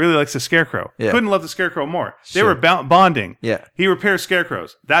 Yeah. Really likes the scarecrow. Yeah. Couldn't love the scarecrow more. They were bonding. Yeah. He repairs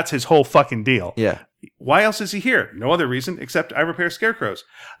scarecrows. That's his whole fucking deal. Yeah. Why else is he here? No other reason except I repair scarecrows.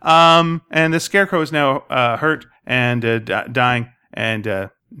 And the scarecrow is now hurt and dying, and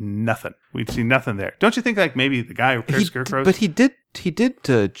nothing. We'd see nothing there. Don't you think maybe the guy who repairs scarecrows? But he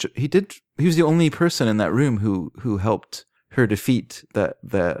was the only person in that room who helped her defeat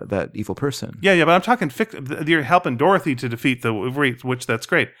that evil person. Yeah, but I'm talking you're helping Dorothy to defeat which that's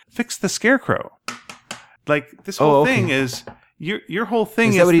great. Fix the scarecrow. This whole thing is. Your whole thing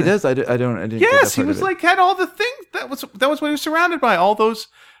is that what he does? I didn't. Yes, he was had all the things. That was what he was surrounded by. All those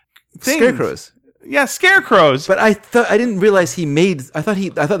things. Scarecrows. Yeah, scarecrows. But I didn't realize he made. I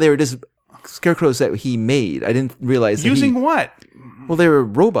thought they were just scarecrows that he made. I didn't realize using what. Well, they were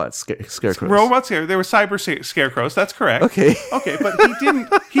robot scarecrows. Robots here. They were cyber scarecrows. That's correct. Okay. Okay, but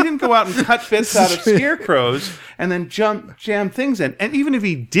he didn't go out and cut bits out of scarecrows and then jam things in. And even if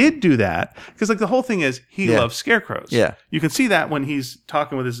he did do that, because the whole thing is he loves scarecrows. Yeah. You can see that when he's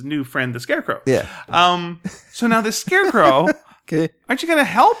talking with his new friend, the scarecrow. Yeah. So now the scarecrow. Okay. Aren't you going to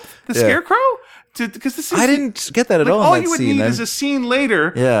help the scarecrow? Because this is I didn't get that at all. All you would need is a scene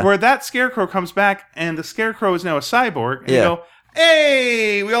later where that scarecrow comes back and the scarecrow is now a cyborg. And you go,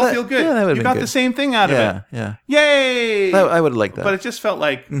 Hey, we all feel good. Yeah, that would've you been got good. the same thing out of it. Yeah. Yay! I would have liked that. But it just felt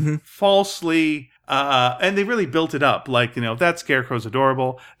like falsely, and they really built it up. Like, that Scarecrow's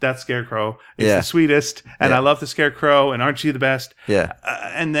adorable. That Scarecrow is the sweetest. And I love the Scarecrow. And aren't you the best? Yeah.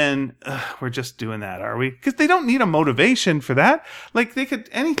 And then we're just doing that, are we? Because they don't need a motivation for that. Like,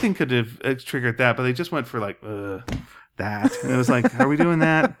 anything could have triggered that, but they just went for like, that. And it was like, are we doing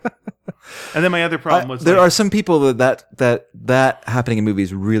that? And then my other problem was there are some people that happening in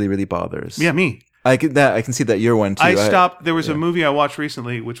movies really, really bothers. Yeah, me. I can see that you're one too. I stopped. There was a movie I watched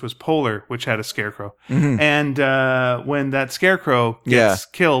recently, which was Polar, which had a scarecrow. And when that scarecrow gets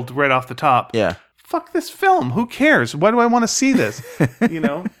killed right off the top, fuck this film. Who cares? Why do I want to see this?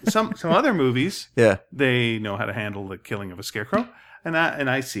 Some other movies, they know how to handle the killing of a scarecrow. And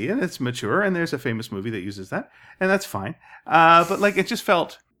I see it. It's mature, and there's a famous movie that uses that, and that's fine. But like, it just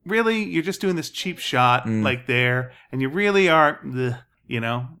felt really, you're just doing this cheap shot like there, and you really are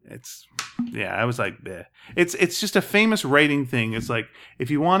it's. Yeah, I was like, bleh. It's just a famous writing thing. It's like,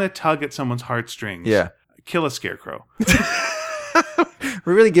 if you want to tug at someone's heartstrings, kill a scarecrow.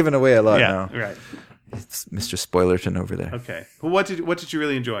 We're really giving away a lot now. Right. It's Mr. Spoilerton over there. Okay. Well, what did you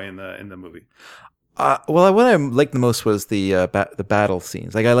really enjoy in the movie? Well, what I liked the most was the battle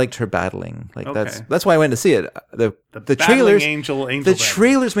scenes. Like, I liked her battling. Like, that's why I went to see it. The trailers, the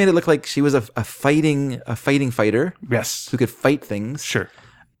trailers made it look like she was a fighting fighter. Yes, who could fight things. Sure.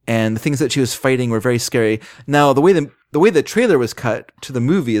 And the things that she was fighting were very scary. Now, the way the trailer was cut to the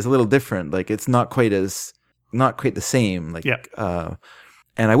movie is a little different. Like, it's not quite the same. Like, and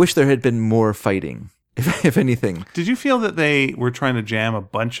I wish there had been more fighting, if anything. Did you feel that they were trying to jam a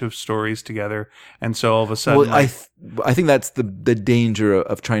bunch of stories together, and so all of a sudden, I think that's the danger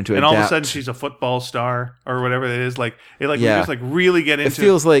of trying to. And adapt. All of a sudden, she's a football star or whatever it is. Like, we just like really get into. It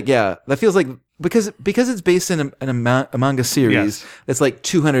feels like that feels like. Because it's based in a manga series that's like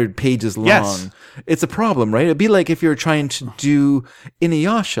 200 pages long, it's a problem, right? It'd be like if you're trying to do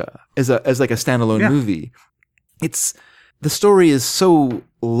Inuyasha as like a standalone movie. The story is so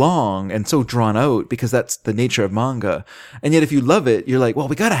long and so drawn out because that's the nature of manga. And yet if you love it, you're like, well,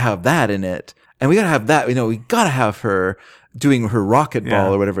 we got to have that in it. And we got to have that, we got to have her doing her rocket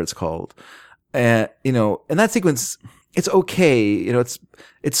ball or whatever it's called. And that sequence, it's okay.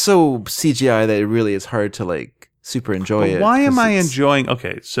 It's so CGI that it really is hard to like super enjoy it. Why am I enjoying?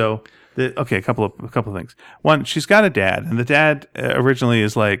 Okay, so a couple of things. One, she's got a dad, and the dad originally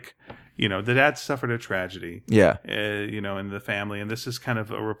is like, the dad suffered a tragedy. Yeah. In the family, and this is kind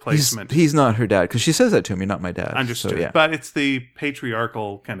of a replacement. He's not her dad, because she says that to him. You're not my dad. Understood. So, but it's the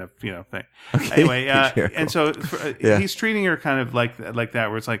patriarchal kind of thing. Okay. Anyway, and so he's treating her kind of like that,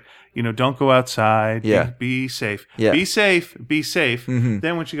 where it's like, don't go outside. Yeah. Be safe. Yeah. Be safe. Be safe. Mm-hmm.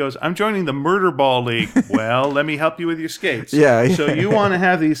 Then when she goes, I'm joining the murder ball league. Well, let me help you with your skates. Yeah. So you want to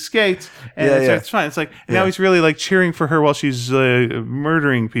have these skates, and it's fine. It's like now he's really like cheering for her while she's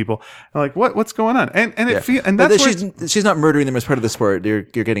murdering people. I'm like, what's going on? And that's she's not murdering them as part of the sport. You're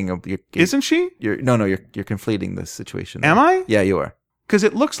getting isn't she? You're conflating this situation. Am I? Yeah, you are. Because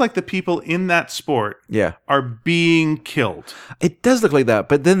it looks like the people in that sport are being killed. It does look like that,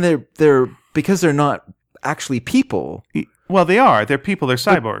 but then they're because they're not actually people. Well, they are. They're people. They're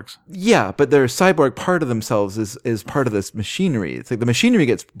cyborgs. But their cyborg part of themselves is part of this machinery. It's like the machinery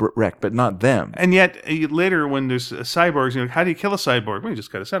gets wrecked, but not them. And yet later, when there's cyborgs, how do you kill a cyborg? Well, you just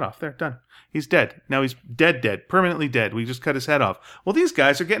cut his head off. There, done. He's dead. Now he's dead, permanently dead. We just cut his head off. Well, these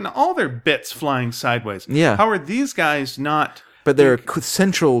guys are getting all their bits flying sideways. Yeah. How are these guys not? But their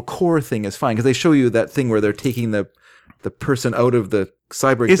central core thing is fine because they show you that thing where they're taking the person out of the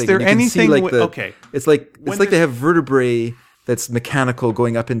cyborg. Is there anything? Okay, it's like they have vertebrae that's mechanical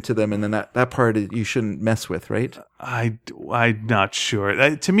going up into them, and then that part you shouldn't mess with, right? I'm not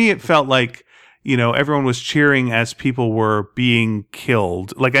sure. To me, it felt like everyone was cheering as people were being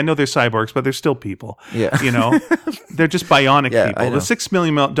killed. Like, I know they're cyborgs, but they're still people. Yeah, they're just bionic people. The $6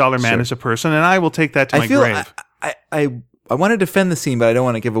 million man is a person, and I will take that to my grave. I want to defend the scene, but I don't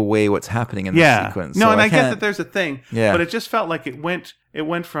want to give away what's happening in the sequence. No, and I get that there's a thing, but it just felt like it went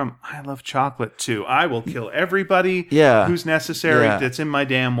from I love chocolate to I will kill everybody who's necessary that's in my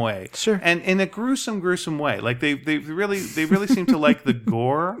damn way. Sure. And in a gruesome way. Like they really seem to like the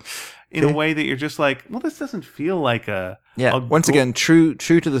gore in a way that you're just like, well, this doesn't feel like a once again, true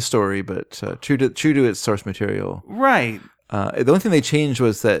to the story, but true to its source material. Right. The only thing they changed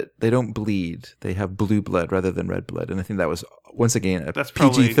was that they don't bleed; they have blue blood rather than red blood, and I think that was once again a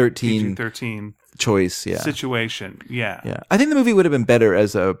PG-13 choice. Yeah, situation. Yeah. I think the movie would have been better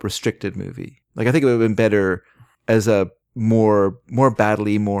as a restricted movie. Like I think it would have been better as a more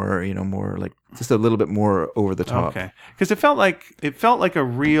badly, more more like just a little bit more over the top. Okay, because it felt like a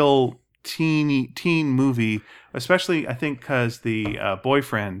real teen movie, especially I think because the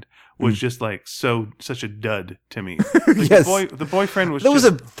boyfriend was just like such a dud to me. Like Yes. the boyfriend was. That was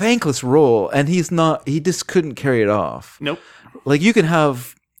a thankless role, and he just couldn't carry it off. Nope. Like you can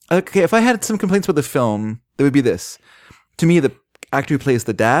have if I had some complaints with the film, it would be this. To me, the actor who plays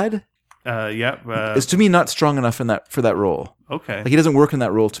the dad is to me not strong enough for that role. Okay. Like he doesn't work in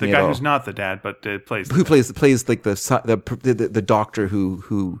that role to me the at guy all. who's not the dad, but plays. Who plays like the doctor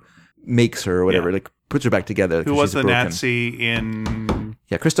who makes her or whatever, Yeah. like puts her back together. Who 'cause was she's the broken. Nazi in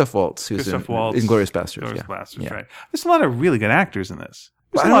Christoph Waltz, who's Christoph Waltz, Inglourious Basterds. Inglourious Yeah. Basterds, Yeah. right? There's a lot of really good actors in this.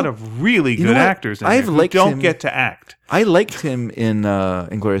 There's I a lot don't- of really you know good what? actors in I've there who liked don't him- get to act. I liked him in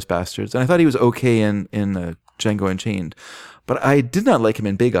Inglourious Basterds, and I thought he was okay in Django Unchained, but I did not like him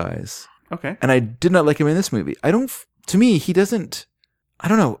in Big Eyes, Okay. and I did not like him in this movie. To me, he doesn't. I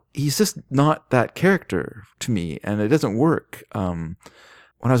don't know. He's just not that character to me, and it doesn't work. When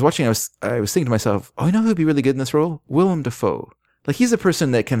I was watching, I was thinking to myself, "Oh, you know who'd be really good in this role? Willem Dafoe. Like he's a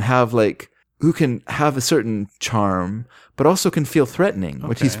person that can have who can have a certain charm, but also can feel threatening,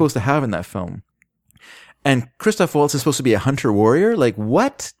 which he's Okay. supposed to have in that film." And Christoph Waltz is supposed to be a hunter warrior. Like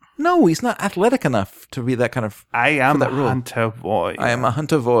what? No, he's not athletic enough to be that kind of. I am that a role. hunter boy. I am a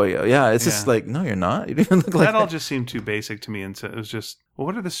hunter warrior. Yeah, it's just Yeah. like, no, you're not. You don't even look like That all that. just seemed too basic to me, and so it was just, well,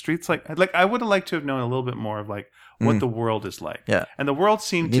 what are the streets like? Like I would have liked to have known a little bit more of like what the world is like. Yeah. And the world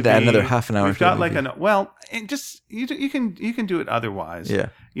seemed Need to to add be another half an hour We've to the got like movie. and just you can do it otherwise. Yeah.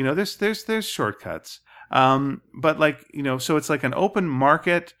 You know, there's shortcuts. But like, you know, so it's like an open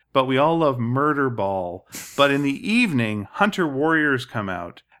market, but we all love murder ball. But in the evening, hunter warriors come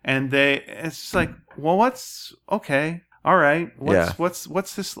out, and it's just like, well, okay, all right, what's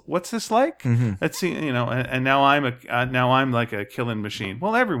this like? Mm-hmm. Let's see, you know, and now I'm like a killing machine.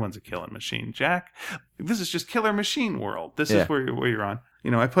 Well, everyone's a killing machine, Jack. This is just killer machine world. This Yeah. is where you're on.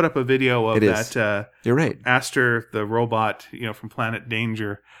 You know, I put up a video of It is. that. You're right. Aster, the robot, you know, from Planet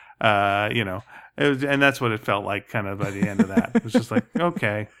Danger, you know, and that's what it felt like kind of by the end of that. It was just like,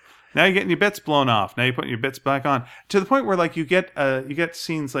 okay, now you're getting your bits blown off. Now you're putting your bits back on to the point where like you get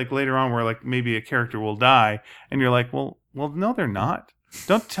scenes like later on where like maybe a character will die and you're like, well, no, they're not.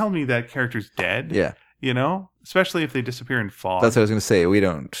 Don't tell me that character's dead. Yeah. You know, especially if they disappear in fog. That's what I was going to say. We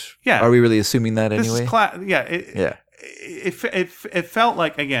don't. Yeah. Are we really assuming that This anyway? is yeah. Yeah. It felt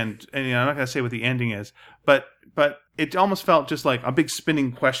like, again, and you know, I'm not going to say what the ending is, but it almost felt just like a big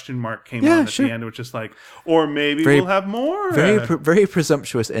spinning question mark came on at sure. the end, which is like, or maybe Very- we'll have more. Very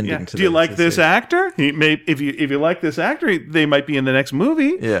presumptuous ending Yeah. to Do you like this actor? actor? If you like this actor, they might be in the next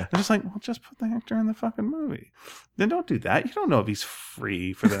movie. Yeah. I'm just like, well, just put the actor in the fucking movie. Then don't do that. You don't know if he's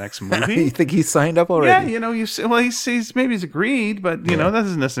free for the next You movie. think he's signed up already? Yeah, you know, he's maybe he's agreed, but you know that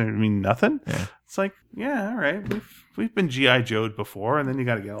doesn't necessarily mean nothing. Yeah. It's like, yeah, all right, we've been GI Joe'd before, and then you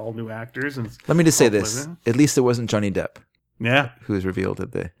got to get all new actors. And Let me just say hopefully this. then- At least it wasn't Johnny Depp Yeah, who was revealed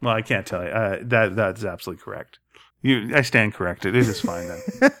at the. well, I can't tell you. That's absolutely correct. I stand corrected. It is fine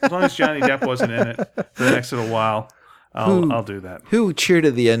then. As long as Johnny Depp wasn't in it for the next little while, I'll do that. Who cheered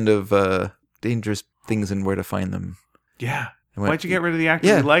at the end of Dangerous Things and Where to Find Them? Yeah. And went, Why'd you get rid of the actor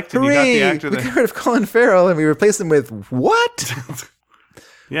Yeah. you liked, and Hooray! you got the actor We that? got rid of Colin Farrell and we replaced him with what?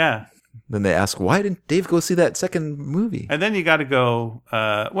 Yeah. Then they ask, why didn't Dave go see that second movie? And then you got to go.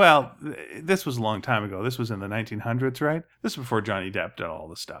 Well, this was a long time ago. This was in the 1900s, right? This was before Johnny Depp did all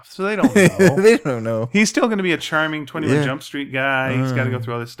the stuff, so they don't know. They don't know. He's still going to be a charming 21 Yeah. Jump Street guy. He's got to go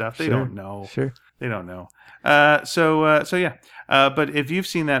through all this stuff. They Sure. don't know. Sure. They don't know. So yeah. But if you've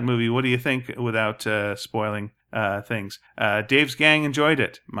seen that movie, what do you think without spoiling things? Dave's gang enjoyed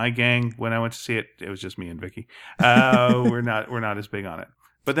it. My gang, when I went to see it, it was just me and Vicky. We're not as big on it.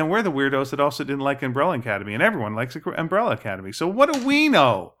 But then we're the weirdos that also didn't like Umbrella Academy, and everyone likes Umbrella Academy. So what do we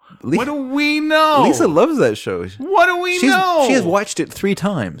know? What do we know? Lisa loves that show. What do we know? She has watched it 3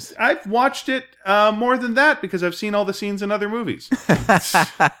 times. I've watched it more than that because I've seen all the scenes in other movies.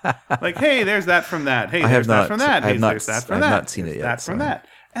 Like, hey, there's that from that. Hey, I have there's that not- from that. I have Hey, not- there's that from I have that. not seen it There's yet, That from so- that,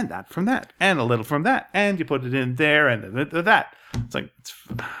 and that from that, and a little from that, and you put it in there, and that. It's like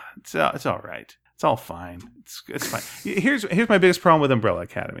it's all right. It's all fine. It's fine. Here's my biggest problem with Umbrella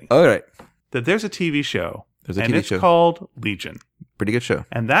Academy. All right. That there's a TV show. There's a and TV it's show. called Legion. Pretty good show.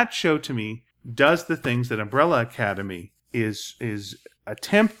 And that show to me does the things that Umbrella Academy is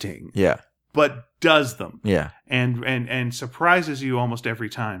attempting, Yeah. but does them. Yeah. And surprises you almost every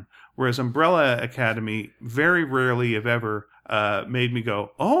time. Whereas Umbrella Academy very rarely, if ever, made me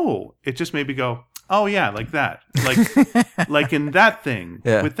go, oh, it just made me go, oh yeah, like that. Like like in that thing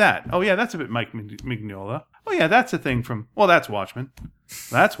Yeah. with that. Oh yeah, that's a bit Mike Mignola. Oh, yeah, that's a thing from... Well, that's Watchmen.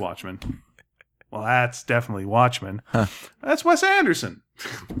 That's Watchmen. Well, that's definitely Watchmen. Huh. That's Wes Anderson.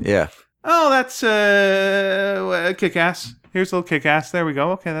 Yeah. Oh, that's Kick-Ass. Here's a little Kick-Ass. There we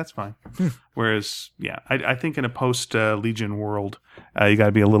go. Okay, that's fine. Whereas, yeah, I think in a post-Legion world, you got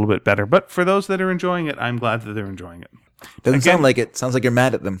to be a little bit better. But for those that are enjoying it, I'm glad that they're enjoying it. Doesn't sound like it. Sounds like you're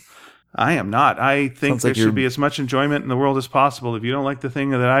mad at them. I am not. I think Sounds there like should be as much enjoyment in the world as possible. If you don't like the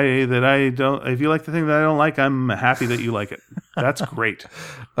thing that I don't, if you like the thing that I don't like, I'm happy that you like it. That's great.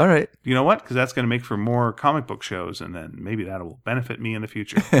 All right. You know what? Because that's going to make for more comic book shows, and then maybe that will benefit me in the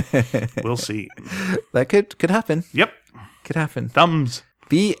future. We'll see. That could happen. Yep. Could happen. Thumbs.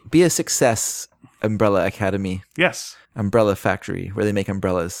 Be a success, Umbrella Academy. Yes. Umbrella Factory, where they make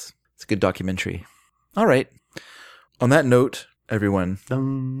umbrellas. It's a good documentary. All right. On that note, everyone,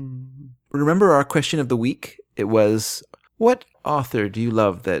 remember our question of the week? It was, what author do you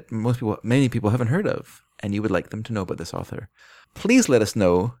love that many people haven't heard of, and you would like them to know about this author? Please let us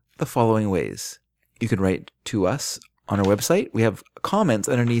know the following ways. You can write to us on our website. We have comments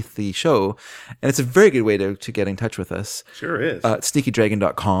underneath the show, and it's a very good way to get in touch with us. Sure is.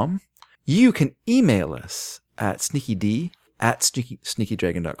 SneakyDragon.com. You can email us at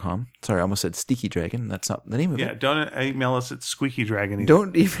sneakydragon.com. Sorry, I almost said Sneaky Dragon. That's not the name of it. Yeah, don't email us at Squeaky Dragon either.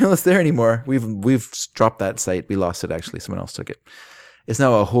 Don't email us there anymore. We've dropped that site. We lost it, actually. Someone else took it. It's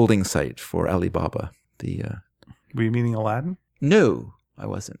now a holding site for Alibaba. Were you meaning Aladdin? No, I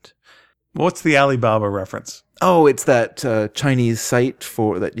wasn't. What's the Alibaba reference? Oh, it's that Chinese site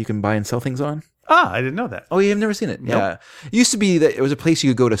that you can buy and sell things on. Ah, I didn't know that. Oh, you've never seen it? Nope. Yeah. It used to be that it was a place you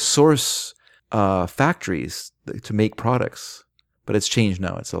could go to source factories to make products, but it's changed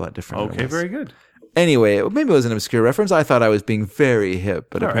now. It's a lot different. Okay, very good. Anyway, maybe it was an obscure reference. I thought I was being very hip,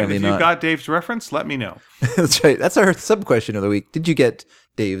 but apparently if not. If you got Dave's reference, let me know. That's right. That's our sub-question of the week. Did you get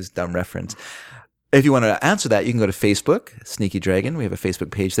Dave's dumb reference? If you want to answer that, you can go to Facebook, Sneaky Dragon. We have a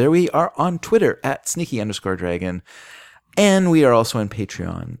Facebook page there. We are on Twitter at Sneaky_Dragon. And we are also on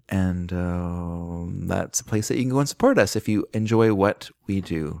Patreon. And that's a place that you can go and support us if you enjoy what we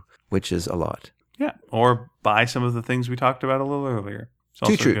do, which is a lot. Yeah. Or buy some of the things we talked about a little earlier. It's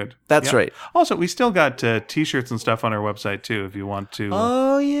also Too true. Good. That's right. Also, we still got T-shirts and stuff on our website, too, if you want to.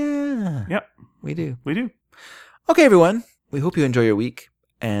 Oh, yeah. Yep. We do. We do. Okay, everyone. We hope you enjoy your week.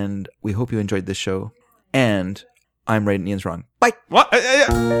 And we hope you enjoyed this show. And I'm right and Ian's wrong. Bye. What?